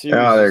 The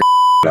series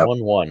they're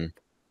 1-1.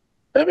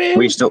 I mean,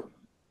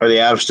 are the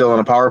Avs still on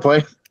a power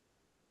play?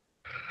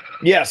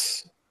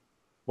 Yes.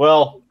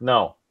 Well,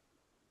 no.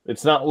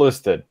 It's not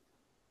listed.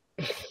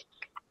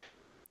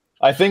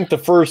 I think the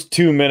first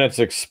 2 minutes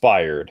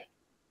expired.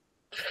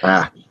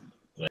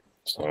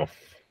 So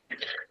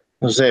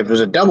I'll say if there's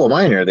a double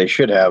minor, they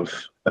should have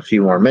a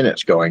few more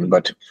minutes going,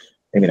 but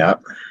maybe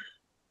not.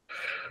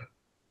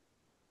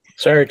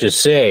 Sorry to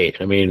say.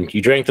 I mean,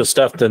 you drank the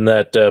stuff in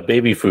that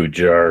baby food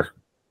jar.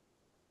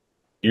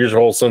 Your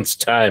whole sense of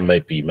time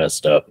might be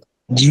messed up.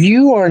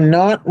 You are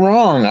not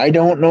wrong. I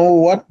don't know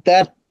what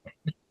that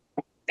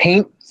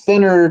paint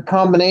thinner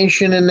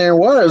combination in there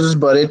was,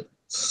 but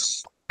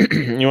it's...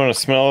 You want to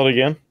smell it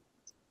again?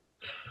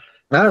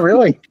 Not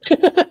really.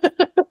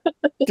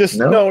 Just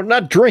no,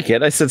 not drink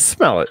it. I said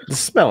smell it.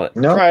 Just smell it.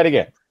 No. Try it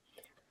again.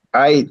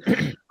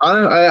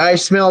 I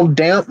smell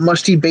damp,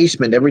 musty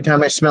basement every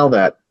time I smell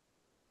that.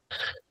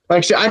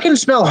 Like, I can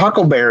smell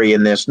huckleberry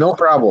in this, no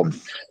problem.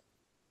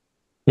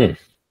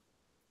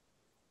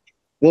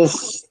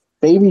 This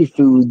baby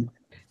food.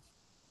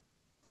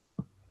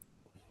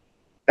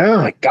 Oh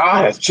my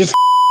God, it's just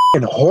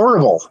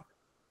horrible.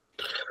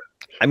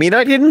 I mean,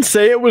 I didn't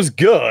say it was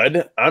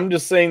good. I'm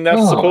just saying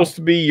that's supposed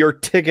to be your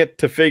ticket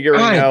to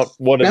figuring out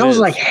what it is. That was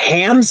like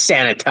hand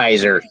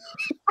sanitizer.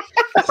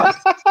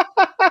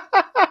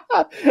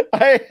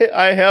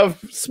 I have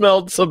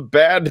smelled some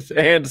bad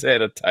hand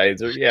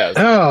sanitizer. Yes.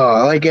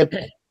 Oh, like it.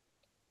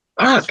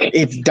 Fuck,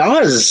 it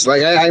does.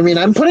 Like I mean,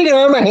 I'm putting it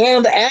on my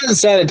hand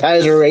as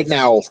sanitizer right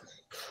now.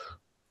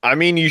 I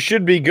mean, you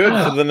should be good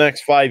for the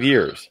next 5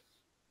 years.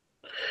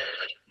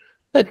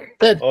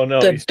 Oh no,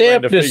 he's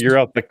trying to figure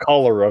out the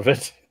color of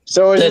it.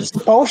 So is it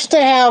supposed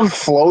to have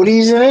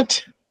floaties in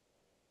it?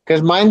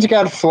 Because mine's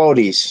got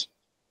floaties.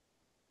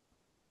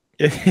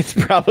 It's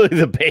probably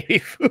the baby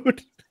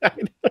food.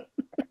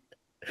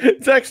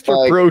 It's extra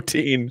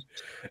protein.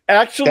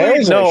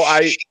 Actually, no,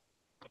 I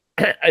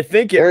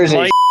think it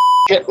might.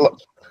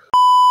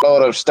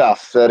 Load of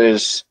stuff that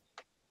is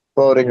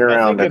floating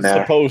around in there.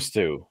 It's supposed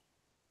to.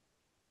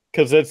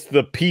 Because it's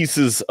the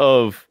pieces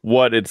of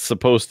what it's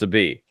supposed to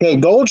be. Okay,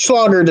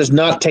 Goldschlager does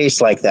not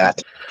taste like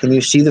that. Can you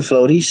see the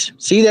floaties?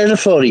 See, there's a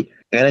floaty,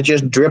 and it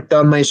just dripped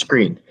on my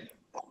screen.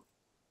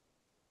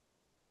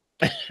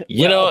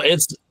 You know,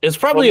 it's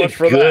probably a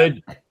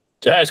good.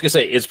 I was gonna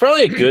say it's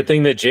probably a good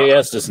thing that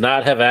JS does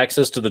not have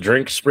access to the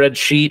drink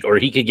spreadsheet, or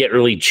he could get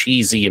really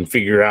cheesy and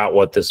figure out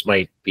what this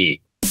might be.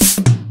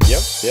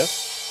 Yep.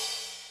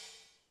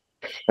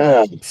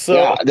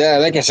 Yeah,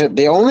 like I said,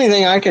 the only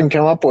thing I can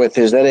come up with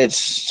is that it's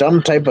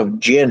some type of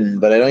gin,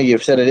 but I know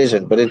you've said it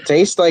isn't. But it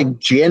tastes like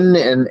gin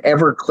and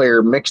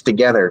Everclear mixed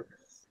together.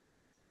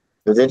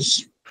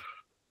 It's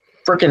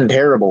freaking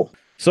terrible.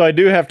 So I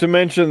do have to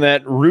mention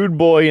that Rude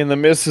Boy and the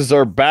missus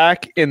are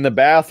back in the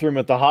bathroom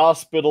at the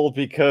hospital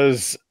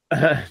because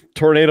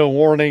tornado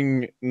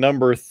warning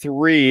number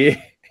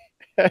 3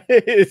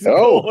 is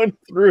going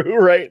through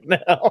right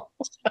now.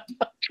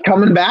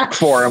 Coming back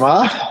for him,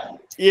 huh?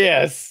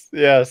 Yes.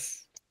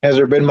 Has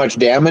there been much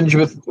damage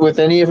with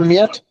any of them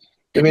yet?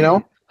 Do we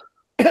know?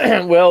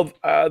 Well,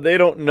 they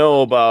don't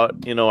know about,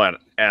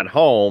 at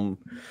home.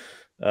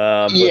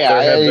 I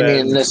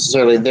mean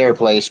necessarily their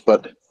place,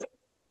 but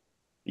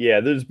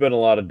yeah, there's been a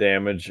lot of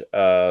damage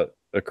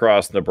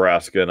across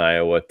Nebraska and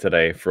Iowa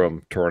today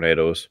from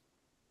tornadoes.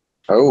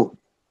 Oh,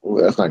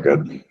 that's not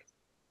good.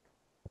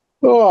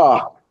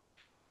 Oh.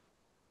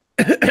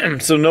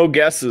 So no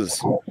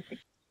guesses.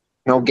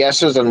 No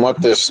guesses on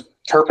what this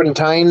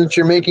turpentine that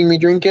you're making me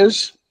drink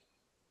is?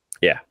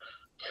 Yeah.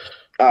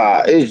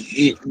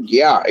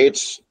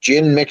 It's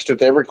gin mixed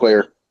with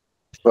Everclear.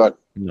 But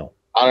no.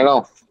 I don't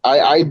know.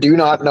 I do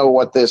not know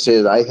what this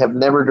is. I have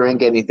never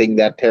drank anything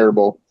that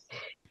terrible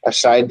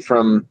aside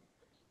from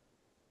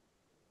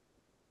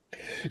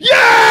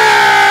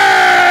Yeah!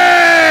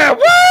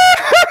 Woo!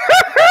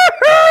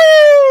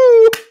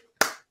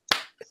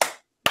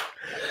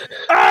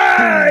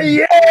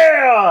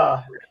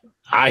 Yeah!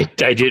 I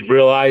didn't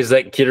realize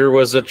that Kidder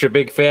was such a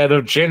big fan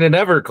of gin and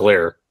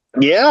Everclear.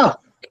 Yeah.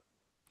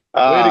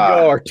 Way to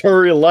go,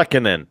 Arturi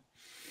Lukkinen.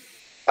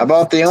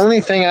 About the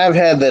only thing I've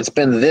had that's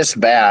been this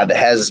bad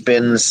has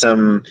been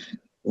some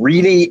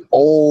really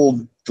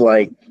old,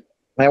 like,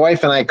 my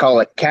wife and I call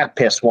it cat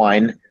piss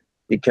wine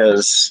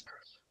because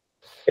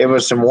it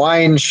was some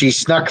wine she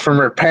snuck from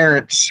her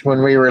parents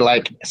when we were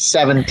like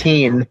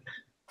 17,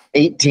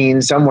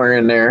 18, somewhere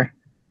in there.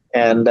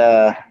 And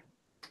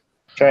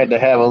tried to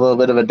have a little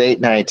bit of a date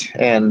night,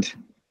 and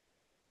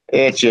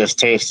it just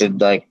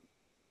tasted like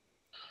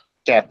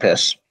cat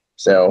piss.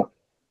 So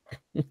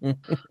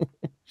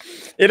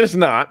it is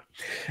not.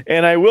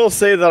 And I will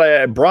say that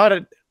I brought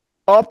it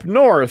up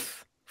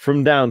north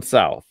from down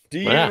south. Do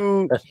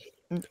you,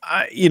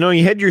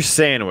 you had your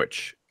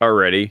sandwich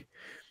already.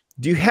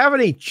 Do you have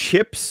any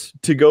chips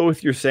to go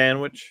with your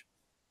sandwich?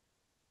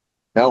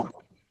 No.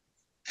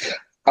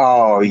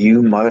 Oh,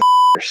 you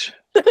motherfuckers.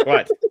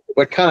 What?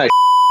 What kind of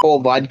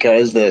old vodka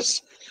is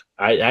this?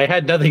 I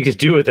had nothing to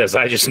do with this.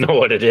 I just know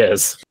what it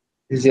is.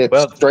 Is it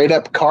straight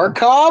up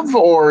Kharkov,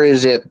 or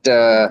is it?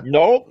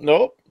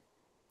 Nope.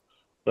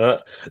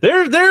 There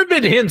have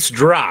been hints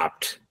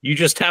dropped. You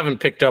just haven't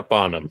picked up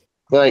on them.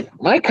 Like,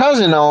 my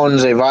cousin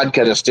owns a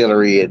vodka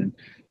distillery, and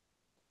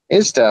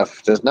his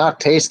stuff does not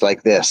taste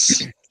like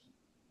this.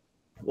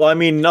 Well, I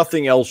mean,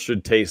 nothing else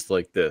should taste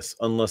like this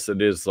unless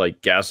it is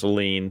like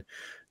gasoline,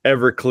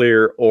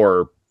 Everclear,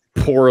 or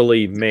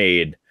poorly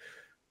made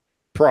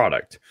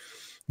product.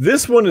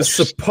 This one is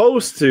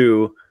supposed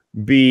to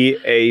be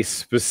a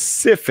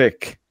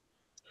specific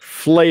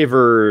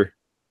flavor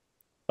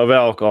of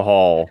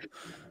alcohol,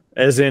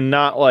 as in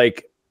not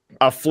like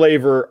a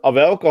flavor of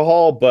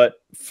alcohol, but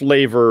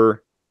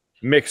flavor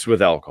mixed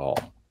with alcohol.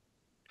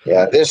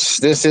 Yeah, this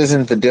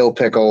isn't the dill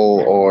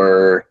pickle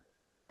or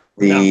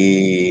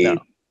the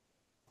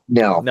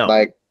no.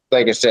 Like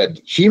like I said,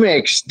 he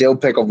makes dill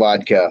pickle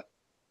vodka.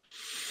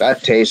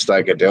 That tastes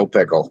like a dill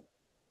pickle.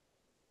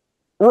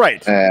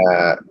 Right.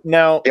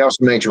 Now he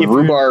also makes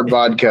rhubarb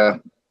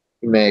vodka.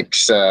 He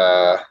makes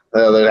there's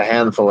a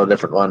handful of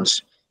different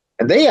ones,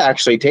 and they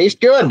actually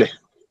taste good.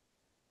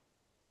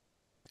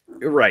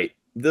 Right.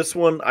 This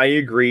one, I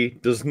agree,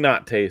 does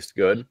not taste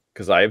good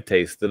because I have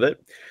tasted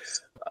it.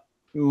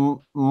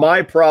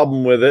 My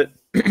problem with it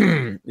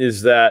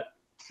is that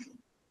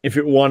if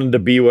it wanted to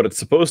be what it's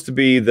supposed to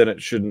be, then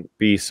it shouldn't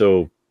be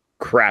so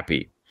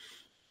crappy.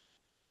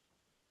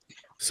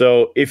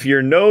 So if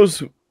your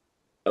nose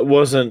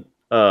wasn't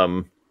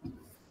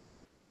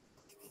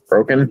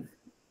broken,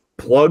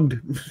 plugged,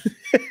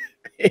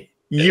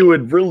 you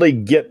would really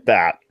get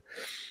that.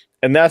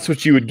 And that's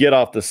what you would get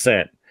off the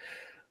scent.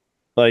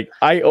 Like,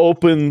 I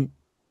opened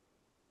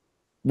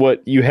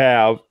what you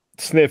have,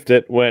 sniffed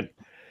it, went,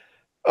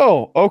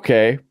 oh,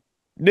 okay,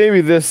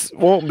 maybe this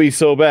won't be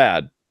so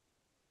bad.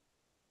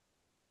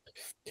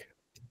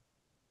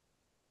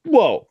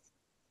 Whoa.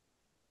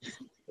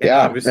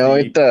 Yeah, no,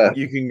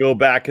 you can go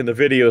back in the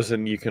videos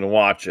and you can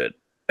watch it.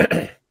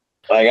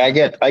 Like I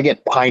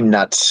get pine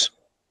nuts.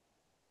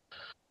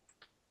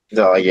 That's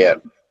all I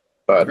get.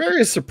 But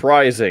very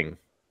surprising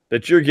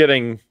that you're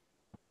getting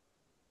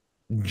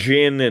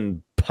gin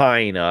and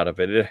pine out of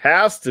it. It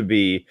has to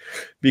be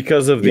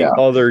because of the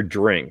other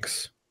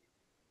drinks.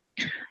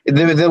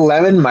 The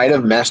lemon might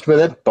have messed with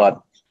it, but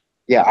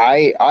yeah,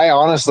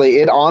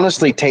 it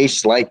honestly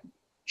tastes like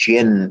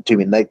gin to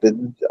me. Like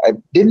I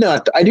do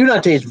not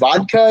taste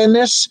vodka in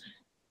this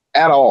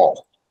at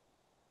all.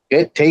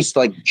 It tastes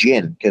like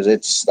gin because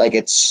it's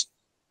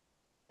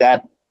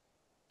that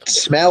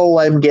smell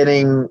I'm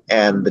getting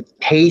and the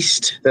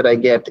taste that I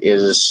get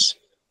is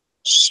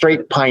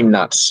straight pine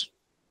nuts.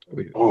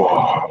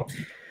 Oh.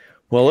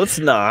 Well, it's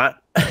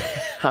not.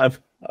 I'm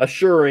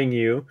assuring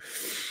you.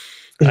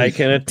 I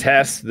can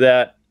attest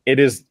that it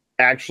is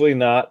actually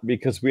not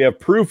because we have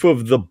proof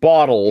of the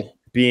bottle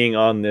being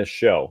on this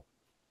show.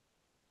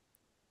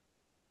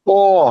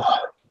 Oh.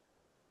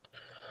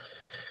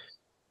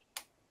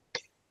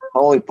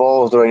 Holy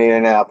balls, do I need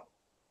a nap?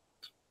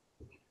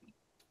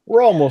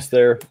 We're almost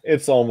there.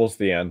 It's almost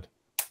the end.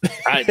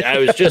 I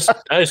was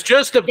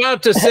just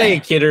about to say,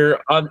 Kidder,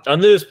 on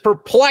this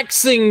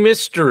perplexing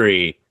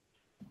mystery.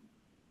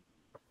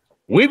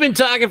 We've been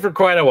talking for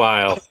quite a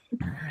while.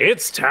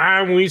 It's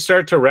time we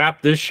start to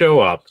wrap this show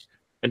up.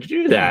 And to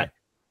do that,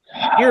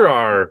 here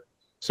are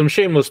some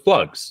shameless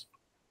plugs,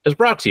 as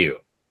brought to you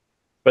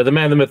by the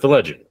man, the myth, the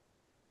legend,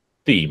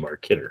 the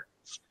Mark Kidder.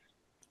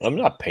 I'm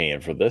not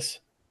paying for this.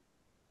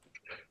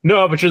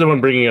 No, but you're the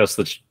one bringing us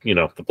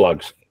the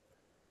plugs.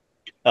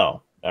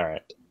 Oh, all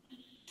right.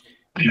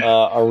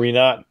 Are we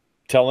not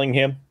telling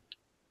him?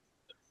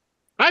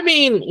 I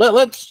mean,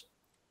 let's.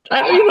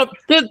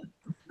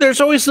 There's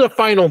always a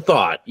final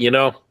thought. We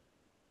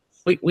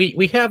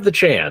have the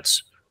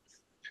chance.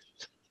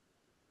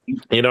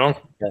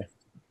 Okay.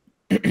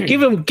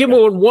 Give him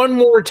one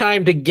more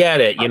time to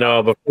get it.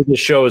 Before the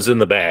show is in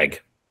the bag.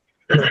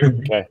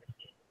 Okay.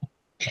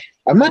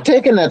 I'm not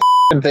taking that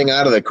thing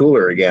out of the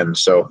cooler again.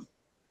 So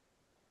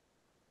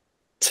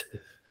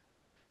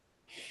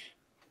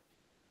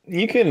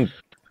you can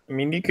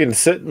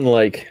sit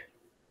and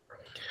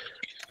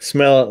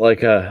smell it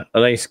like a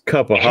nice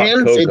cup of hot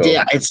cocoa.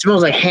 Yeah, it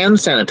smells like hand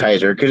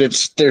sanitizer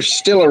because there's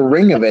still a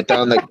ring of it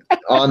on the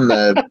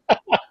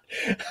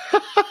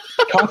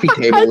coffee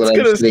table that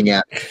I'm sitting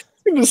at. It's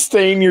gonna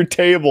stain your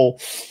table.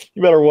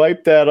 You better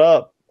wipe that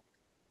up.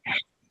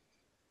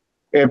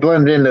 It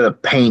blends into the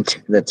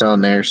paint that's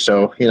on there,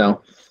 so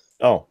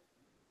Oh,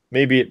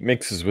 maybe it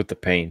mixes with the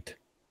paint.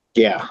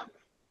 Yeah,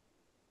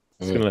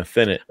 it's gonna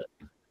thin it.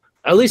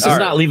 At least it's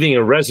not leaving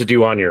a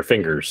residue on your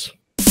fingers.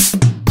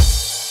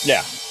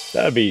 Yeah,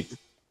 that'd be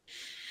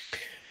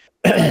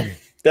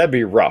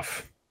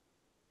rough.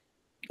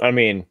 I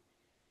mean,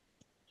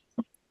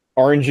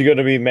 aren't you going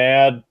to be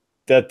mad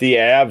that the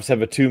Avs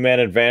have a 2-man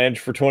advantage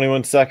for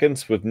 21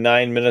 seconds with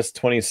 9 minutes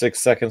 26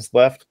 seconds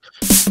left?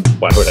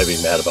 Why would I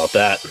be mad about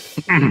that?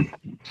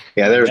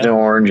 Yeah, there's no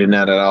orange in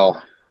that at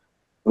all.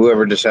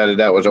 Whoever decided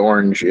that was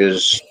orange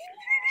was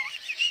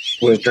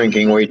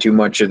drinking way too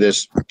much of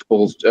this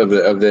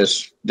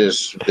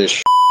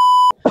this.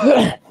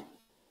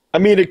 I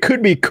mean, it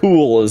could be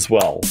cool as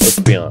well. Let's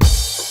be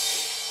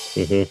honest.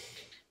 Mm-hmm.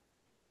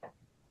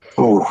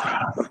 Ooh.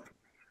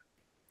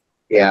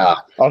 Yeah.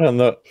 Out on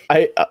the,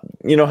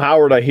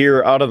 Howard, I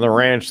hear out on the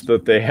ranch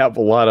that they have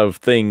a lot of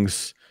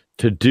things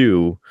to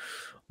do,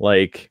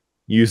 like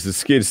use the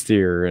skid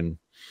steer and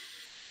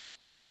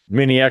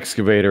mini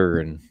excavator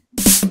and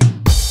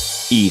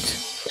eat.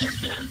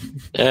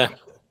 Yeah.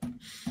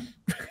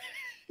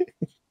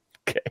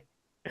 Okay.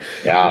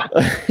 Yeah.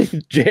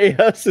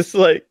 JS is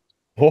like,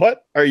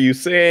 what are you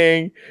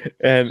saying?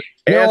 And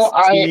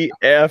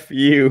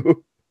STFU.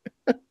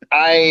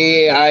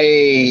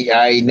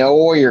 I know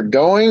where you're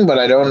going, but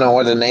I don't know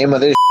what the name of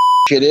this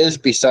shit is.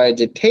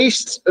 Besides, it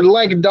tastes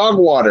like dog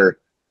water.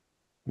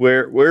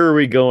 Where are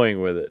we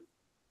going with it?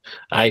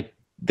 I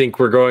think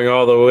we're going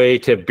all the way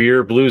to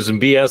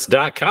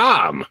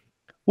beerbluesandbs.com.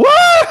 Woo,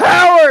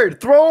 Howard!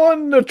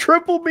 Throwing the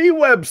Triple B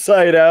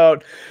website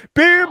out.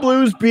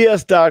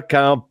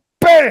 BeerBluesBS.com.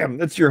 Bam!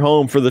 That's your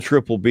home for the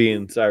Triple B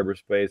in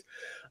cyberspace.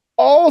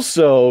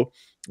 Also,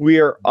 we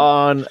are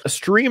on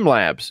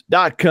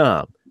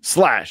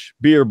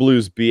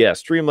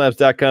streamlabs.com/beerbluesbs.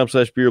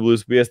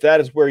 Streamlabs.com/beerbluesbs.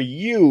 That is where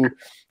you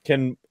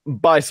can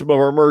buy some of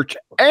our merch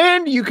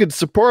and you can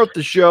support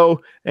the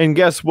show. And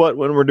guess what?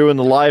 When we're doing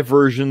the live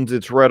versions,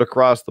 it's right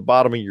across the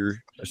bottom of your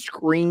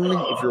screen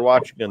if you're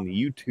watching on the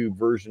YouTube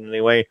version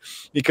anyway,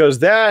 because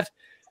that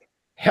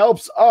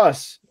helps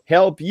us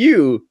help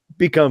you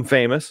become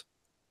famous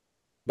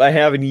by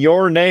having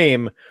your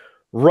name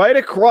right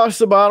across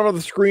the bottom of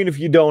the screen if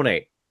you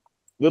donate.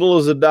 Little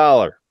as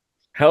 $1.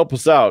 Help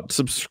us out.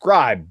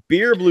 Subscribe,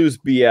 Beer Blues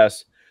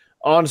BS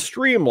on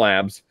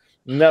Streamlabs,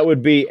 and that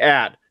would be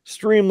at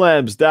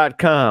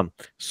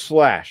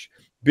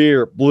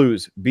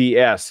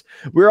streamlabs.com/beerbluesbs.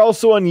 We're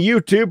also on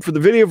YouTube for the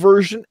video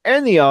version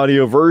and the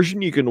audio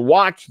version. You can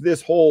watch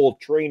this whole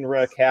train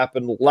wreck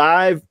happen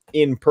live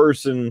in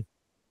person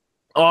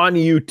on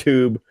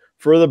YouTube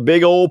for the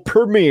big old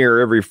premiere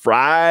every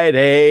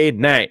Friday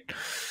night.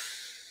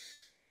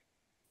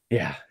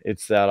 Yeah,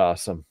 it's that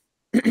awesome.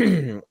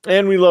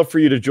 And we love for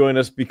you to join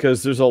us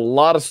because there's a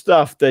lot of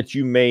stuff that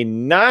you may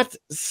not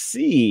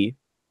see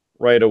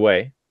right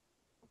away,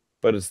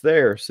 but it's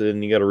there. So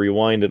then you got to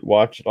rewind it,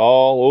 watch it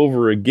all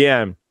over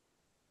again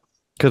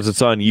because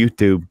it's on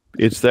YouTube.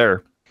 It's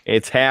there.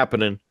 It's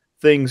happening.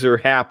 Things are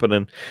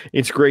happening.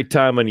 It's a great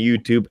time on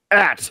YouTube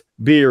at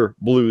Beer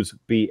Blues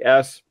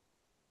BS.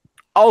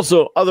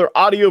 Also, other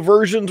audio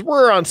versions.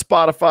 We're on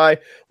Spotify.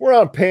 We're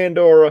on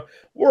Pandora.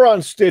 We're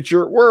on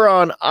Stitcher. We're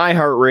on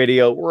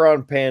iHeartRadio. We're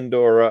on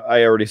Pandora.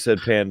 I already said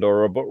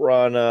Pandora, but we're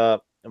on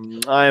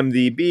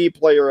IMDb,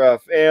 Player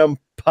FM,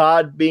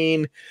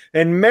 Podbean,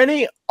 and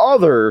many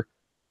other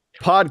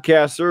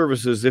podcast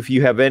services. If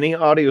you have any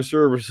audio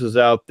services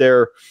out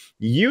there,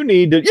 you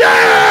need to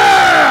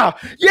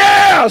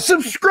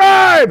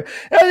subscribe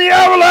and the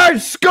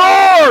Avalanche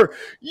score.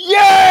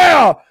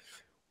 Yeah!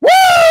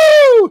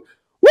 Woo!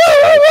 Woo,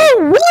 woo,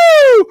 woo,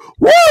 woo,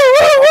 woo,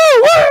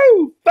 woo,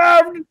 woo,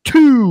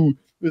 5-2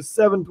 with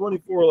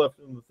 7:24 left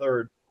in the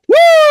third.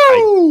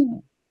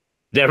 Woo!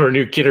 Never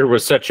knew Kidder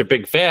was such a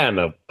big fan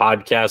of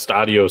podcast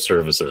audio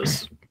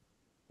services.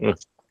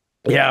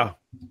 Yeah,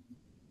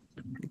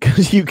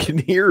 because you can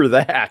hear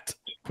that.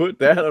 Put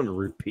that on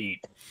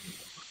repeat.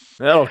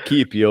 That'll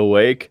keep you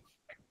awake.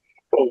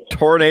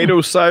 Tornado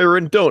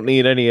siren, don't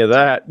need any of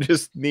that.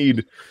 Just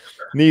need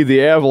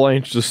the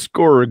Avalanche to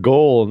score a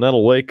goal, and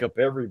that'll wake up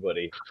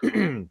everybody.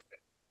 And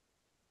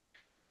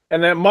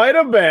that might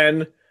have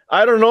been,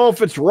 I don't know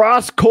if it's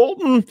Ross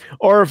Colton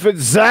or if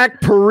it's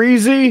Zach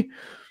Parisi.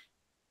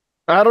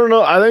 I don't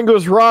know. I think it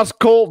was Ross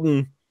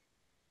Colton.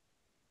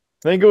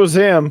 I think it was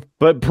him,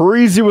 but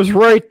Parisi was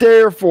right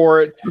there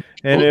for it.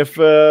 And if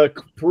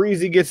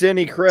Parisi gets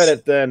any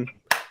credit, then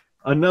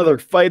another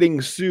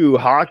Fighting Sioux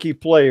hockey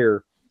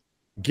player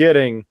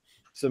getting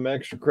some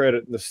extra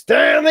credit in the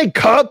Stanley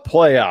Cup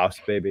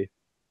playoffs, baby.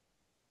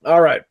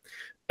 All right.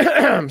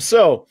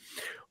 So,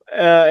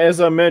 as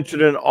I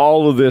mentioned in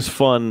all of this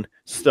fun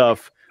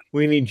stuff,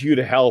 we need you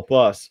to help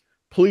us.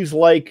 Please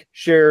like,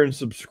 share, and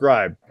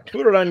subscribe.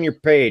 Put it on your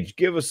page.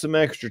 Give us some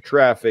extra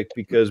traffic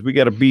because we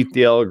got to beat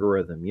the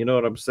algorithm. You know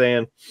what I'm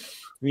saying?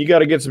 You got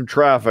to get some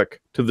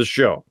traffic to the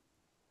show.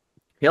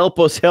 Help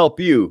us help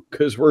you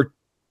because we're,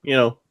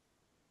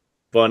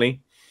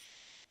 funny.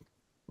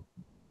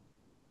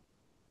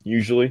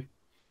 Usually.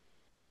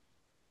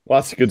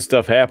 Lots of good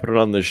stuff happening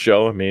on this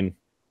show. I mean,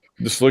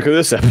 just look at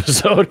this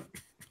episode.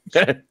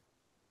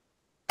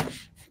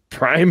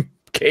 Prime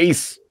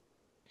case.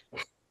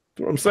 That's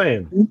what I'm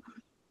saying.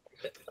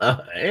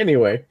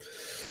 Anyway.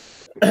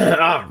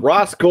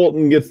 Ross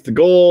Colton gets the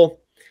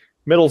goal.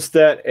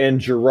 Middlestedt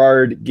and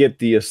Gerard get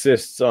the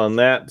assists on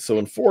that. So,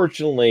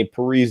 unfortunately,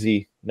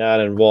 Parisi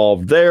not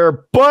involved there,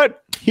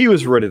 but he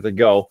was ready to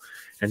go,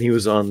 and he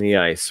was on the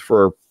ice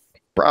for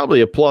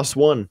probably a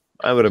 +1.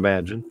 I would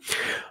imagine.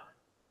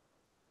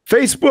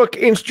 Facebook,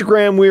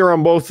 Instagram, we are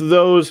on both of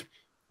those.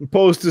 We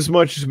post as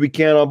much as we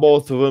can on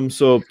both of them.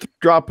 So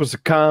drop us a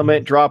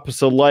comment, drop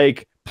us a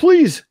like.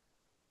 Please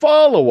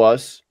follow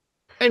us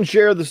and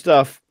share the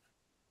stuff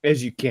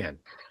as you can.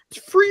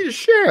 It's free to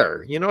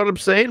share. You know what I'm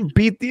saying?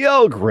 Beat the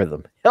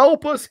algorithm.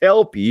 Help us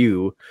help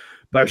you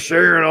by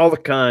sharing all the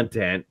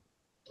content.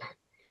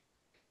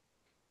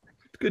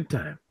 It's a good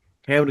time.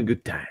 Having a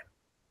good time.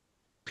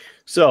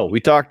 So, we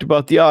talked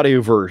about the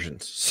audio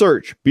versions.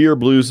 Search Beer,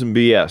 Blues, and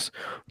BS.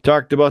 We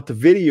talked about the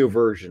video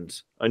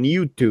versions on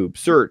YouTube.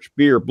 Search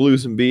Beer,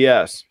 Blues, and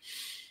BS.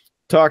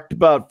 Talked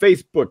about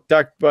Facebook.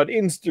 Talked about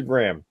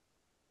Instagram.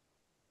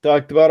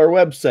 Talked about our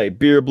website,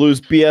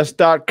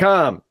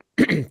 beerbluesbs.com.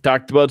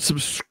 Talked about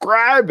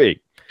subscribing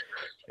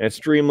at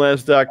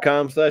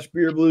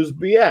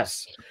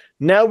streamlabs.com/beerbluesbs.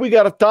 Now we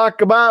got to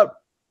talk about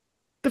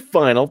the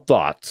final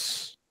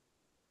thoughts.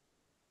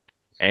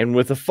 And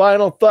with the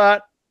final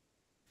thought,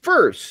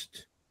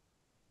 first,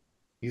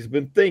 he's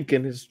been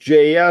thinking, it's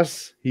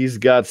JS. He's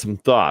got some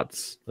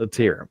thoughts. Let's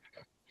hear him.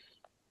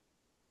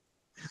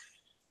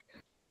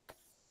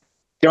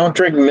 Don't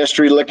drink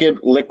mystery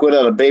liquid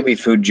out of baby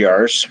food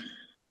jars.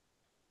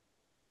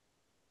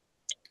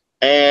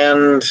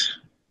 And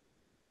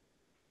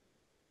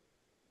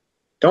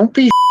don't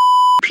be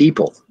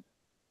people.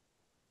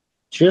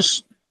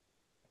 Just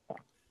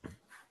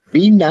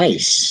be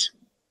nice.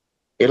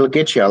 It'll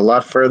get you a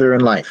lot further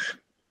in life.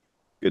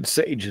 Good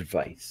sage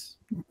advice.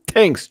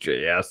 Thanks,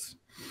 JS.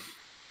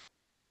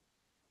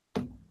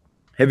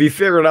 Have you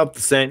figured out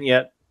the scent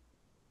yet?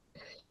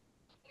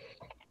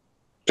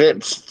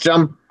 It's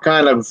some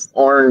kind of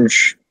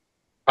orange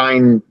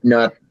pine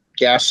nut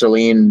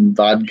gasoline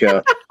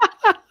vodka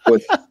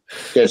with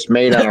that's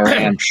made on a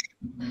ranch.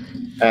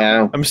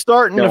 I'm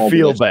starting to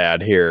feel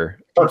bad here.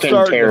 I'm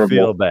starting to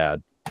feel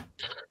bad.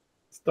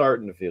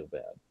 Starting to feel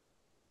bad.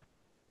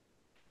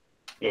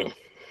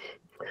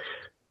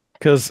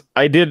 Because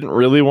I didn't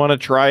really want to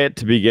try it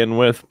to begin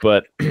with,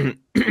 but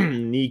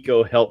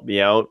Nico helped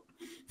me out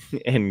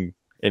and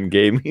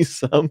gave me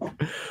some.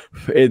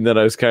 And then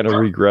I was kind of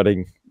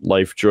regretting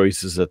life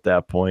choices at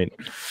that point.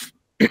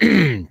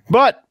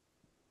 But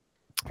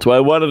so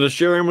I wanted to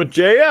share him with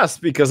JS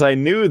because I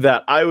knew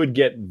that I would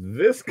get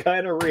this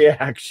kind of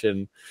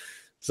reaction.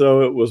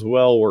 So it was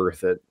well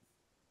worth it.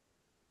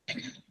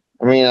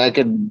 I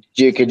mean,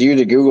 you could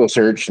use a Google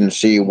search and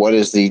see what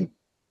is the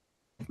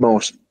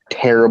most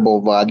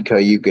terrible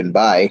vodka you can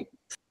buy.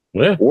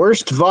 Yeah.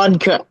 Worst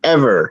vodka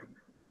ever.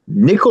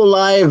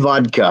 Nikolai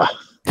vodka.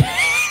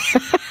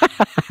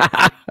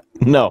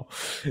 No,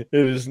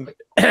 it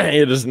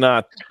is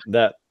not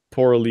that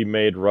poorly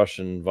made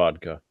Russian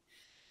vodka.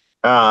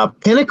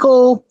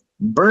 Pinnacle,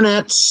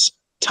 Burnett's,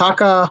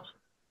 Taka,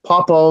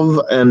 Popov,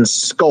 and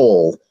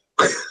Skoll.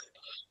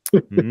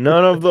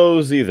 None of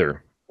those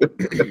either.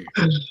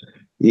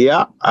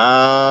 Yeah,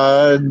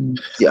 I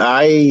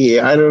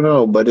don't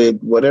know, but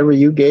whatever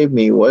you gave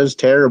me was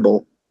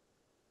terrible.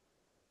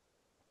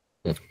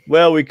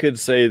 Well, we could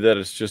say that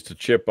it's just a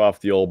chip off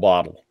the old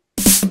bottle.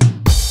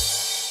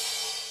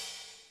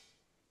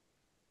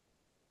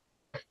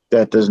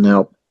 That doesn't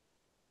help.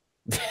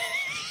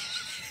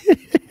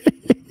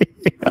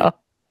 Yeah.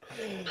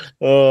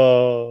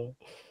 Oh,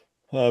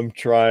 I'm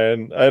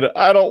trying.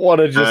 I don't want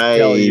to just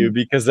tell you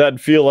because that'd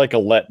feel like a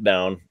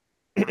letdown.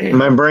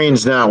 My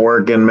brain's not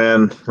working,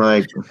 man.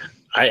 Like,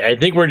 I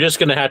think we're just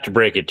gonna have to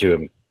break it to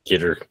him,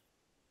 Kidder.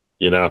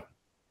 You know,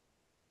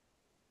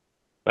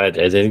 I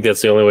think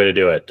that's the only way to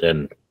do it,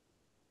 and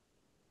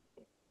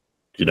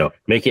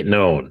make it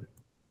known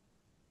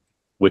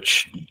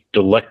which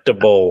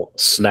delectable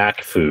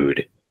snack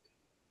food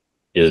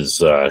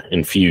is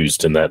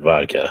infused in that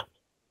vodka.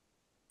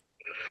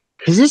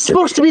 Is this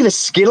supposed to be the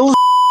Skittles?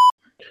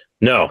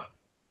 No.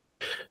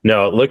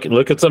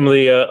 Look at some of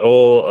the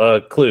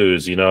old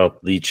clues.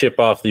 The chip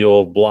off the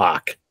old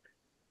block.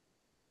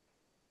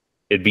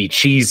 It'd be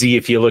cheesy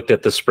if you looked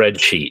at the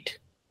spreadsheet.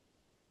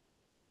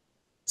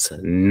 It's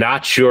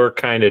not your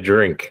kind of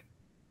drink.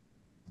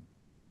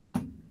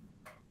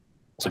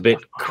 It's a bit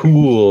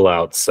cool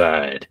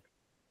outside.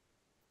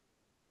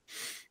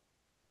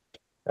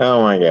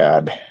 Oh my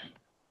God.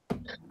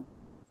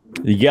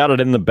 You got it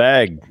in the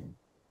bag.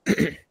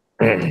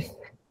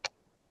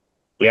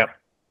 Yep.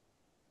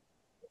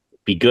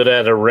 Be good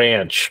at a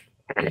ranch.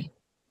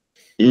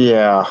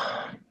 Yeah.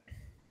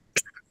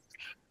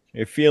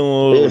 You're feeling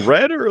a little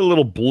red or a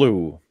little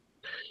blue?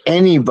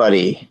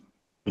 Anybody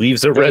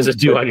leaves a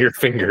residue on your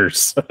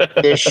fingers.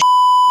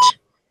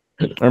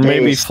 Or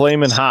maybe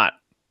flaming hot.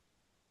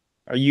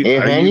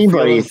 If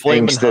anybody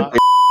thinks that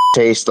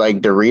tastes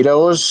like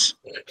Doritos,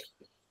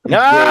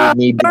 they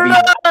need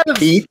to be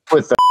beat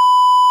with the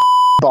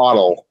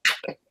bottle.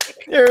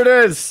 There it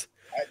is.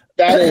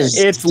 That is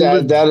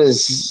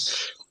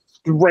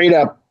straight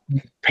up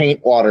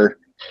paint water.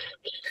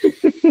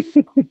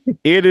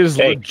 It is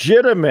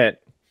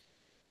legitimate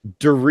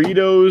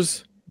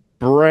Doritos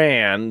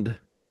brand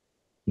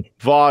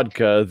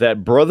vodka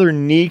that brother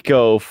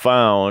Nico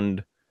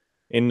found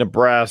in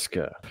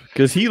Nebraska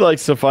because he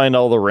likes to find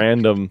all the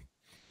random,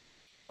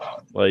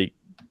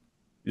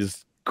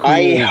 is cool,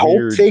 I hope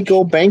weird, they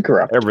go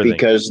bankrupt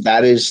because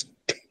that is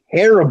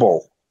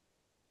terrible.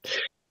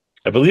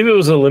 I believe it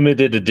was a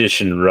limited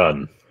edition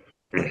run.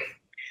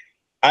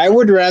 I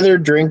would rather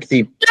drink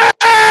the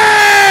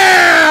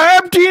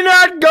empty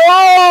not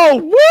go.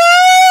 Woo!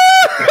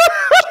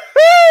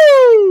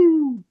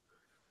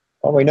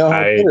 Well, we know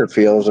how Kidder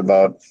feels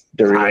about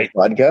Doritos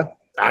vodka.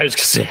 I was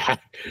going to say, I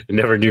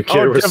never knew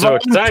Kidder was so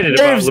excited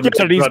about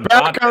limited He's run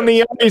back vodka. on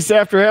the ice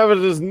after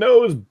having his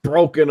nose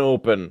broken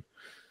open.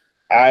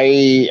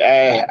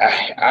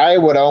 I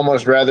would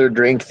almost rather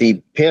drink the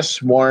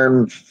piss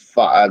warm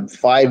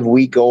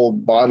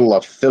 5-week-old bottle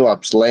of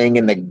Phillips laying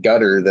in the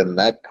gutter than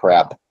that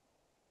crap.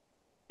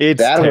 That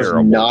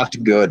terrible. Was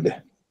not good.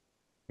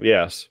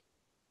 Yes.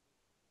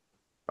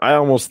 I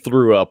almost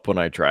threw up when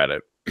I tried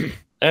it.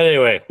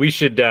 Anyway, we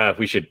should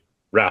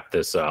wrap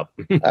this up.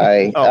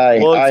 I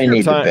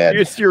need to bed.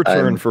 It's your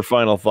turn for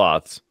final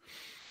thoughts.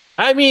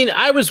 I mean,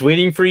 I was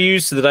waiting for you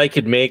so that I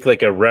could make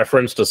like a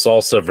reference to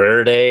Salsa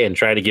Verde and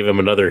try to give him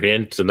another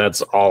hint, and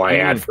that's all I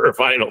had for a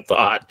final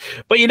thought.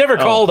 But you never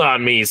called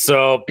on me,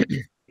 so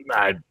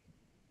I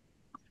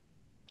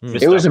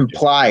it was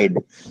implied.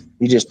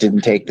 You just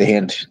didn't take the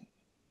hint.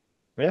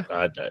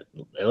 Yeah.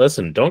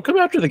 Listen, don't come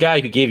after the guy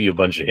who gave you a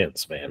bunch of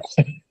hints, man.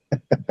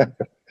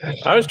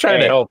 I was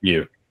trying to help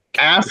you.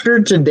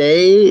 After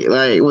today,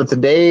 like with the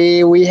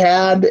day we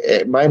had,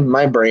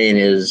 my brain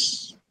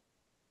is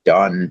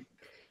done.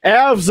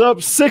 Avs up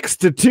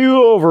 6-2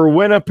 over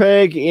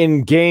Winnipeg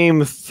in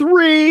game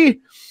 3.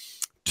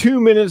 2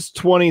 minutes,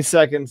 20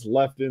 seconds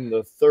left in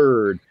the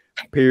third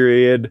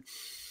period.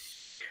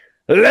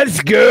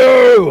 Let's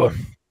go.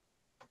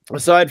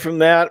 Aside from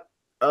that,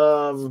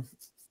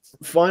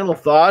 final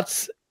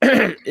thoughts.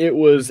 It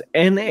was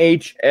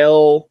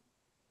NHL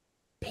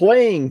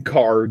playing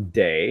card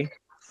day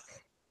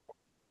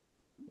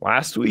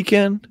last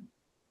weekend.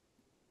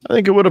 I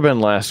think it would have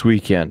been last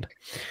weekend.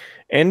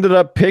 Ended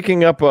up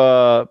picking up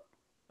a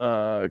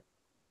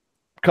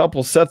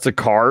couple sets of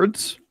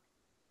cards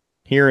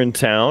here in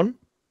town.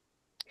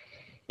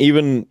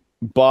 Even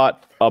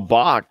bought a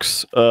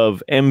box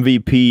of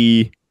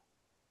MVP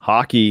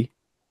hockey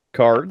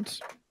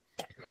cards.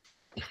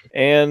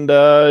 And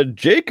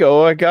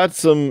Jaco, I got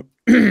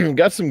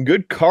some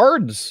good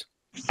cards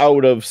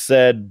out of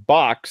said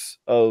box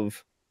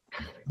of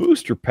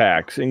booster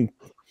packs. And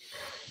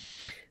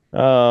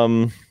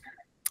I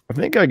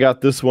think I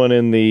got this one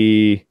in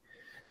the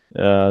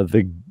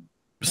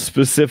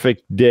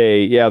specific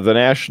day. Yeah, the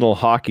National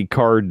Hockey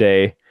Card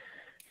Day.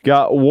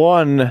 Got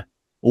one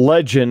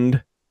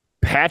legend,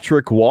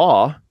 Patrick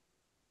Waugh.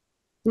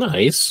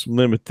 Nice.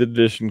 Limited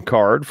edition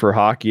card for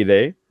Hockey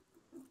Day.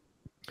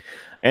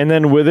 And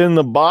then within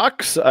the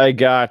box, I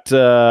got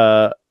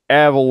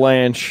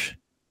Avalanche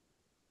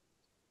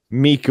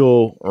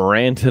Mikko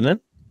Rantanen.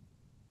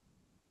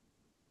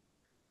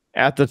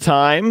 At the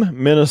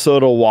time,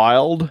 Minnesota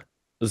Wild,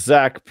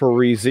 Zach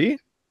Parise.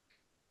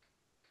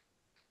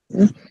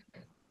 And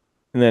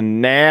then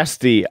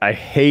nasty, I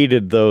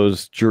hated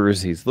those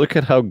jerseys. Look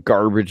at how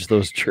garbage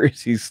those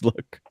jerseys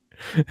look.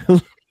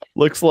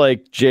 Looks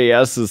like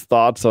JS's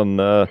thoughts on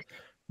the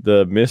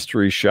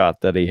mystery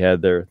shot that he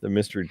had there, the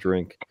mystery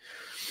drink.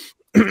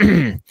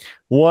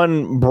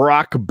 One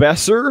Brock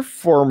Besser,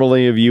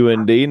 formerly of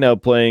UND, now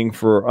playing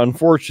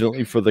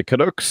unfortunately for the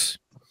Canucks.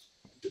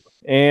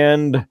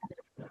 And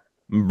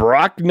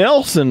Brock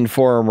Nelson,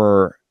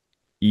 former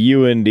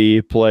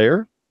UND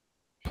player,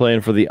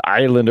 playing for the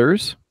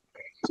Islanders.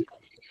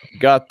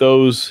 Got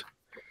those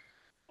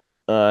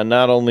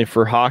not only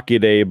for Hockey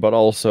Day, but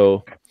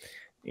also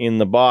in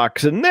the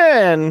box. And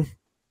then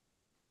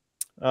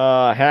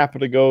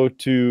happened to go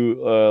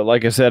to,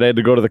 like I said, I had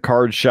to go to the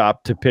card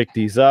shop to pick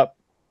these up.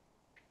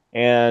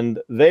 And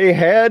they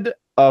had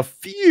a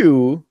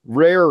few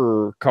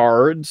rarer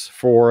cards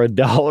for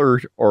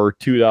 $1 or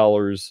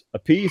 $2 a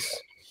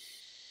piece.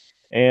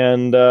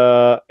 And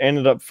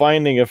ended up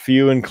finding a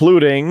few,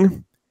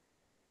 including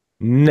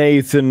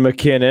Nathan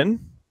McKinnon.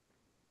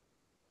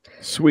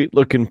 Sweet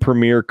looking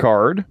premier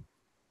card.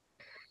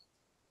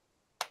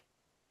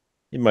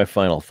 In my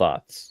final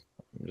thoughts,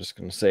 I'm just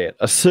going to say it.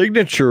 A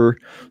signature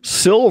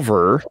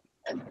silver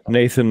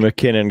Nathan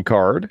McKinnon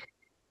card.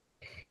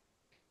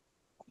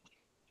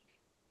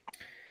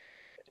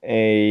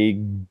 A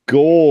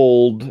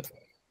gold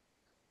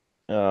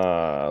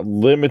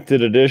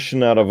limited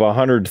edition out of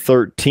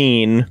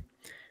 113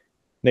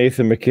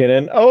 Nathan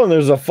McKinnon. Oh, and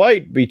there's a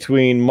fight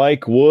between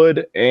Mike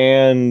Wood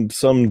and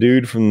some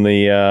dude from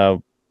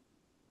the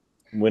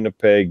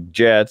Winnipeg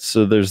Jets.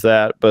 So there's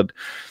that. But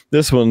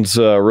this one's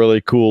a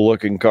really cool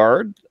looking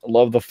card. I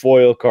love the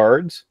foil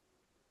cards.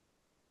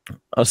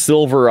 A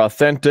silver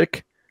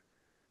authentic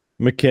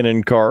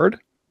McKinnon card.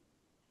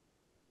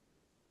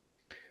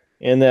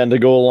 And then to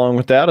go along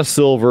with that, a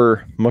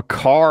silver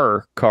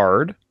Makar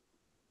card.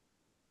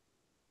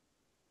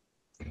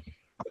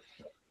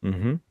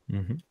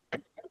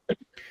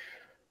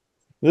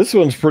 This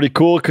one's pretty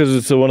cool because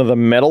it's one of the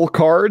metal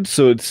cards,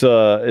 so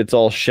it's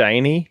all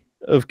shiny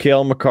of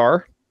Cale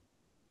Makar.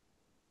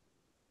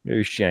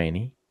 Very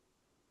shiny.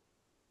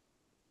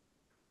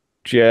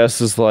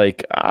 Jess is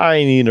like,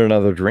 I need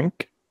another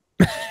drink.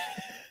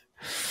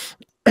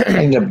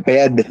 I need a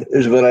bed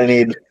is what I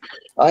need.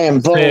 I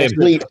am falling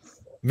asleep.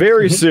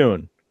 Very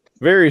soon.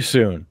 Very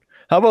soon.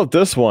 How about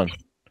this one?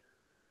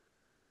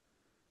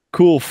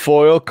 Cool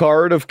foil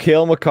card of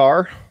Cale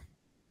Makar.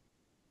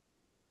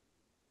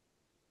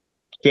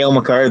 Cale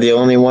Makar, the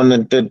only one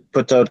that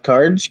puts out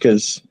cards,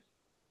 because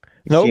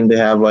Nope. seem to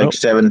have like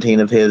 17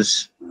 of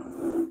his.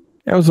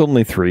 That was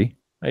only 3.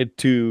 I had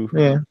 2.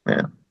 Yeah.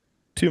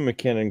 2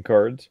 McKinnon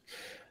cards.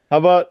 How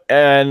about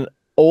an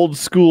old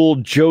school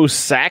Joe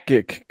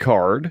Sakic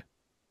card?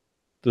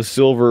 The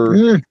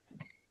silver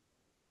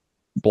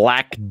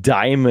black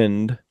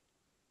diamond,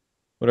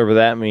 whatever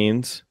that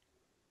means.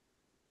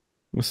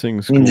 This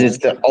thing's cool. Means it's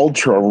the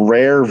ultra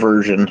rare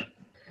version.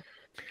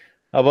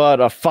 How about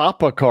a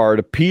FAPA card,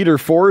 a Peter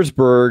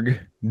Forsberg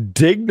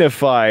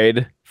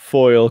dignified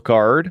foil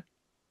card?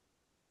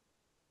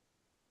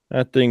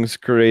 That thing's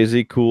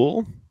crazy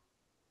cool.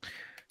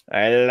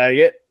 I like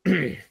it.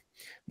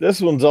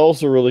 This one's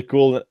also really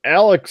cool. An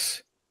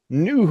Alex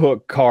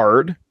Newhook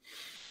card,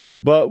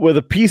 but with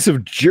a piece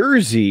of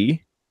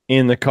jersey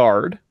in the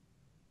card.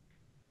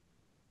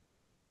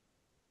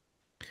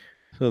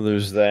 So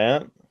there's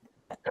that.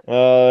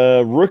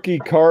 Rookie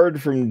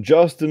card from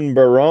Justin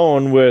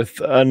Barone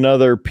with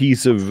another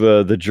piece of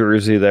the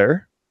jersey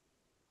there.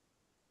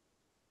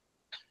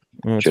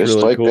 That's Just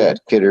really like cool. that,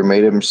 Kidder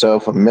made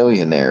himself a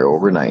millionaire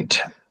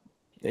overnight.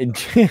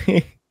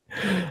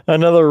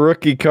 Another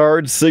rookie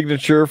card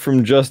signature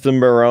from Justin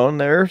Barone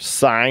there,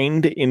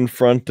 signed in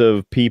front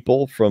of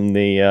people from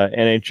the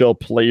NHL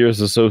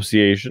Players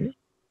Association.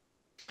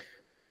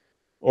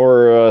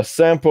 Or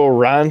Sampo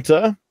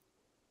Ranta,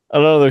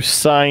 another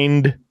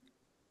signed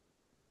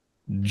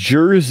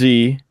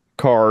jersey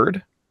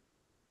card.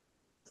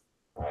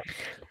 I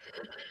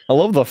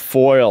love the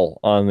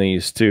foil on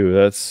these too.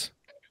 That's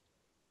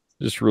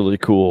just really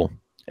cool.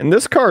 And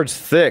this card's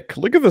thick.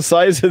 Look at the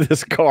size of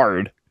this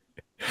card.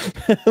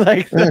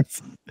 Like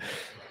that's,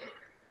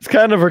 it's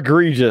kind of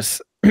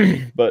egregious,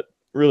 but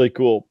really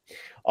cool.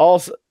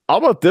 Also, how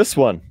about this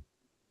one?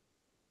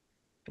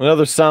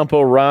 Another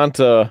Sampo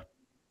Ranta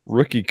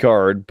rookie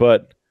card,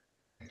 but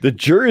the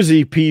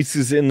jersey piece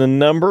is in the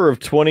number of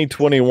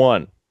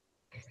 2021.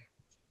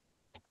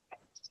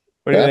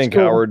 What do you think,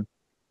 cool. Howard?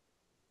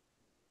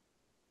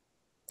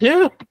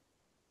 Yeah.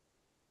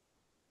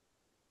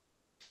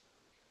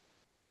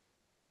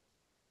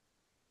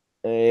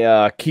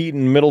 A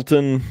Keaton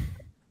Middleton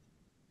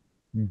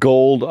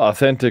gold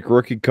authentic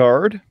rookie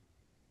card.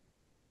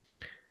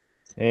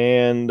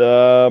 And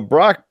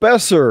Brock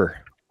Besser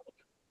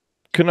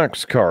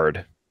Canucks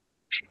card.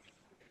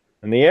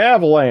 And the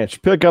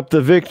Avalanche pick up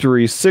the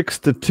victory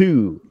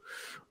 6-2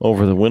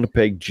 over the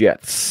Winnipeg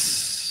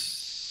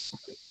Jets.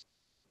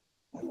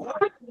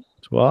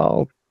 So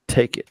I'll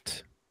take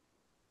it.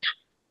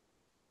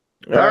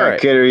 All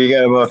right, Kidder, you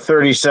got about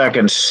 30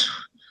 seconds.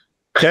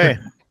 Okay.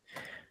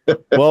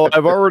 Well,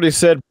 I've already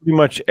said pretty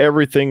much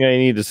everything I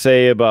need to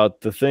say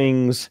about the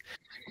things.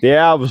 The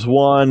Avs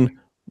won.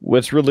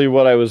 What's really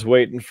what I was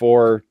waiting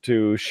for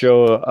to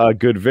show a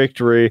good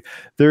victory.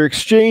 They're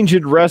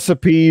exchanging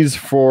recipes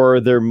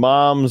for their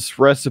mom's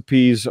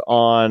recipes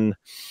on,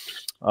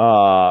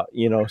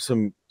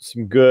 some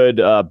good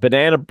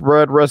banana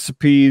bread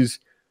recipes,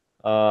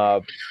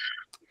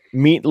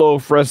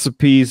 meatloaf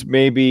recipes,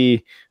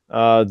 maybe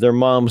their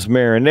mom's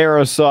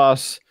marinara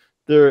sauce.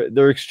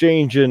 They're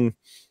exchanging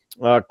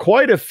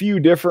quite a few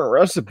different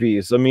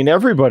recipes. I mean,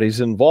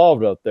 everybody's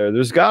involved out there.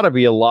 There's got to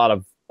be a lot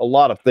of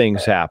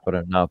things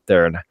happening out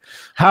there. And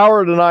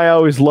Howard and I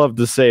always love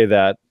to say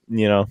that,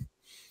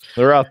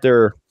 they're out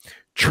there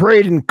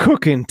trading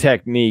cooking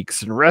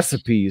techniques and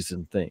recipes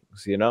and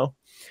things,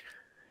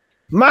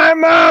 My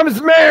mom's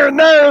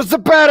marinara is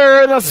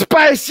better and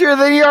spicier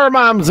than your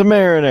mom's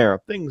marinara.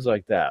 Things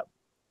like that.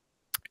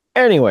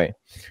 Anyway,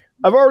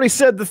 I've already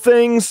said the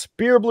things.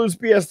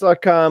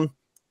 beerbluesbs.com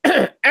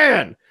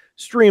and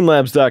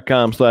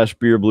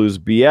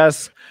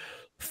streamlabs.com/beerbluesbs.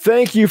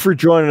 Thank you for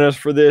joining us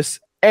for this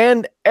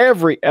and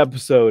every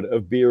episode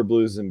of Beer,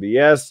 Blues, and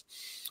BS.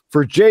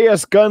 For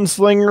JS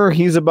Gunslinger,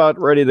 he's about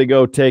ready to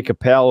go take a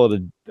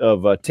pallet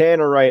of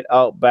Tannerite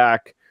out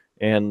back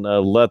and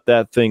let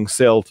that thing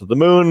sail to the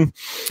moon.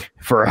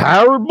 For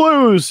Howard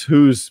Blues,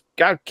 who's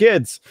got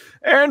kids.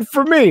 And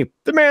for me,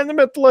 the man, the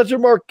myth, the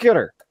legend, Mark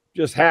Kidder.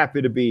 Just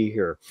happy to be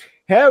here.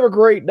 Have a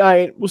great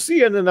night. We'll see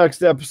you in the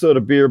next episode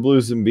of Beer,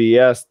 Blues, and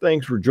BS.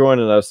 Thanks for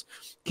joining us.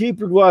 Keep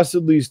your glass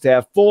at least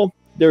half full.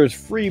 There's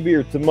free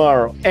beer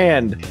tomorrow.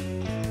 And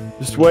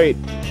just wait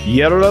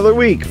yet another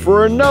week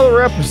for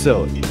another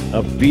episode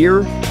of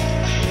Beer,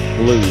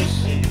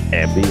 Blues,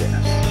 and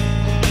BS.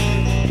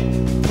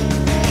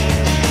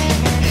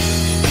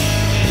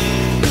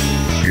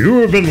 You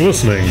have been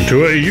listening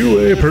to a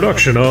UA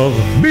production of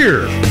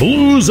Beer,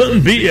 Blues,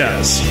 and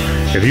BS.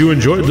 If you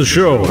enjoyed the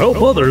show,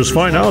 help others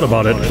find out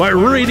about it by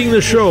rating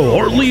the show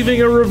or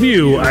leaving a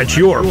review at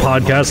your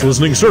podcast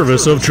listening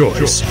service of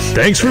choice.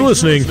 Thanks for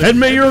listening, and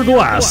may your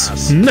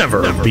glass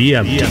never be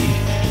empty.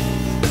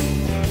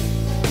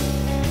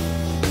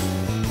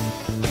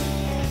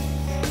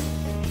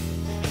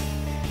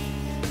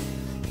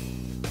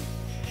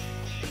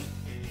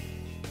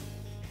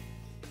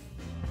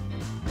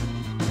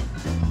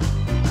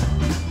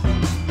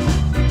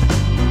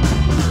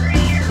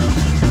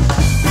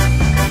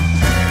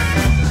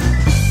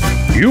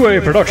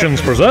 UA Productions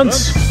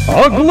presents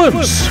A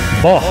Glimpse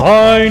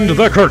Behind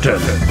the Curtain.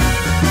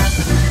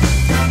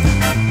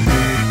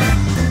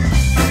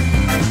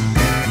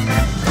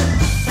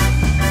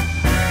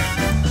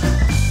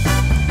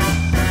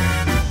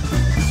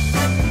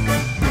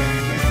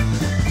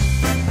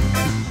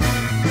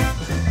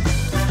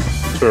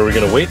 So are we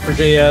going to wait for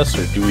JS,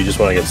 or do we just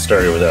want to get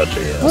started without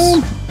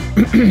JS?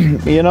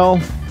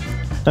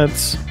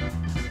 That's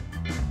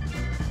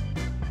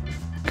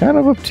kind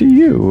of up to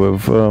you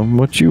of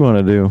what you want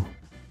to do.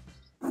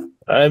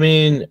 I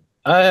mean,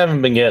 I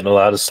haven't been getting a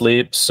lot of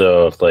sleep,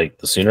 so if, the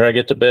sooner I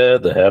get to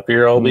bed, the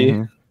happier I'll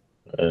be.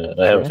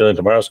 I have a feeling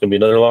tomorrow's going to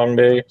be another long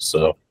day,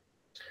 so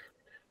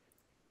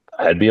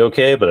I'd be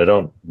okay, but I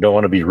don't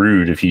want to be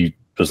rude if he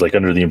was like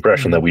under the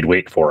impression that we'd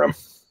wait for him.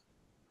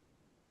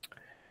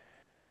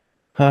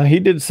 He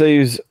did say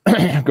he's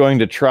going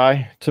to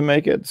try to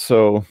make it,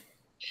 so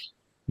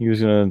he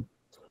was going to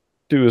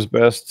do his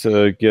best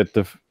to get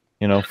the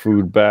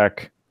food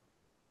back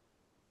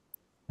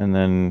and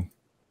then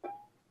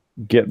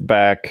get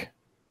back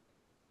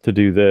to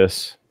do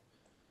this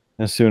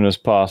as soon as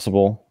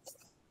possible.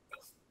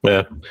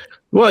 Yeah.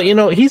 Well,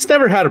 he's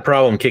never had a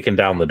problem kicking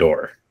down the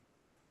door.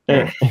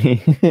 Yeah.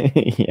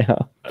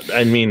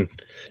 I mean,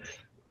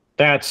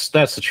 that's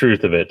the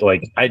truth of it.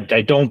 Like, I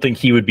don't think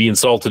he would be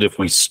insulted if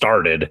we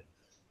started.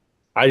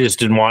 I just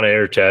didn't want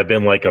there to have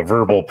been like a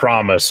verbal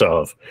promise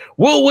of,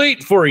 we'll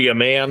wait for you,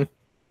 man.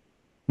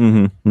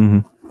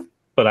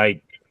 But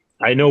I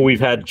know we've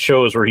had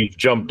shows where he's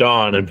jumped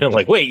on and been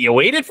like, wait, you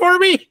waited for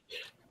me?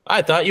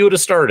 I thought you would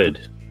have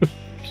started.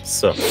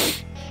 So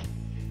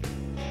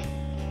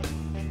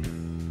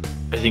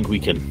I think we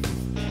can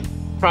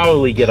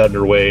probably get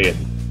underway and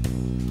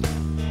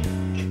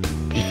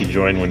he can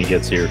join when he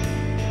gets here.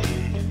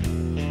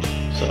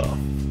 So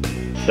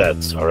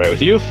that's all right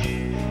with you?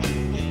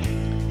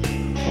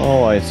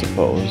 Oh, I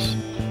suppose.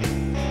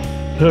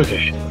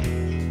 Okay.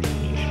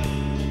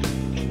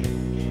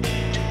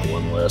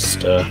 One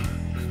last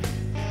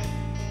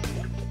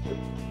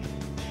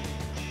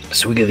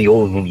so we get the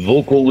old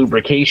vocal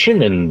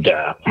lubrication and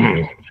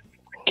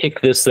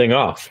kick this thing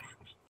off.